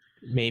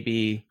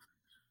 Maybe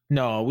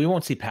no, we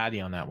won't see Patty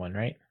on that one,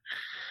 right?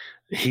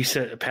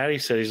 Patty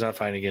said he's not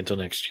fighting again until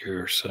next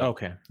year. So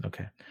okay,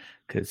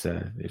 because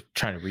they're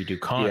trying to redo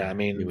Conor. Yeah, I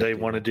mean they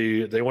want to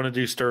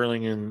do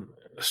Sterling and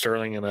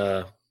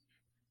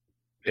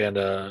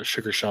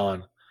Sugar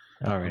Sean.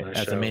 All right,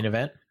 as a main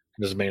event.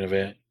 As a main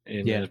event,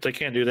 and if they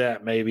can't do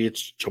that, maybe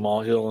it's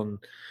Jamal Hill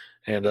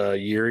and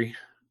Yuri.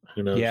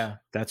 Who knows? Yeah,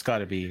 that's got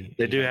to be.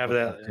 They do have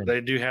that.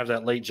 They do have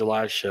that late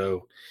July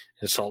show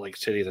in Salt Lake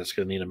City. That's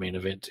going to need a main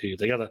event too.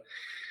 They got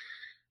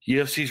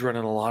UFC's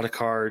running a lot of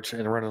cards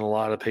and running a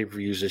lot of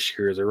pay-per-views this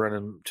year. They're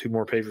running 2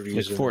 more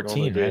pay-per-views. Like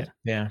 14, right?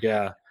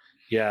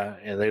 Yeah,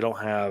 and they don't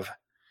have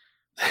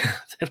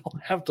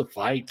the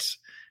fights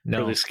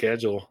for the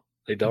schedule.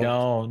 They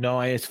don't.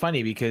 No. It's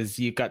funny because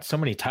you've got so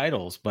many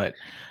titles, but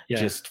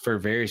just for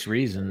various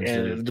reasons.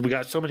 And we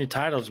got so many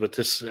titles, but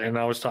and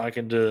I was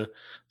talking to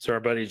our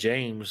buddy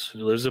James, who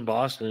lives in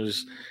Boston,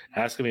 who's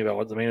asking me about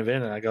what the main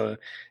event, and and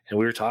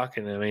we were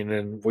talking. I mean,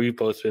 and we've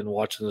both been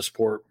watching the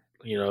sport.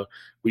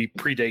 We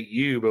predate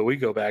you, but we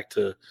go back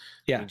to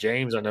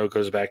James. I know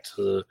goes back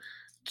to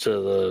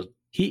the.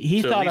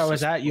 He thought I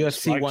was at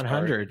UFC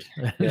 100.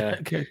 Yeah,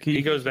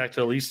 he goes back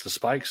to at least the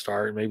Spike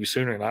start, maybe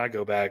sooner, and I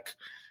go back.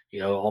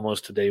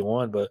 Almost to day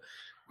one, but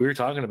we were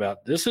talking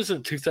about this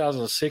isn't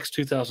 2006,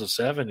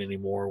 2007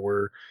 anymore,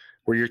 where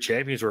your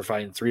champions were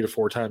fighting 3 to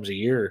 4 times a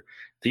year.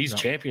 These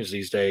champions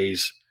these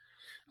days,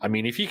 I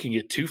mean, if you can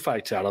get 2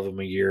 fights out of them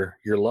a year,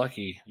 you're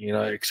lucky.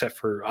 Except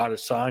for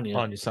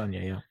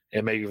Adesanya,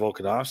 and maybe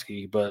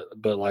Volkanovski, but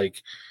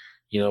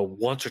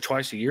once or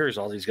twice a year is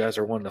all these guys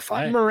are wanting to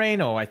fight.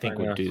 Moreno, I think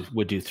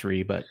would do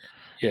 3, but.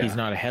 Yeah. He's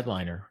not a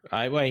headliner.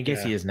 I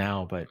guess he is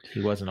now, but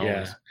he wasn't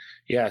always.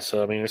 Yeah.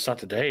 So I mean, it's not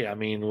today. I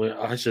mean,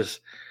 I was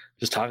just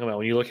talking about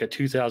when you look at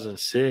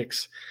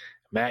 2006,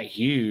 Matt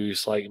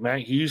Hughes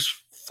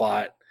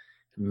fought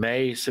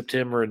May,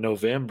 September, and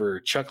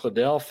November. Chuck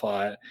Liddell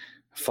fought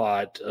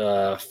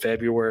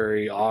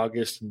February,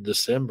 August, and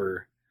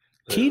December.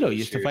 Tito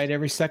used to fight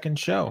every second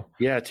show.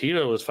 Yeah,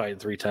 Tito was fighting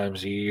 3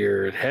 times a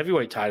year.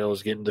 Heavyweight title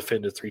was getting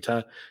defended 3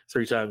 times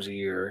a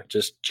year.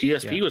 Just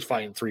GSP was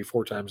fighting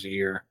 3-4 times a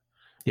year.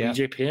 Yeah.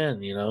 BJ Penn,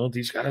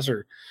 these guys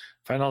are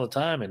fighting all the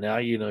time. And now,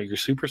 your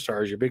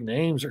superstars, your big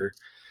names are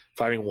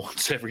fighting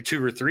once every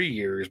 2 or 3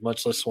 years,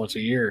 much less once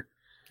a year.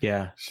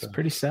 Yeah. It's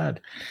pretty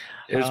sad.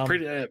 It's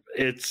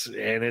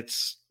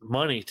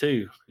money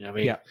too. I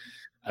mean,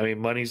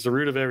 money's the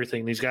root of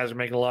everything. These guys are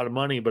making a lot of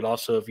money, but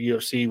also if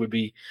UFC would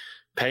be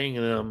paying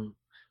them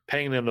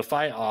to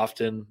fight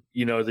often,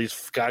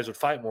 these guys would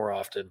fight more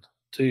often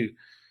too.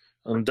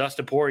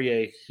 Dustin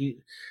Poirier,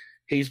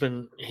 He's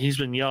been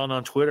yelling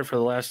on Twitter for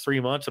the last 3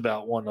 months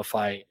about wanting to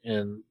fight,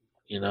 and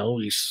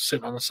he's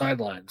sitting on the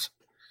sidelines.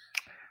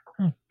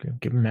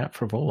 Give him Matt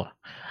Frivola.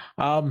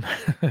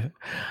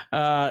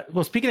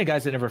 Well, speaking of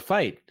guys that never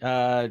fight,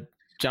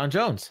 John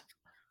Jones.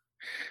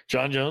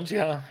 John Jones,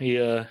 yeah,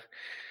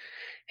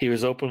 he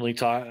was openly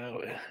talking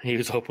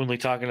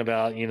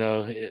about,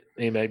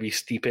 it may be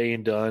Stipe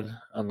and done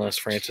unless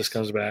Francis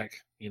comes back.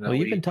 Well,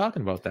 you've been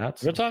talking about that.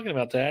 We're talking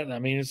about that. I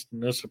mean, it's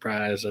no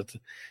surprise that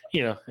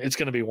it's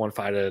going to be one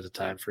fight at a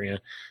time for him.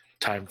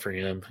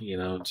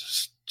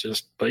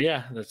 But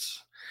yeah,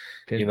 that's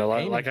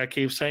like I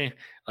keep saying,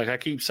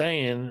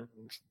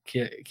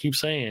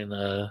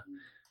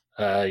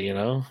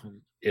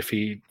 if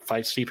he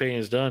fights Stipe and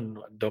is done,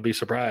 don't be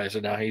surprised.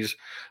 And now he's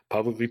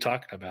publicly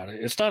talking about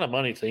it. It's not a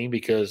money thing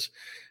because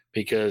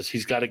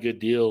he's got a good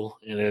deal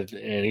and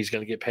he's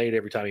going to get paid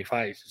every time he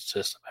fights. It's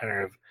just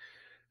a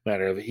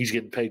matter of he's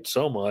getting paid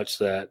so much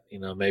that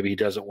maybe he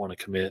doesn't want to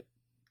commit,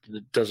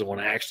 doesn't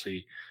want to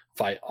actually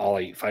fight all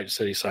 8 fights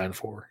that he signed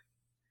for.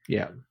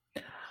 Yeah.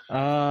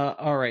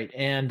 All right,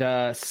 and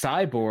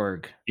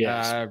Cyborg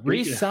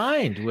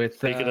re-signed with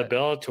speaking of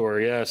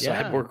Bellator.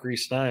 Cyborg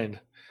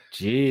re-signed.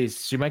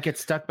 Jeez, she might get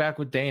stuck back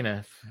with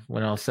Dana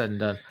when all's said and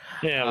done.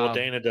 Yeah, well,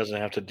 Dana doesn't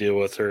have to deal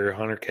with her.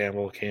 Hunter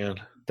Campbell can.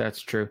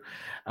 That's true.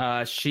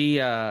 With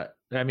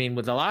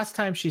the last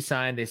time she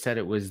signed, they said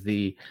it was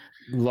the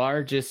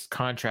largest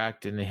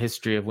contract in the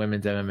history of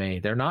women's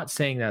MMA. They're not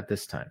saying that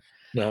this time.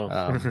 No.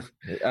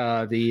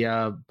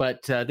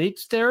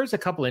 There's a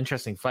couple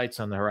interesting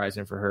fights on the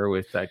horizon for her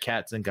with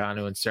Kat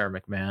Zingano and Sarah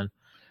McMahon.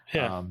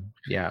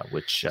 Yeah.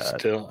 Which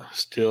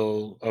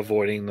still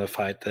avoiding the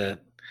fight that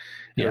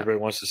everybody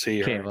wants to see,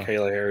 her,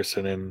 Kayla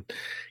Harrison, and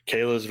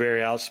Kayla's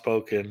very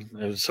outspoken,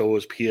 and so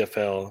was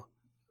PFL.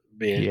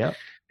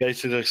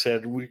 Basically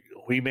said, we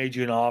made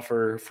you an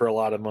offer for a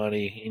lot of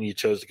money, and you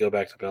chose to go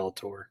back to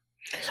Bellator.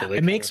 So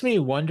it makes me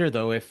wonder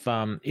though if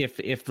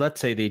let's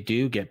say they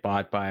do get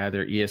bought by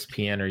either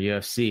ESPN or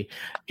UFC,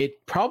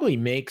 it probably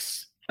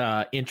makes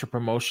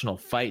interpromotional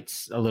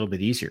fights a little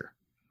bit easier.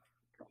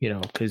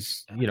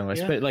 Because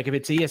like if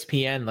it's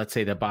ESPN, let's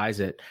say that buys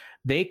it,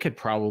 they could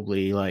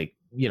probably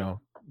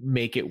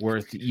make it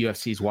worth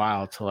UFC's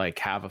while to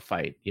have a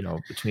fight,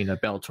 between a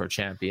Bellator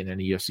champion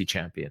and a UFC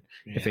champion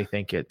if they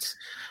think it's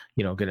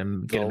gonna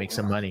make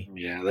some money.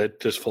 Yeah, that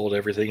just fold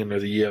everything under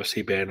the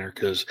UFC banner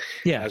because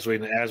as we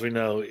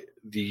know,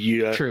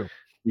 the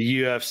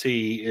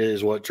UFC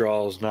is what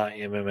draws, not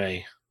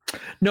MMA.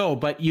 No,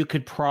 but you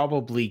could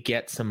probably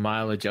get some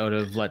mileage out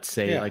of, let's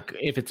say,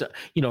 if it's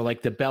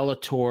like the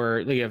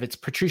Bellator, if it's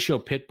Patricio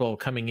Pitbull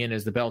coming in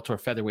as the Bellator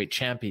featherweight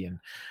champion,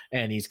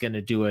 and he's going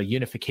to do a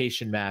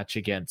unification match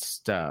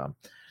against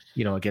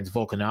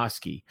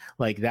Volkanovski,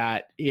 like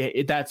that.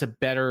 That's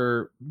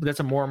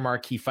a more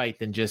marquee fight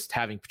than just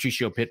having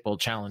Patricio Pitbull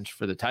challenge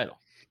for the title.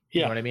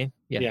 You know what I mean?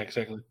 Yeah,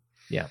 exactly.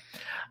 Yeah.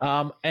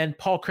 And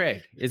Paul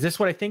Craig, is this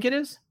what I think it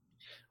is?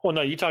 Well,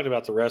 no, you talked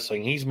about the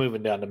wrestling. He's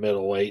moving down to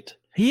middleweight.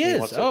 He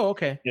is.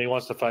 Okay. He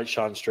wants to fight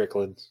Sean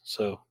Strickland.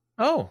 So.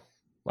 Oh,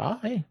 well,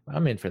 hey,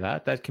 I'm in for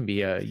that. That can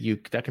be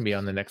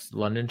on the next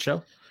London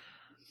show.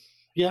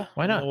 Yeah.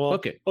 Why not?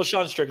 Book it. Well,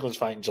 Sean Strickland's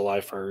fighting July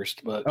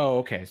 1st, but. Oh,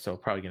 okay. So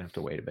probably gonna have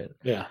to wait a bit.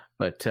 Yeah.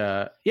 But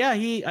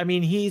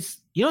he's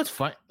it's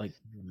fun like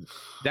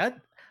that.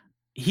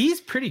 He's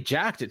pretty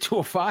jacked at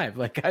 205.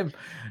 I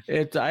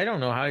don't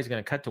know how he's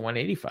gonna cut to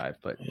 185,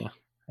 but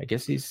I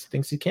guess he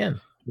thinks he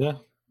can. Yeah.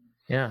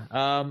 Yeah.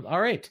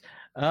 All right.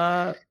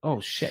 Oh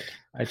shit!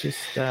 I just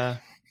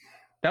that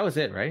was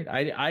it, right?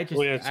 I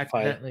just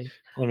accidentally.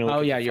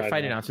 Your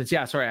fight announcements.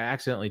 Yeah, sorry, I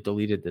accidentally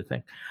deleted the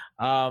thing.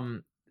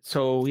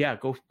 So yeah,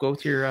 go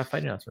with your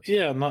fight announcements.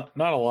 Yeah, not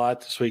a lot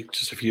this week.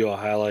 Just a few I'll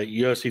highlight.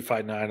 UFC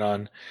Fight Night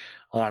on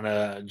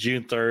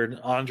June 3rd.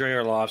 Andre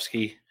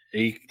Arlovsky,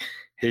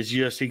 his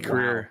UFC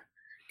career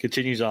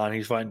continues on.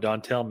 He's fighting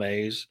Dontel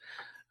Mays.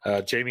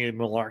 Jamie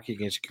Malarkey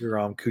against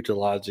Guram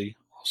Kutuladzhi,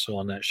 also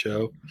on that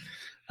show.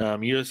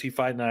 UFC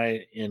Fight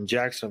Night in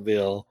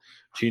Jacksonville,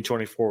 June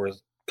 24th.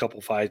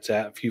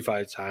 A few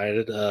fights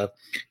added.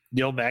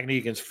 Neil Magny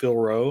against Phil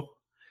Rowe.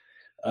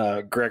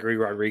 Gregory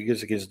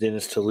Rodriguez against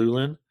Dennis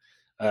Tululin.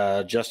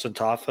 Justin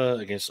Taffa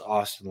against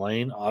Austin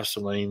Lane.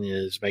 Austin Lane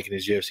is making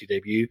his UFC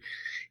debut.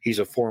 He's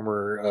a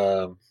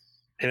former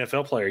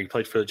NFL player. He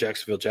played for the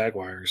Jacksonville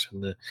Jaguars,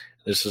 and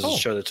this is a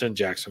show that's in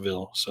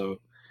Jacksonville, so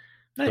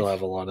he'll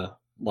have a lot of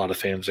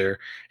fans there.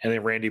 And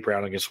then Randy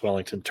Brown against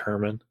Wellington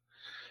Turman.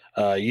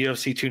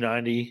 UFC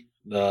 290,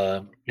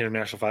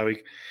 International Fight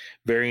Week.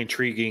 Very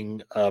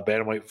intriguing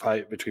bantamweight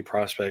fight between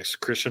prospects.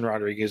 Christian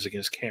Rodriguez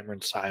against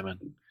Cameron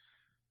Simon.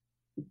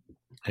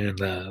 And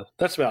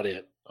that's about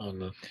it.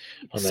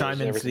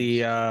 Simon's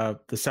the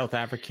South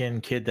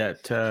African kid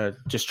that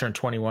just turned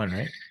 21,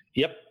 right?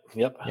 Yep.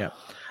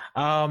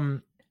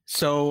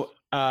 So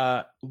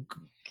Andre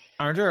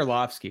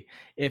Arlovsky,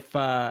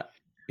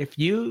 if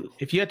you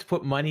had to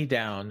put money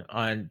down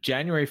on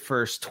January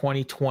 1st,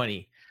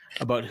 2020,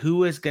 about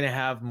who is going to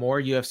have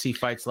more UFC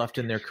fights left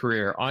in their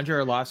career, Andre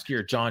Arlovsky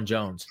or John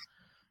Jones,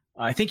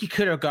 I think you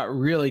could have got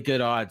really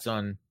good odds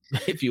on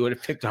if you would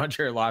have picked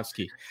Andre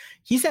Arlovsky.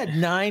 He's had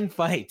 9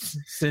 fights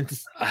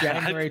since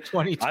January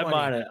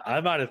 2020. I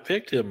might have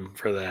picked him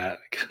for that.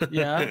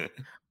 Yeah.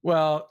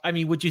 Well, I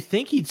mean, would you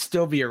think he'd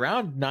still be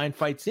around 9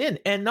 fights in?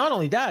 And not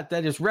only that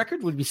his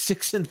record would be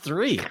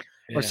 6-3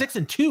 or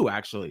 6-2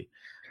 actually.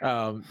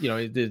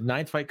 The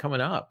 9th fight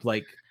coming up.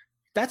 Like,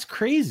 that's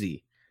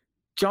crazy.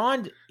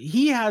 John,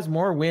 he has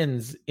more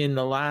wins in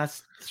the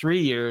last 3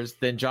 years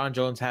than John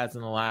Jones has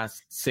in the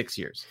last 6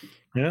 years.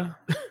 Yeah.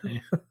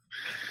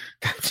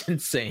 That's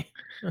insane.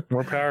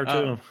 More power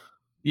to him.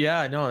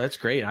 Yeah, no, that's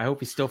great. I hope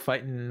he's still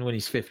fighting when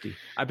he's 50.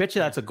 I bet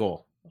you that's a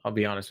goal. I'll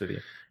be honest with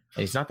you.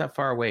 And he's not that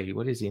far away.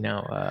 What is he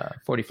now?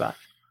 45,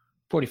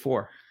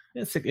 44.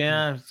 It's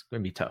going to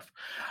be tough.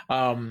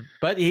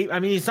 But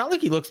it's not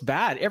like he looks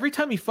bad. Every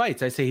time he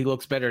fights, I say he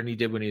looks better than he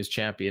did when he was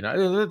champion.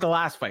 The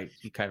last fight,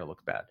 he kind of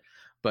looked bad.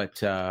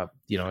 But,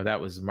 that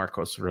was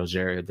Marcos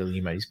Rogerio de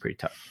Lima. He's pretty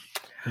tough.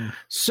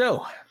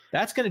 So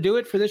that's going to do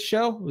it for this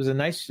show. It was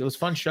a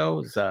fun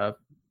show.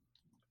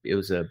 It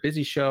was a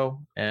busy show.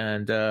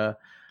 And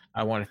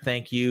I want to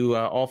thank you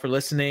all for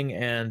listening.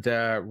 And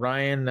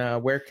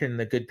Ryan, where can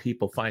the good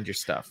people find your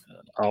stuff?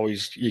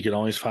 You can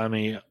always find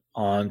me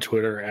on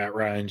Twitter at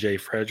Ryan J.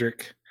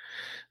 Frederick.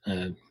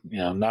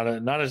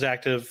 Not as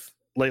active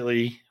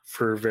lately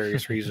for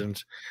various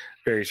reasons.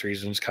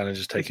 Kind of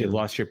just taking. You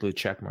lost your blue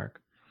check mark.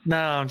 No,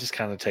 I'm just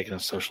kind of taking a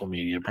social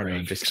media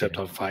break, except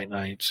on fight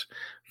nights.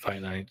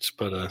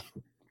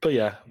 But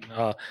yeah,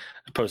 I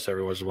post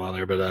every once in a while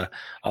there. But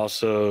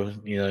also,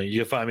 you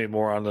can find me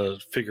more on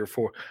the Figure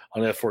 4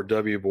 on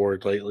F4W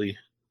board lately,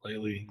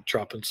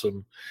 dropping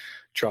some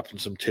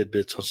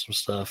tidbits on some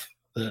stuff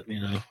that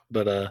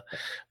but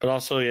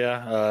also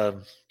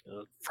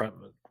Front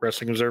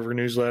Wrestling Observer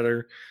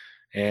newsletter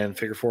and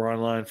Figure 4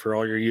 Online for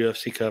all your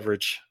UFC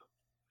coverage.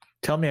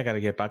 Tell me I got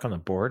to get back on the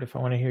board if I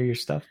want to hear your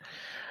stuff.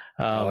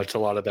 It's a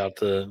lot of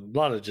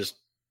just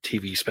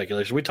TV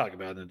speculation. We talk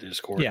about it in the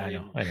Discord. Yeah, I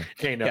know.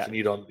 Ain't nothing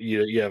you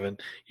and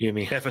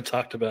me haven't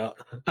talked about.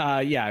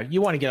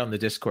 You want to get on the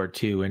Discord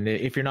too. And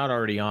if you're not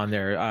already on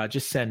there,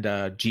 just send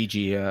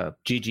GG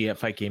at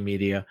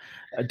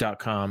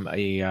fightgamemedia.com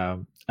a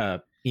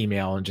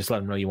email and just let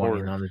them know you want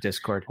in on the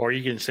Discord. Or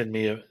you can send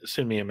me a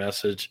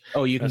message.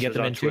 Oh, you can get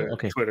them in too?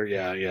 Okay. Twitter,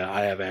 yeah.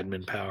 I have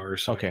admin power,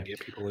 so I can get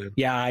people in.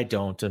 Yeah, I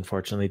don't,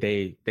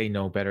 unfortunately. They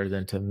know better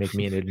than to make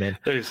me an admin.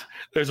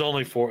 There's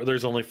only four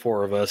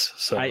of us,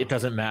 so it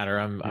doesn't matter.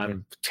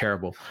 I'm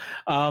terrible.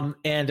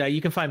 And you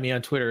can find me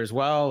on Twitter as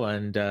well.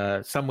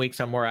 And some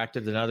weeks I'm more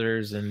active than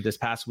others. And this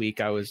past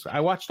week I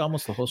watched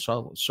almost the whole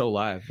show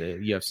live, the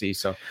UFC.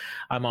 So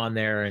I'm on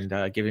there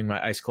and giving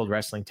my ice cold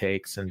wrestling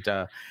takes. And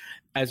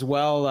as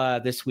well,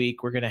 this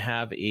week we're going to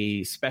have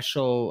a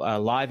special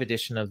live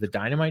edition of the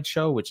Dynamite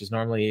Show, which is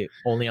normally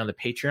only on the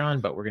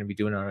Patreon, but we're going to be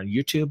doing it on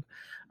YouTube.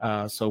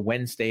 So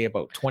Wednesday,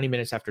 about 20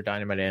 minutes after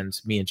Dynamite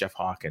ends, me and Jeff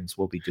Hawkins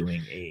will be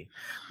doing a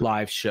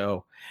live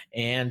show.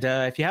 And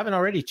if you haven't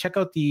already, check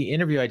out the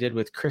interview I did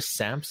with Chris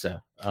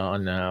Samsa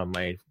on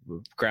my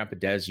Grandpa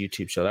Dez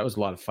YouTube show. That was a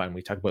lot of fun.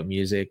 We talked about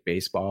music,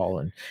 baseball,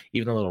 and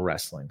even a little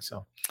wrestling.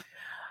 So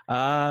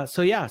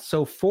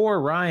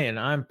for Ryan,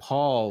 I'm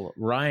Paul.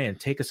 Ryan,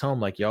 take us home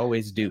like you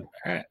always do.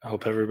 All right. I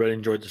hope everybody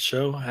enjoyed the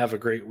show. Have a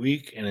great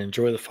week and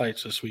enjoy the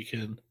fights this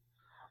weekend.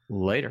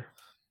 Later.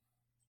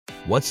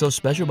 What's so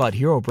special about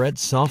Hero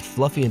Bread's soft,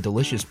 fluffy, and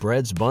delicious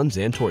breads, buns,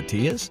 and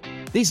tortillas?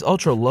 These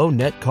ultra-low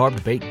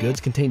net-carb baked goods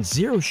contain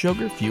zero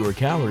sugar, fewer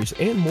calories,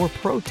 and more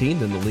protein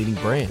than the leading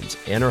brands,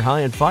 and are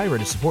high in fiber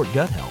to support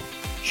gut health.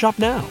 Shop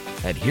now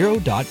at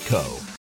Hero.co.